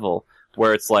fundamental level,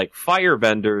 where it's like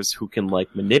firebenders who can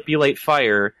manipulate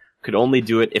fire could only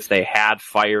do it if they had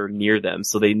fire near them.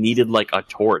 So they needed a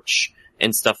torch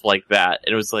and stuff like that.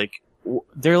 And it was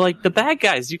they're the bad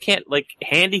guys. You can't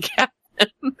handicap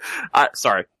them.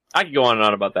 Sorry. I could go on and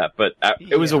on about that, but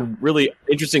it was a really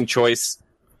interesting choice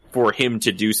for him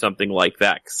to do something like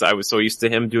that, because I was so used to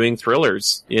him doing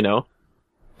thrillers,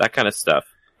 that kind of stuff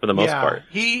for the most part.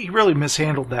 He really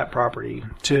mishandled that property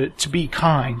to be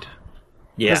kind.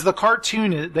 Yeah. Because the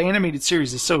cartoon, the animated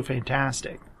series is so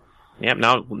fantastic. Yeah,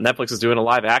 now Netflix is doing a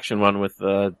live action one with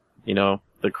the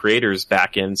creators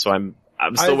back in, so I'm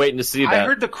still waiting to see that. I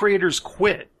heard the creators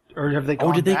quit Or have they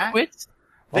gone did they back? quit?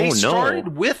 They no.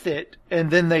 started with it, and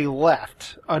then they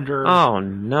left under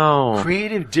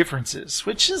creative differences,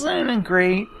 which isn't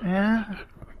great. Yeah.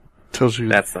 Tells you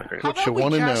that's not great. How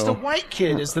about we cast a white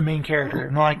kid as the main character?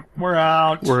 And like, we're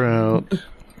out. We're out.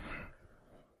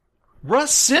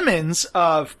 Russ Simmons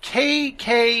of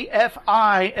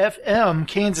KKFI-FM,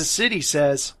 Kansas City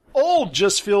says, old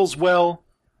just feels, well,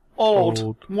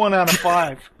 old. 1 out of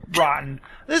 5. Rotten.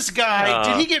 This guy,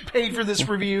 did he get paid for this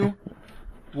review?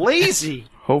 Lazy.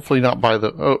 Hopefully not by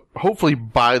the, hopefully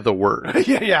by the word.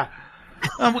 Yeah.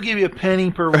 We'll give you a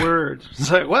penny per word. It's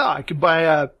like, well, I could buy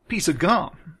a piece of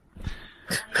gum.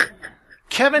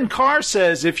 Kevin Carr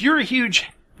says, if you're a huge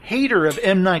hater of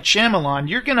M. Night Shyamalan,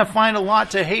 you're going to find a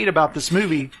lot to hate about this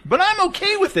movie, but I'm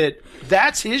okay with it.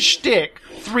 That's his shtick.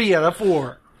 3 out of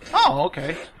 4. Oh,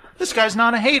 okay. This guy's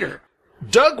not a hater.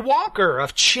 Doug Walker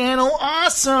of Channel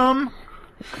Awesome.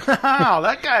 Wow,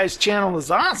 that guy's channel is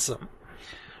awesome.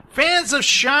 Fans of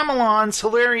Shyamalan's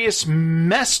hilarious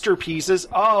masterpieces.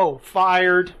 Oh,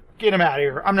 fired. Get him out of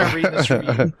here. I'm not reading this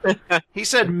review. He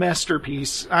said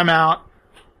masterpiece. I'm out.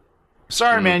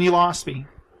 Sorry, man, you lost me.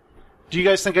 Do you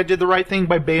guys think I did the right thing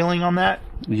by bailing on that?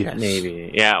 Yes.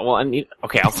 Maybe. Yeah, well,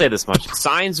 okay, I'll say this much.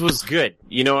 Signs was good.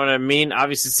 You know what I mean?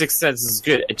 Obviously, Sixth Sense is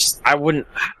good. I wouldn't...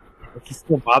 If you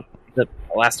still bother the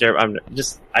last year,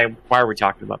 why are we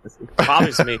talking about this? It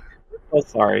bothers me. I'm so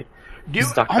sorry. Dude,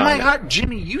 oh my God,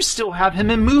 Jimmy, you still have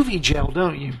him in movie jail,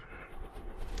 don't you?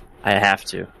 I have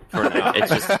to. For now. It's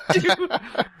just,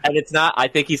 and it's not. I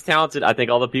think he's talented. I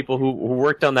think all the people who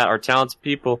worked on that are talented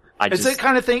people. It's that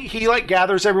kind of thing. He like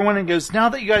gathers everyone and goes, "Now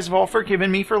that you guys have all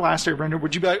forgiven me for Last Airbender,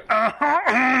 would you be like?"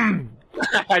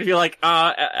 I'd be like,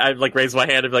 I'd like raise my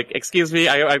hand and be like, "Excuse me,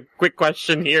 I have a quick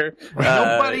question here."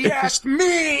 Nobody asked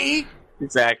me.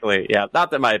 Exactly. Yeah.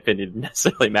 Not that my opinion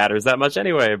necessarily matters that much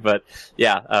anyway, but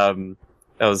yeah. That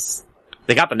was.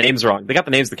 They got the names wrong. They got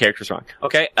the names of the characters wrong.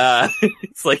 Okay.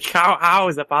 It's like, how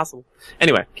is that possible?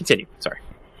 Anyway, continue. Sorry.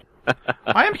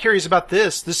 I am curious about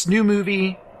this new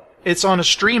movie. It's on a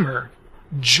streamer.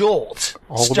 Jolt.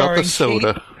 All about the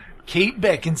soda. Kate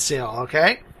Beckinsale,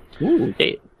 okay? Ooh,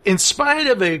 Kate. In spite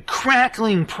of a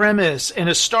crackling premise and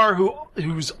a star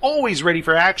who's always ready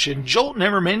for action, Jolt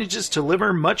never manages to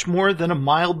deliver much more than a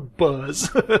mild buzz.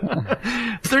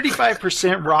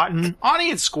 35% rotten.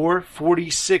 Audience score,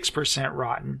 46%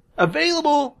 rotten.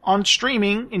 Available on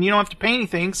streaming, and you don't have to pay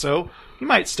anything, so you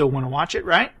might still want to watch it,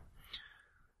 right?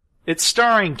 It's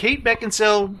starring Kate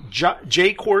Beckinsale,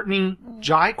 Jai Courtney,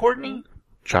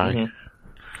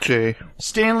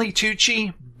 Stanley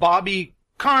Tucci, Bobby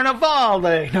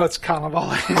Carnivale. No, it's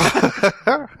Carnivale.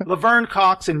 Laverne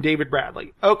Cox and David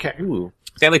Bradley. Okay. Ooh.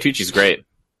 Stanley Tucci's great.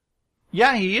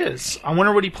 Yeah, he is. I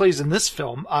wonder what he plays in this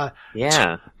film.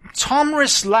 Yeah.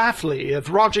 Tomris Lafley of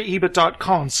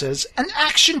RogerEbert.com says, an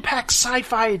action-packed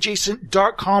sci-fi adjacent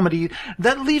dark comedy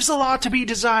that leaves a lot to be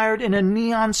desired in a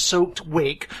neon-soaked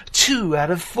wake. 2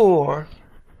 out of 4.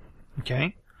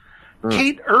 Okay.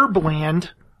 Kate Erbland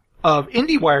of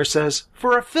IndieWire says,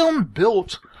 for a film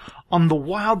built on the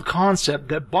wild concept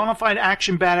that bona fide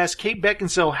action badass Kate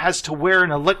Beckinsale has to wear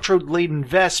an electrode-laden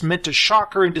vest meant to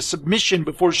shock her into submission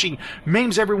before she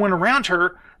maims everyone around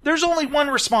her, there's only one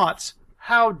response.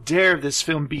 How dare this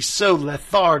film be so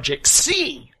lethargic?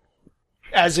 C!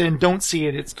 As in, don't see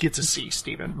it, it gets a C,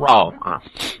 Stephen. Wrong.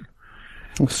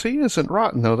 C isn't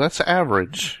rotten, though. That's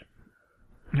average.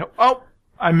 No. Oh,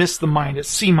 I missed the minus.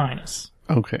 C minus.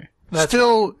 Okay.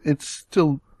 It's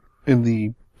still in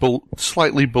the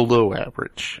slightly below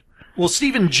average. Well,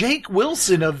 Stephen, Jake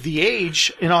Wilson of The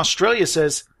Age in Australia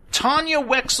says, Tanya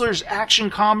Wexler's action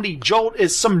comedy Jolt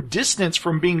is some distance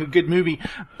from being a good movie,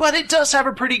 but it does have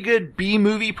a pretty good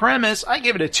B-movie premise. I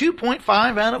give it a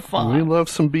 2.5 out of 5. We love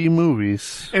some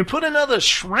B-movies. And put another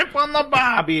shrimp on the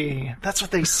barbie. That's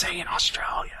what they say in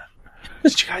Australia.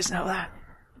 Did you guys know that?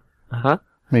 Uh-huh.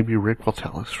 Maybe Rick will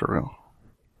tell us for real.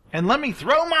 And let me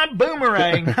throw my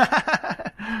boomerang.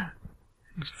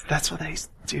 That's what they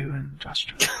do in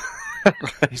Australia.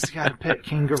 He's got a pet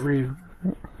kangaroo.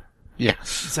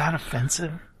 Yes. Is that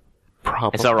offensive?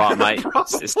 Probably. It's all right, mate.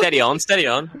 Steady on.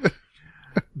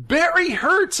 Barry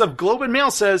Hertz of Globe and Mail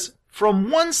says,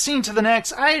 from one scene to the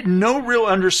next, I had no real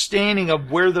understanding of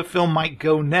where the film might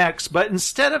go next, but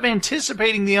instead of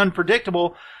anticipating the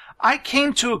unpredictable, I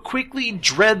came to quickly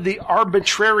dread the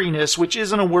arbitrariness, which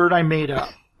isn't a word I made up.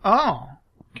 Oh,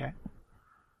 okay.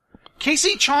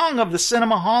 Casey Chong of the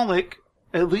Cinemaholic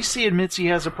At least he admits he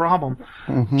has a problem.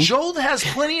 Mm-hmm. Jolt has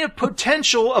plenty of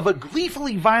potential of a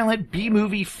gleefully violent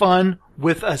B-movie fun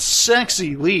with a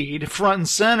sexy lead front and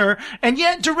center, and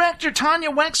yet director Tanya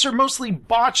Wexler mostly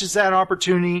botches that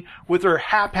opportunity with her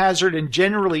haphazard and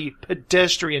generally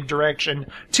pedestrian direction.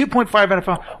 2.5 out of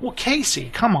 5. Well, Casey,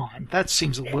 come on. That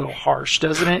seems a little harsh,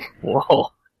 doesn't it?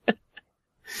 Whoa.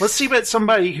 Let's see about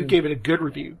somebody who gave it a good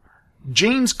review.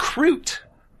 James Crute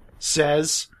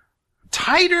says,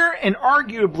 tighter and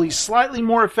arguably slightly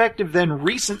more effective than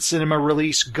recent cinema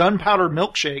release Gunpowder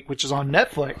Milkshake, which is on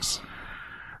Netflix.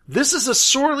 This is a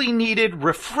sorely needed,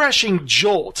 refreshing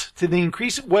jolt to the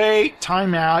increased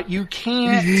time out. You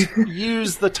can't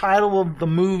use the title of the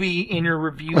movie in your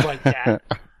review like that.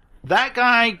 That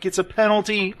guy gets a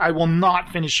penalty. I will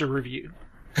not finish your review.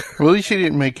 Well, at least he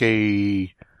didn't make the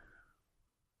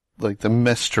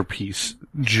masterpiece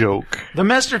joke. The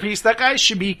masterpiece, that guy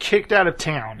should be kicked out of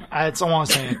town. That's all I'm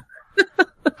saying.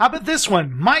 How about this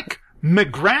one? Mike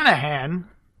McGranahan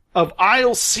of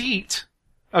Aisle Seat.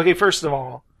 Okay, first of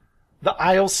all, the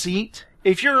aisle seat.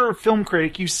 If you're a film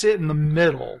critic, you sit in the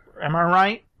middle. Am I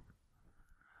right?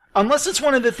 Unless it's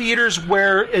one of the theaters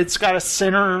where it's got a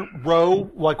center row,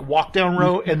 like walk-down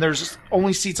row, and there's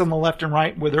only seats on the left and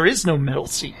right where there is no middle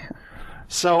seat.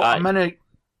 So I'm going to...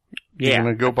 You're going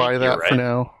to go by that for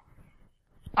now?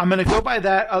 I'm going to go by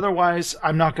that. Otherwise,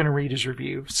 I'm not going to read his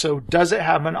review. So does it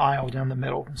have an aisle down the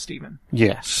middle, Stephen?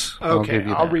 Yes. Okay,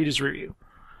 I'll read his review.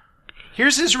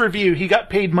 Here's his review. He got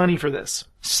paid money for this.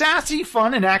 Sassy,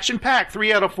 fun, and action-packed.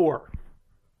 3 out of 4.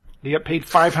 He got paid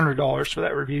 $500 for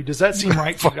that review. Does that seem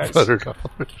right to you guys?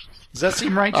 $500. Does that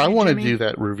seem right to you, I want to Jimmy? do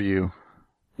that review.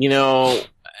 You know,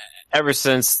 ever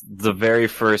since the very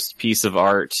first piece of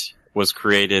art was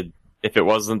created, if it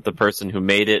wasn't the person who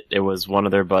made it, it was one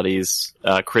of their buddies.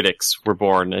 Critics were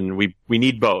born, and we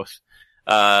need both.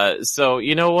 So,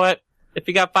 you know what? If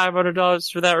he got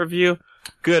 $500 for that review,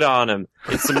 good on him.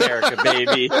 It's America,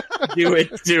 baby. Do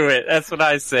it. That's what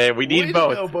I say. We need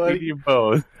both. We need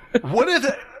both.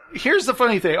 Here's the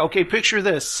funny thing. Okay, picture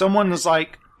this. Someone was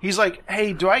like, he's like,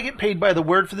 hey, do I get paid by the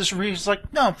word for this review? He's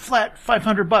like, no, flat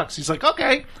 $500. He's like,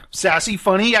 okay. Sassy,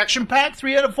 funny, action-packed,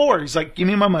 3 out of 4. He's like, give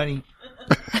me my money.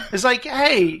 It's like,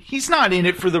 hey, he's not in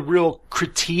it for the real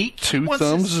critique. 2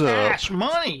 thumbs up.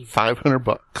 Money.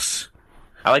 $500.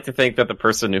 I like to think that the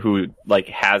person who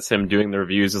has him doing the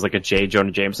reviews is like a J.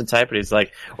 Jonah Jameson type, and he's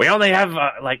like, we only have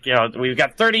we've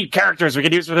got 30 characters we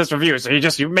can use for this review, so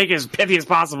you make it as pithy as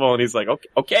possible. And he's like,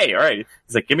 okay, all right.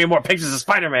 He's like, give me more pictures of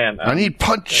Spider-Man. I need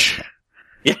punch.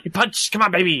 Yeah, punch. Come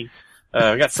on, baby. We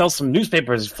got to sell some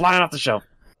newspapers flying off the shelf.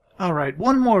 All right,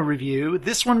 one more review.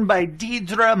 This one by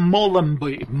Deidre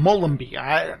Molumby.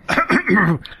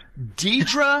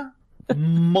 Deidre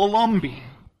Molumby.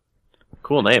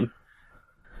 Cool name.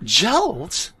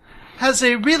 Jolt has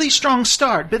a really strong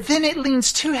start, but then it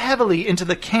leans too heavily into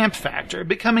the camp factor,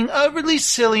 becoming overly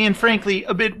silly and frankly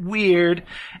a bit weird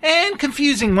and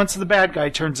confusing once the bad guy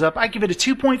turns up. I give it a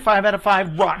 2.5 out of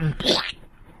 5 rotten.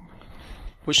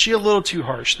 Was she a little too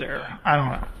harsh there? I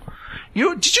don't know.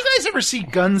 Did you guys ever see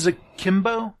Guns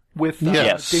Akimbo with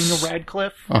Daniel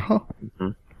Radcliffe? Uh-huh. Mm-hmm.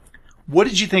 What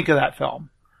did you think of that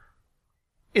film?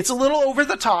 It's a little over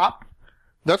the top.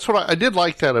 That's what I did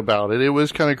like that about it. It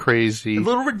was kind of crazy. A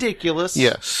little ridiculous.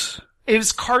 Yes. It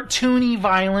was cartoony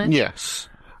violent. Yes.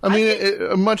 I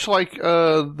mean, much like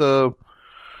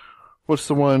what's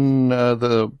the one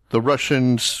the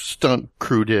Russian stunt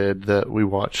crew did that we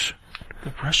watched?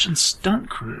 The Russian stunt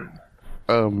crew?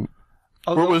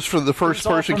 What was for the first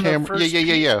person camera?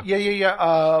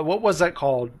 Yeah. What was that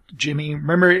called, Jimmy?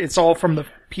 Remember, it's all from the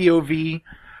POV.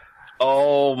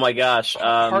 Oh my gosh!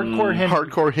 Hardcore Henry.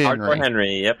 Hardcore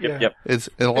Henry. Yep. It's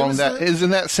along is in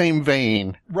that same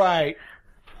vein, right?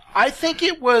 I think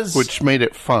it was, which made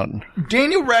it fun.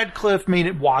 Daniel Radcliffe made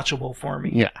it watchable for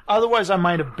me. Yeah. Otherwise, I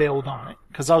might have bailed on it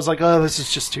because I was like, "Oh, this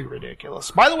is just too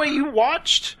ridiculous." By the way, you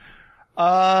watched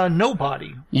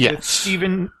Nobody? Yes. With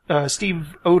Steve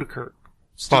Odenkirk.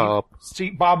 Bob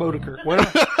Odenkirk.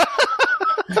 What?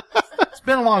 It's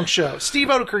been a long show. Steve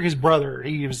Odenkirk, his brother,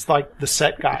 he was like the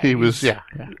set guy. He was, yeah.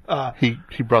 He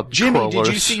brought the Jimmy, crawlers.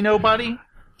 did you see Nobody?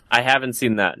 I haven't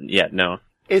seen that yet, no.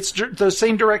 It's the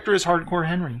same director as Hardcore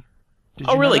Henry.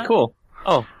 Oh, really? Cool.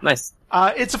 Oh, nice.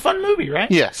 It's a fun movie,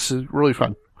 right? Yes, it's really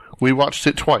fun. We watched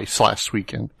it twice last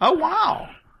weekend. Oh, wow.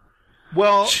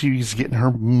 Well, she's getting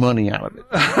her money out of it.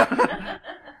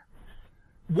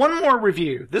 One more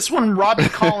review. This one, Robbie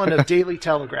Collin of Daily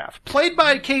Telegraph. Played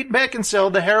by Kate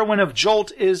Beckinsale, the heroine of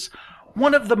Jolt is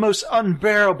one of the most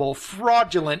unbearable,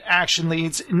 fraudulent action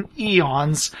leads in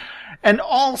eons. And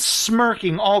all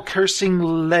smirking, all cursing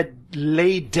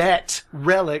Ledette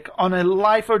Relic on a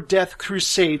life or death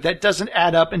crusade that doesn't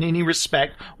add up in any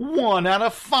respect. 1 out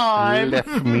of 5.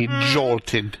 Left me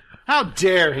jolted. How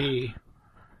dare he?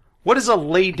 What is a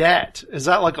ladette? Is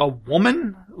that like a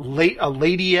woman? A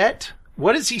ladyette?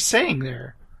 What is he saying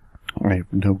there? I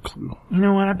have no clue. You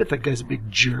know what? I bet that guy's a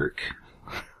big jerk.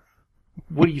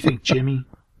 What do you think, Jimmy?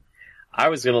 I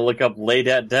was going to look up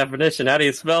ladette definition. How do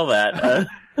you spell that?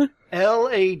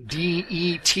 Ladeette.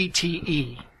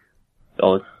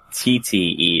 Oh,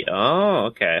 TTE. Oh,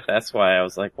 okay. That's why I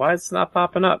was like, why is it not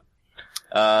popping up?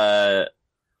 A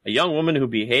young woman who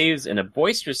behaves in a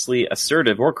boisterously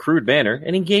assertive or crude manner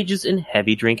and engages in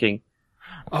heavy drinking.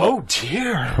 Oh,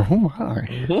 dear. Oh, my.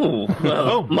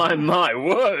 Oh, my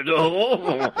word.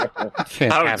 Oh.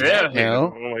 How dare you.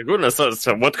 Oh, my goodness.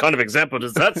 What kind of example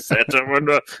does that set?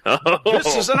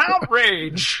 This is an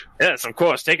outrage. Yes, of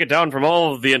course. Take it down from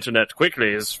all of the internet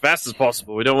quickly, as fast as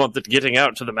possible. We don't want it getting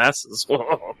out to the masses.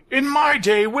 In my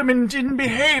day, women didn't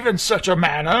behave in such a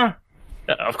manner.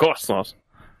 Of course not.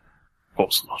 Of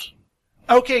course not.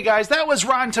 Okay, guys, that was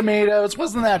Rotten Tomatoes.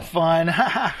 Wasn't that fun?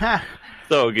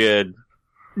 So good.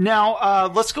 Now,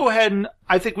 let's go ahead and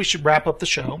I think we should wrap up the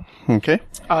show. Okay.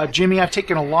 Jimmy, I've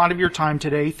taken a lot of your time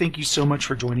today. Thank you so much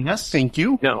for joining us. Thank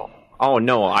you. No. Oh,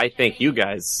 no, I thank you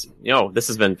guys. This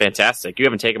has been fantastic. You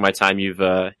haven't taken my time.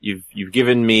 You've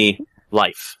given me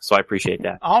life, so I appreciate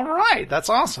that. All right. That's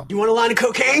awesome. You want a line of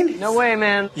cocaine? No way,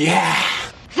 man. Yeah.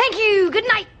 Thank you. Good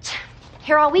night.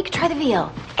 Here all week, try the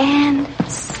veal. And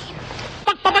scene.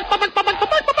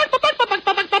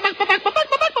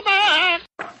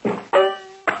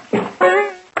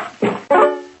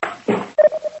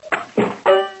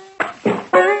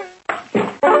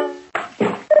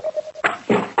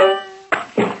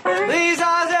 These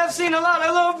eyes have seen a lot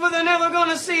of love, but they're never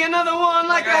gonna see another one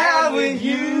like I have with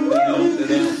you.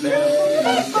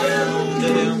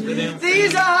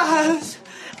 These eyes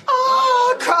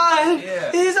are crying.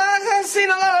 These eyes have seen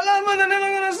a lot of love, but they're never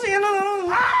gonna see another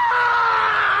one.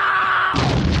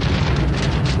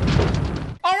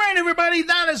 All right, everybody,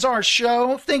 that is our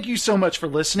show. Thank you so much for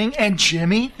listening. And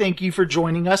Jimmy, thank you for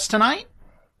joining us tonight.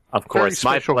 Of course,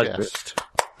 my pleasure. Guest.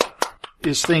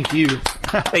 Thank you.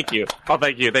 Thank you. Oh,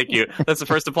 thank you. That's the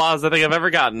first applause I think I've ever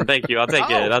gotten. Thank you. I'll take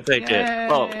it.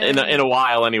 Well, in a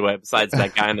while anyway. Besides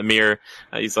that guy in the mirror,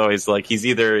 he's always like he's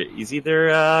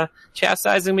either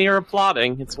chastising me or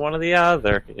applauding. It's one or the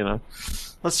other,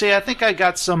 Let's see. I think I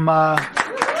got some.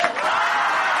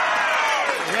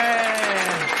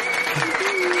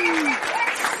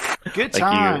 Good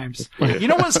times. You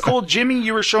know what's cool, Jimmy?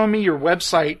 You were showing me your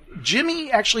website.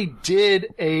 Jimmy actually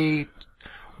did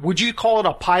would you call it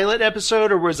a pilot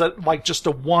episode, or was it like just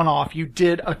a one-off? You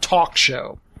did a talk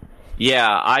show. Yeah,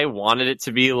 I wanted it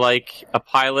to be like a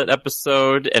pilot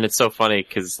episode, and it's so funny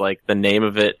because like the name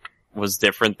of it was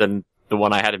different than the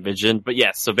one I had envisioned. But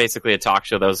yes, so basically a talk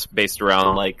show that was based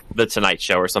around like The Tonight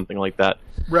Show or something like that.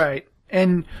 Right.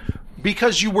 And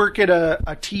because you work at a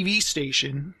TV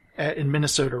station in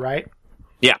Minnesota, right?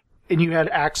 Yeah. And you had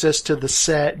access to the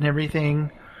set and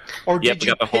everything? Or did you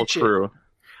got the whole crew.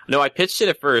 No, I pitched it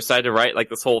at first. I had to write like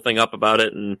this whole thing up about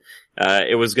it, and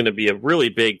it was going to be a really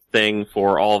big thing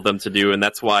for all of them to do, and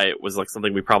that's why it was like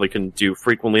something we probably couldn't do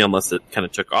frequently unless it kind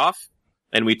of took off.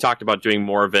 And we talked about doing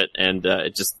more of it, and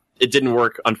it didn't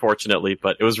work, unfortunately,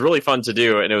 but it was really fun to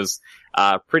do, and it was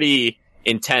pretty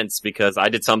intense because I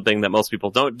did something that most people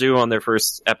don't do on their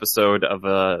first episode of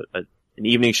an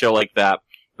evening show like that,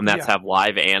 and that's have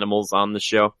live animals on the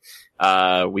show.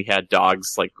 We had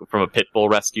dogs like from a pit bull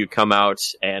rescue come out,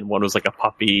 and one was like a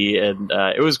puppy, and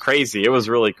it was crazy. It was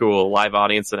really cool, live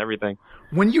audience and everything.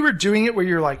 When you were doing it, where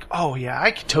you're like, "Oh yeah,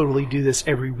 I could totally do this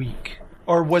every week,"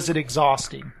 or was it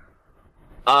exhausting?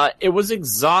 It was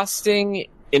exhausting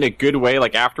in a good way.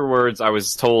 Like afterwards, I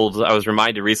was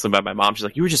reminded recently by my mom. She's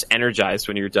like, "You were just energized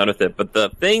when you were done with it." But the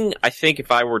thing, I think,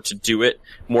 if I were to do it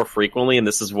more frequently, and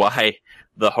this is why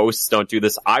the hosts don't do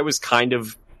this, I was kind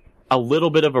of a little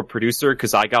bit of a producer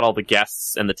because I got all the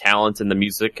guests and the talent and the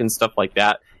music and stuff like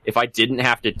that. If I didn't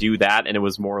have to do that and it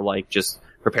was more like just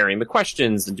preparing the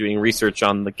questions and doing research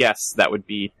on the guests, that would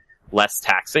be less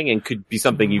taxing and could be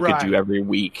something you could do every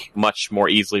week much more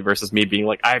easily versus me being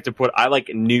like, I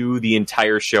knew the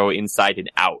entire show inside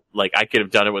and out. Like I could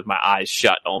have done it with my eyes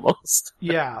shut almost.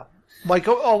 Yeah. Like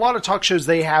a lot of talk shows,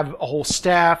 they have a whole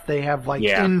staff, they have like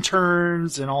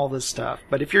interns and all this stuff.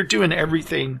 But if you're doing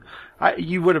everything,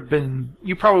 you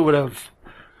probably would have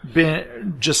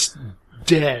been just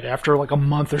dead after like a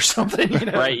month or something.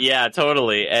 Right, yeah,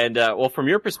 totally. And, well, from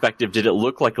your perspective, did it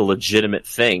look like a legitimate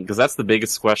thing? Because that's the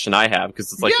biggest question I have.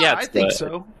 Because it's like, I think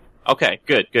so. Okay,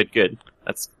 good.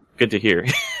 That's good to hear.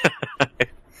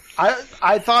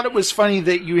 I thought it was funny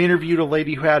that you interviewed a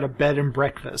lady who had a bed and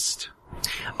breakfast.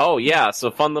 Oh, yeah,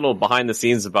 so fun little behind the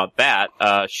scenes about that.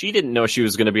 She didn't know she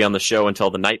was going to be on the show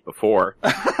until the night before.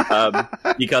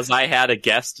 Because I had a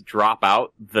guest drop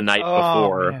out the night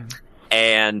before. Man.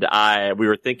 And we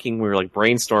were like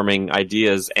brainstorming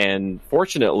ideas, and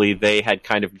fortunately they had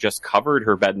kind of just covered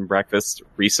her bed and breakfast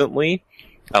recently,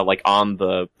 like on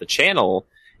the channel,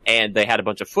 and they had a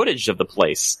bunch of footage of the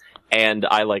place. And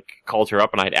I called her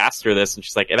up and I'd asked her this, and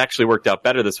she's like, it actually worked out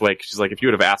better this way. 'Cause she's like, if you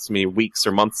would have asked me weeks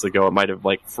or months ago, it might have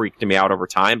freaked me out over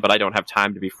time, but I don't have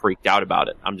time to be freaked out about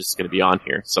it. I'm just going to be on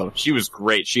here. So she was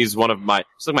great. She's she's like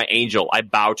my angel. I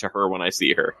bow to her when I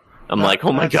see her. I'm like,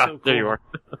 oh my God, so cool. There you are.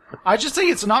 I just think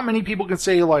it's not many people can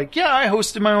say yeah, I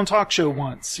hosted my own talk show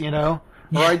once, or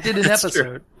I did an episode.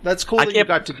 True. That's cool that you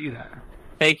got to do that.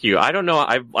 Thank you. I don't know.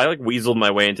 I weaseled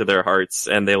my way into their hearts,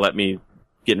 and they let me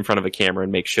get in front of a camera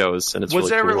and make shows, and it's was really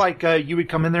there cool. ever you would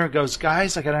come in there and goes,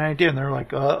 guys, I got an idea, and they're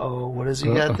like, uh-oh, what has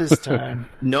he got this time?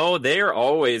 No, they're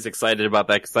always excited about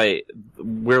that, because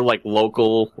we're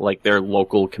local, they're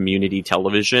local community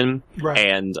television, right.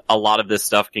 And a lot of this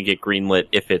stuff can get greenlit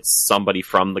if it's somebody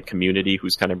from the community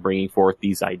who's kind of bringing forth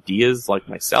these ideas, like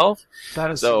myself. That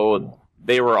is so cool.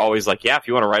 They were always like, yeah, if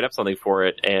you want to write up something for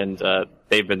it, and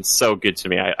they've been so good to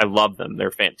me. I love them. They're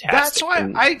fantastic. That's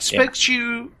why I expect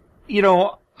you...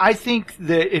 I think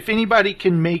that if anybody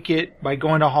can make it by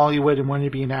going to Hollywood and wanting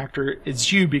to be an actor,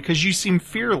 it's you, because you seem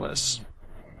fearless.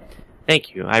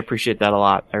 Thank you. I appreciate that a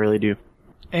lot. I really do.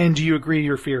 And do you agree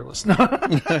you're fearless? No.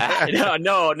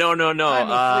 No. I'm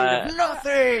afraid of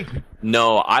nothing.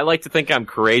 No, I like to think I'm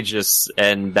courageous,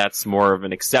 and that's more of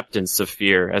an acceptance of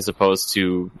fear as opposed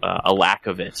to a lack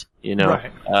of it,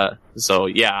 Right. So,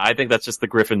 yeah, I think that's just the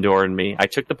Gryffindor in me. I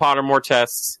took the Pottermore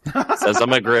tests. It says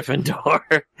I'm a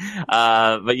Gryffindor.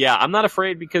 But, yeah, I'm not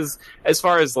afraid, because as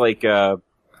far as, I'm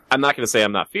not going to say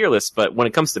I'm not fearless, but when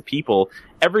it comes to people,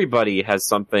 everybody has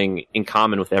something in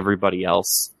common with everybody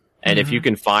else. And if you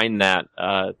can find that,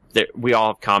 we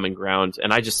all have common ground.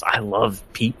 And I love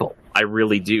people. I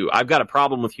really do. I've got a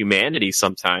problem with humanity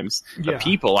sometimes. Yeah. But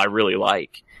people I really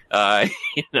like.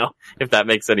 If that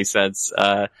makes any sense.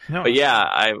 No. But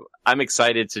yeah, I'm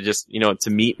excited to just, to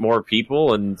meet more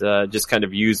people and, just kind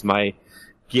of use my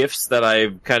gifts that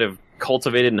I've kind of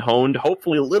cultivated and honed,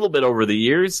 hopefully a little bit over the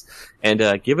years,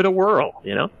 and, give it a whirl,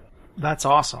 That's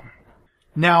awesome.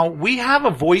 Now, we have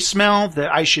a voicemail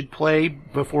that I should play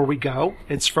before we go.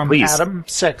 It's from Please. Adam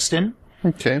Sexton.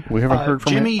 Okay, we haven't heard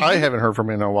from Jimmy, him. I haven't heard from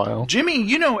him in a while. Jimmy,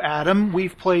 you know Adam.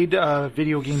 We've played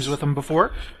video games with him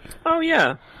before. Oh,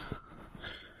 yeah.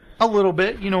 A little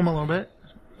bit. You know him a little bit.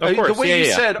 Of course, the way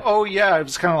you said, oh, yeah, I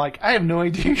was kind of like, I have no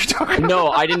idea who you're talking about. No,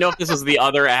 I didn't know if this was the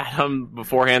other Adam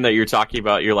beforehand that you're talking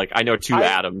about. You're like, I know two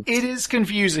Adams. It is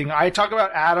confusing. I talk about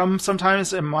Adam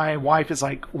sometimes, and my wife is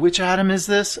like, which Adam is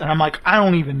this? And I'm like, I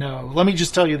don't even know. Let me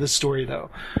just tell you this story, though.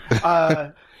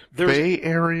 There's Bay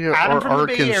Area Adam or from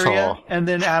Arkansas? The Bay Area, and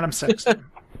then Adam Sexton.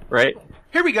 Right.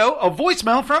 Here we go. A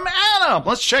voicemail from Adam.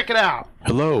 Let's check it out.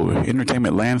 Hello,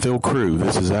 Entertainment Landfill crew.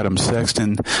 This is Adam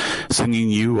Sexton sending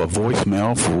you a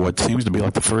voicemail for what seems to be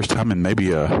like the first time in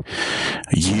maybe a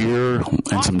year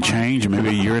and some change, maybe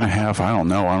a year and a half. I don't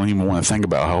know. I don't even want to think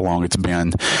about how long it's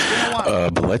been.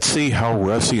 But let's see how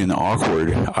rusty and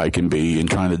awkward I can be in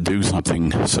trying to do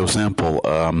something so simple.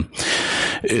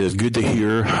 It is good to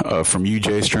hear from you,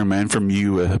 Jay Strom, and from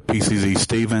you, PCZ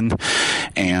Steven.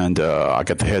 And I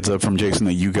got the heads up from Jason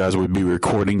that you guys would be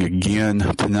recording again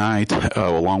tonight.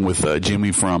 Along with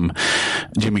Jimmy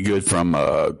Good from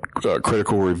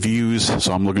Critical Reviews.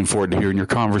 So I'm looking forward to hearing your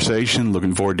conversation,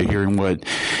 looking forward to hearing what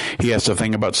he has to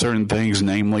think about certain things,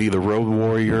 namely the Road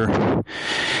Warrior.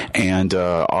 And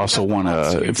also want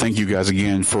to thank you guys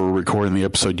again for recording the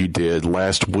episode you did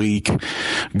last week.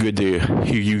 Good to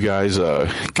hear you guys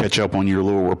catch up on your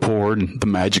little report. The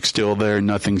magic's still there.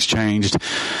 Nothing's changed.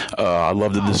 I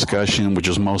love the discussion, which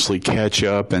was mostly catch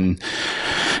up and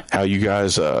how you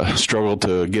guys struggled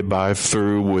to get by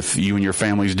through with you and your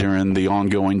families during the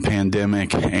ongoing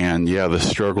pandemic. And yeah, the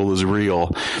struggle is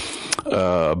real.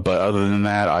 But other than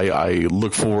that, I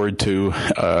look forward to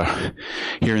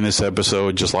hearing this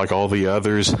episode just like all the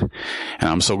others. And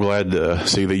I'm so glad to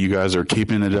see that you guys are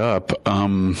keeping it up.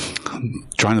 Trying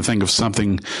to think of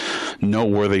something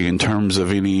noteworthy in terms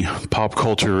of any pop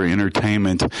culture or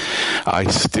entertainment. I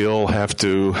still have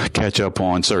to catch up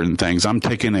on certain things. I'm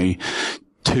taking a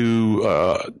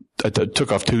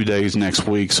took off 2 days next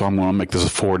week, so I'm going to make this a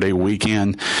 4-day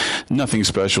weekend. Nothing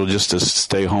special, just to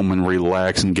stay home and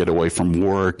relax and get away from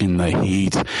work and the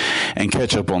heat and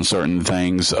catch up on certain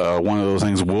things. One of those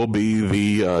things will be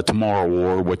the Tomorrow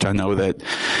War, which I know that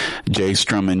Jay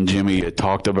Strum and Jimmy had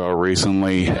talked about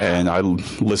recently, and I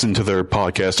listened to their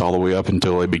podcast all the way up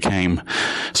until they became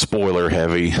spoiler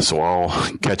heavy, so I'll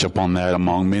catch up on that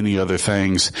among many other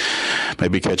things.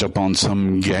 Maybe catch up on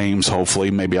some games,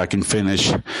 hopefully. Maybe I can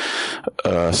finish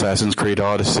Assassin's Creed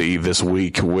Odyssey this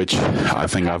week, which I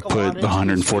think I've put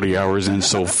 140 hours in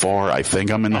so far. I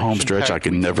think I'm in the home stretch. I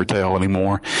can never tell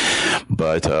anymore.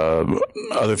 But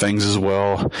other things as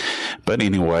well. But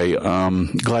anyway,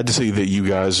 glad to see that you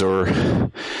guys are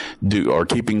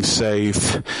keeping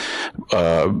safe,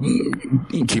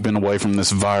 keeping away from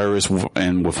this virus,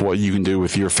 and with what you can do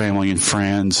with your family and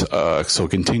friends. So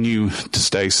continue to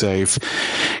stay safe.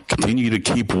 Continue to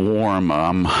keep warm.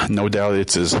 No doubt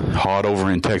it's as hot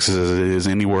over in Texas as it is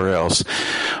anywhere else.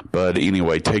 But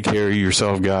anyway, take care of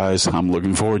yourself, guys. I'm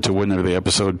looking forward to whenever the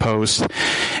episode posts,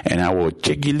 and I will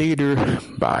check you later.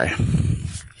 Bye.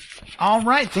 All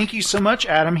right. Thank you so much,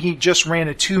 Adam. He just ran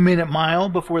a 2-minute mile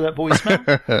before that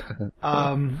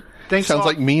voicemail. Thanks. Sounds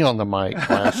like me on the mic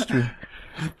last week.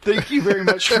 Thank you very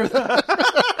much for the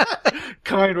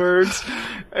kind words.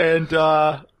 And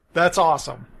that's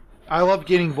awesome. I love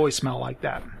getting voicemail like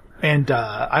that. And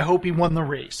I hope he won the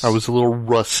race. I was a little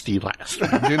rusty last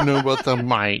week. Didn't know about the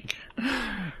mic.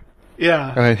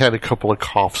 Yeah. And I had a couple of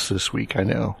coughs this week, I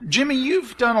know. Jimmy,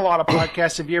 you've done a lot of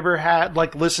podcasts. Have you ever had,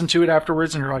 listened to it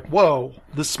afterwards and you're like, whoa,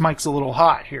 this mic's a little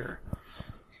hot here?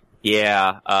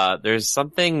 Yeah. There's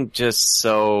something just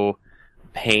so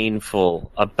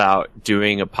painful about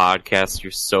doing a podcast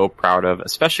you're so proud of,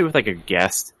 especially with a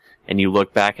guest, and you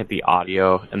look back at the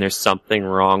audio and there's something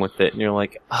wrong with it and you're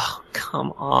like, oh,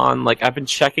 come on. I've been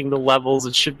checking the levels.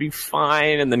 It should be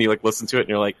fine. And then you listen to it and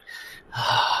you're like,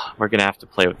 oh, we're going to have to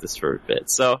play with this for a bit.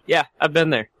 So yeah, I've been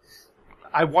there.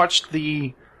 I watched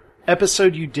the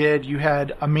episode you did. You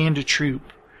had Amanda Troop,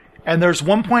 and there's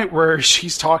one point where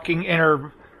she's talking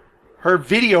and her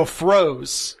video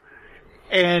froze,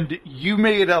 and you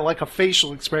made a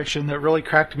facial expression that really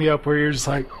cracked me up, where you're just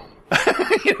like,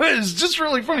 it was just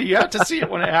really funny. You have to see it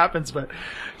when it happens, but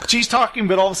she's talking,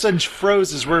 but all of a sudden she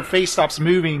froze where her face stops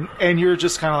moving, and you're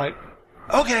just kind of like,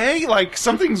 okay,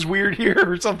 something's weird here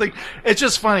or something. It's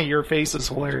just funny. Your face is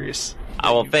hilarious.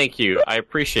 Oh, well, thank you. I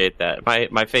appreciate that.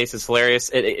 My face is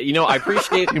hilarious. I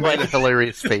appreciate you made a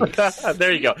hilarious face.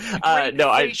 There you go.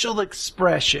 Facial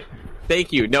expression.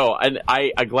 Thank you. No, and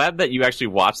I'm glad that you actually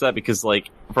watched that, because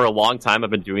for a long time I've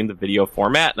been doing the video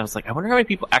format, and I was like, I wonder how many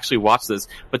people actually watch this.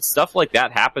 But stuff like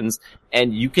that happens,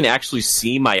 and you can actually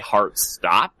see my heart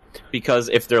stop, because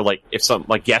if they're if some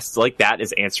guests like that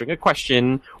is answering a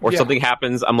question or something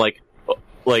happens, I'm like,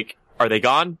 are they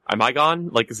gone? Am I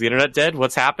gone? Is the internet dead?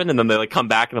 What's happened? And then they come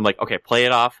back, and I'm like, okay, play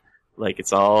it off.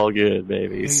 It's all good,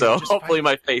 baby. So hopefully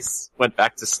my face went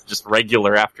back to just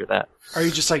regular after that. Are you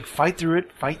just fight through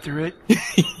it?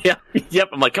 Yeah. Yep.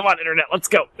 I'm like, come on, internet, let's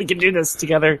go. We can do this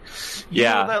together. You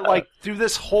know that, through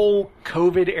this whole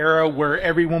COVID era where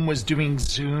everyone was doing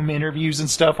Zoom interviews and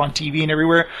stuff on TV and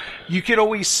everywhere, you could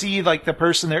always see, the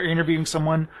person they're interviewing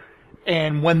someone,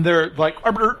 and when they're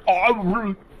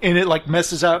and it,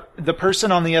 messes up, the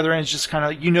person on the other end is just kind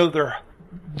of,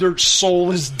 their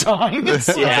soul is dying.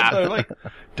 Yeah. They're like,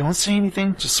 don't say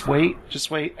anything. Just wait.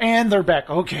 And they're back.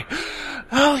 Okay.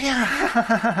 Oh,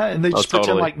 yeah. And they just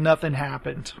pretend like nothing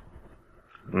happened.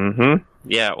 Mm-hmm.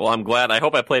 Yeah, well, I'm glad. I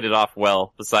hope I played it off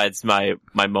well, besides my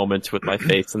moment with my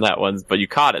face and that one. But you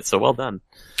caught it, so well done.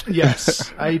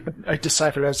 Yes. I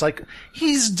deciphered it. I was like,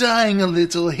 he's dying a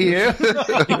little here.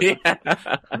 Yeah.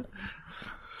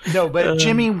 No, but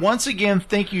Jimmy, once again,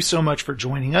 thank you so much for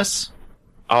joining us.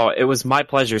 Oh, it was my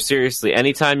pleasure. Seriously,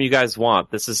 anytime you guys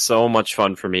want. This is so much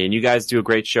fun for me, and you guys do a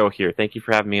great show here. Thank you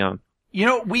for having me on.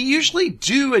 We usually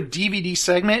do a DVD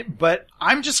segment, but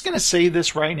I'm just going to say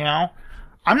this right now.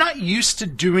 I'm not used to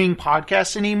doing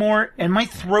podcasts anymore, and my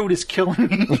throat is killing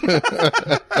me.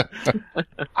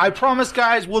 I promise,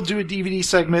 guys, we'll do a DVD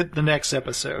segment the next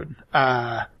episode.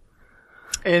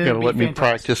 And you gotta let me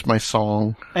practice my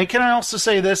song. And can I also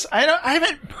say this? I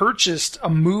haven't purchased a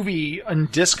movie in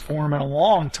disc form in a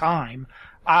long time.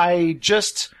 I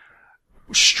just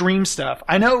stream stuff.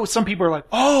 I know some people are like,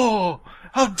 oh,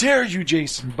 how dare you,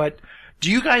 Jason? But do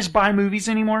you guys buy movies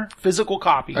anymore? Physical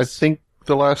copies? I think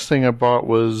the last thing I bought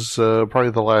was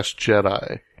probably The Last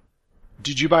Jedi.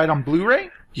 Did you buy it on Blu-ray?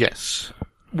 Yes.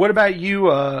 What about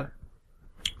you,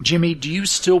 Jimmy? Do you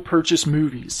still purchase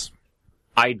movies?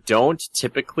 I don't.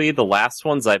 Typically, the last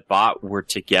ones I bought were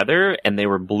together, and they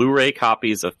were Blu-ray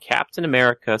copies of Captain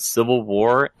America, Civil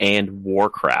War, and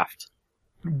Warcraft.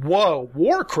 Whoa,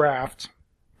 Warcraft?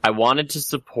 I wanted to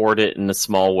support it in a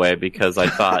small way because I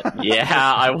thought,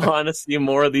 yeah, I want to see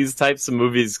more of these types of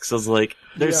movies because I was like,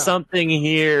 there's something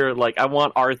here. Like, I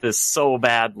want Arthas so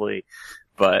badly.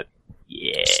 But,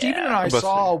 yeah. Steven and I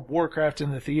saw Warcraft in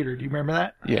the theater. Do you remember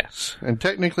that? Yes. And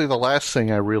technically the last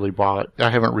thing I really bought, I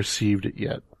haven't received it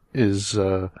yet, is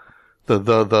the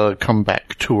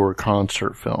comeback tour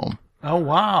concert film. Oh,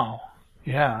 wow.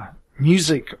 Yeah.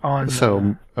 Music on...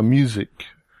 So, a music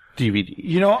DVD.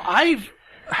 You know, I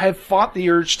have fought the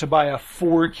urge to buy a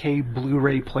 4K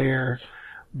Blu-ray player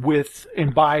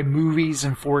and buy movies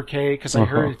in 4K because I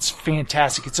heard it's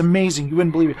fantastic. It's amazing. You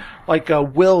wouldn't believe it. Like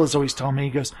Will is always telling me, he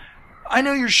goes, I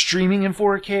know you're streaming in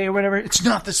 4K or whatever. It's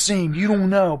not the same. You don't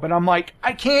know. But I'm like,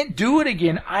 I can't do it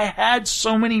again. I had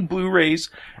so many Blu-rays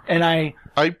and I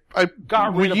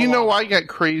got rid of them. I got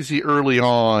crazy early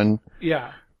on.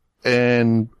 Yeah.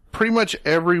 And pretty much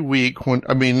every week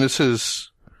this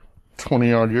is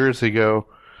 20 odd years ago,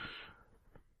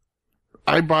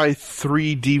 I buy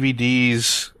 3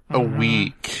 DVDs a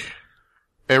week.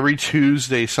 Every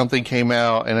Tuesday something came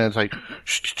out and it's like,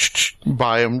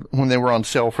 buy them when they were on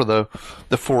sale for the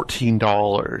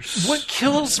 $14. What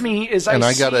kills me is I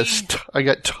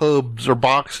got tubs or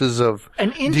boxes of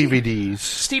DVDs.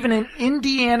 Stephen, an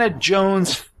Indiana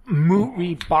Jones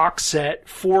movie box set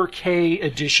 4K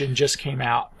edition just came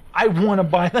out. I want to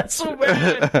buy that so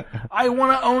bad. I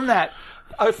want to own that.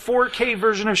 A 4K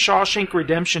version of Shawshank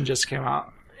Redemption just came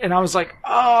out. And I was like,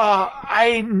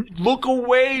 look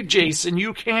away, Jason.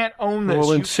 You can't own this.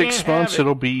 Well, in 6 months,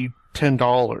 it'll be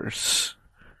 $10.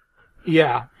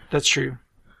 Yeah, that's true.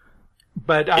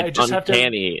 But I just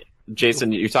uncanny. have to...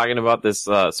 Jason, you're talking about this,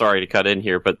 sorry to cut in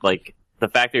here, but like the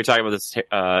fact that you're talking about this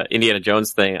Indiana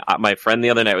Jones thing, my friend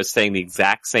the other night was saying the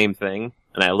exact same thing.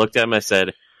 And I looked at him and I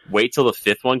said, wait till the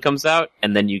 5th one comes out,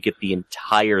 and then you get the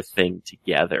entire thing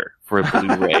together for a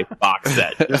Blu-ray box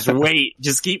set. Just wait.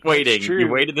 Just keep waiting. You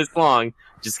waited this long.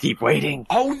 Just keep waiting.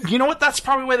 Oh, you know what? That's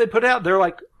probably why they put it out. They're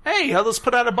like, hey, let's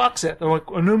put out a box set. They're like,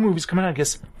 a new movie's coming out. I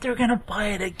guess they're going to buy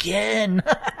it again.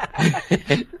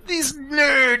 These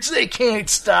nerds, they can't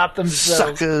stop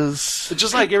themselves. Suckers. It's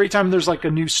just like every time there's like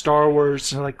a new Star Wars,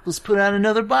 they're like, let's put out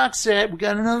another box set. We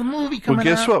got another movie coming out.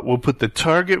 Well, guess what? We'll put the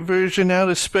Target version out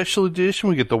as special edition.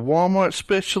 We get the Walmart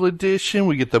special edition.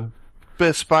 We get the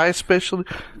Best Buy special.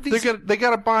 They got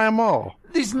to buy them all.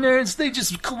 These nerds, they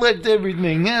just collect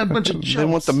everything. A bunch of junk. They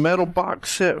want the metal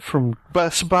box set from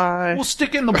Best Buy. We'll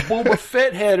stick in the Boba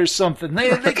Fett head or something.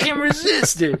 They can't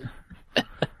resist it.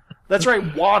 That's right.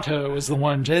 Watto is the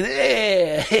one.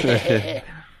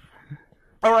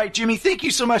 All right, Jimmy, thank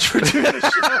you so much for doing the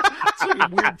show. It's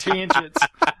like weird tangents.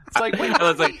 It's like, wait, I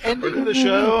was like, ending the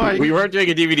show. We weren't doing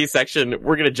a DVD section.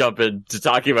 We're going to jump into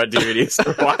talking about DVDs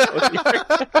for a while.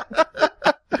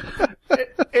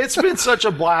 It's been such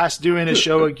a blast doing a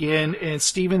show again. And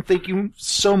Steven, thank you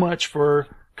so much for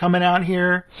coming out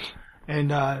here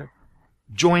and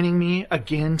joining me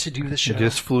again to do the show.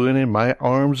 Just flew in and my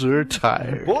arms are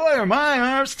tired. Boy, are my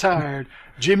arms tired.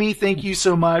 Jimmy, thank you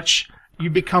so much.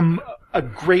 You've become a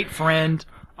great friend.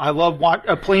 I love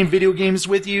playing video games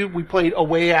with you. We played A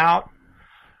Way Out.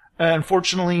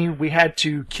 Unfortunately, we had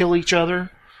to kill each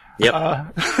other. Yep.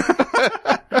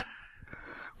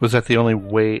 Was that the only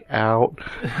way out?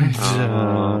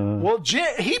 Well,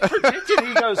 he predicted.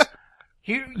 He goes.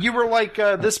 You were like,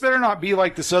 this better not be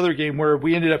like this other game where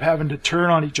we ended up having to turn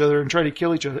on each other and try to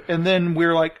kill each other. And then we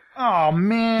were like, oh,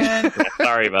 man.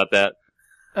 Sorry about that.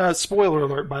 Spoiler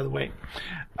alert, by the way.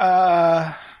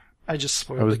 I just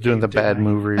spoiled I was doing the bad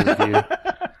movie review.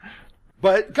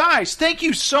 But, guys, thank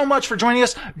you so much for joining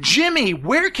us. Jimmy,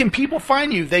 where can people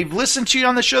find you? They've listened to you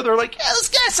on the show. They're like, yeah, this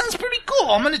guy sounds pretty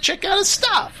cool. I'm going to check out his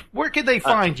stuff. Where can they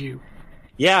find you?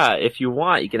 Yeah, if you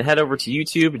want, you can head over to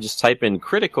YouTube and just type in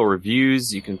Critical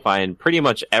Reviews. You can find pretty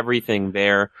much everything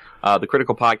there. The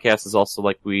Critical Podcast is also,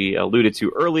 like we alluded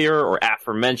to earlier, or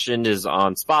aforementioned, is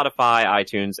on Spotify,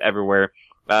 iTunes, everywhere.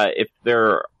 If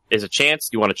there is a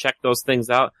chance you want to check those things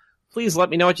out, please let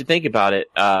me know what you think about it.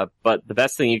 But the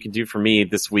best thing you can do for me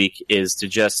this week is to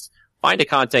just find a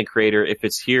content creator, if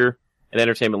it's here at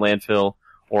Entertainment Landfill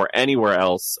or anywhere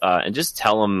else, and just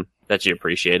tell them that you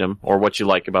appreciate them or what you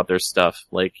like about their stuff.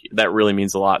 Like, that really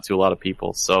means a lot to a lot of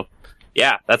people. So,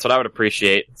 yeah, that's what I would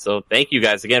appreciate. So thank you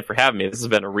guys again for having me. This has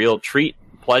been a real treat,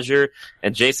 pleasure.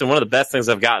 And Jason, one of the best things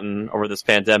I've gotten over this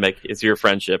pandemic is your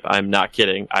friendship. I'm not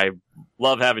kidding. I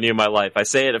love having you in my life. I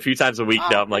say it a few times a week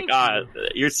now. I'm like,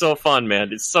 you're so fun,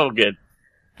 man. It's so good.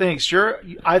 Thanks.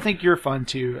 I think you're fun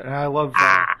too, and I love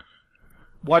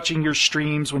watching your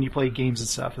streams when you play games and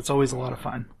stuff. It's always a lot of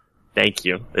fun. Thank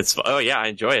you. I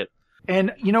enjoy it.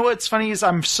 And you know what's funny is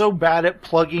I'm so bad at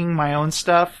plugging my own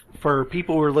stuff. For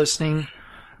people who are listening,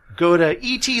 go to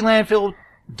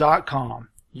etlandfill.com.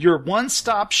 Your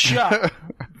one-stop shop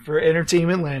for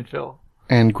Entertainment Landfill.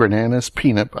 And Granana's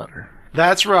peanut butter.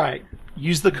 That's right.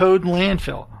 Use the code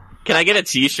Landfill. Can I get a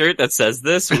t-shirt that says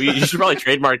this? You should probably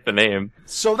trademark the name.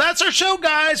 So that's our show,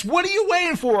 guys. What are you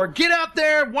waiting for? Get out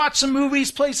there, watch some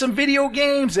movies, play some video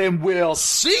games, and we'll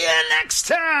see you next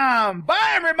time.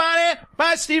 Bye, everybody.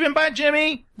 Bye, Steven. Bye,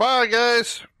 Jimmy. Bye,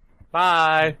 guys.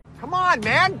 Bye. Come on,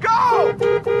 man, go!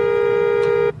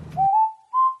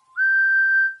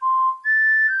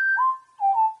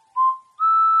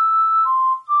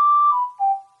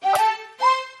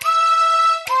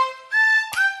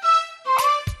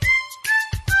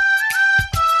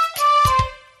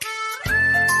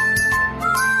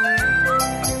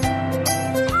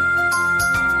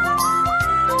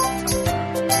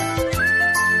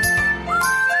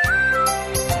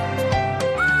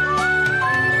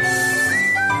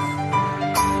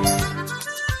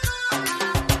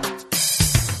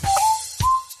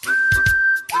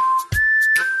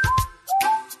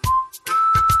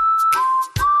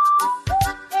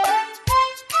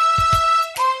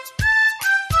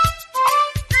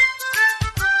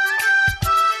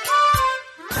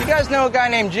 Know a guy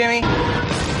named Jimmy?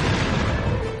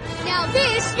 Now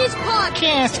this is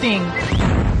podcasting.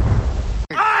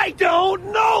 I don't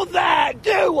know that,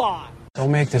 do I?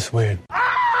 Don't make this weird. Ow!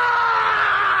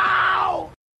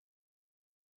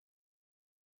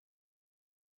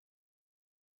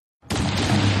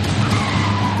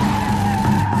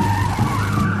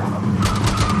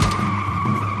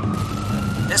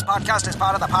 This podcast is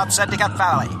part of the Pod Syndicate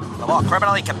family. For more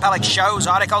criminally compelling shows,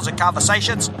 articles, and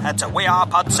conversations, head to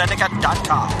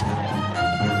wearePodsyndicate.com.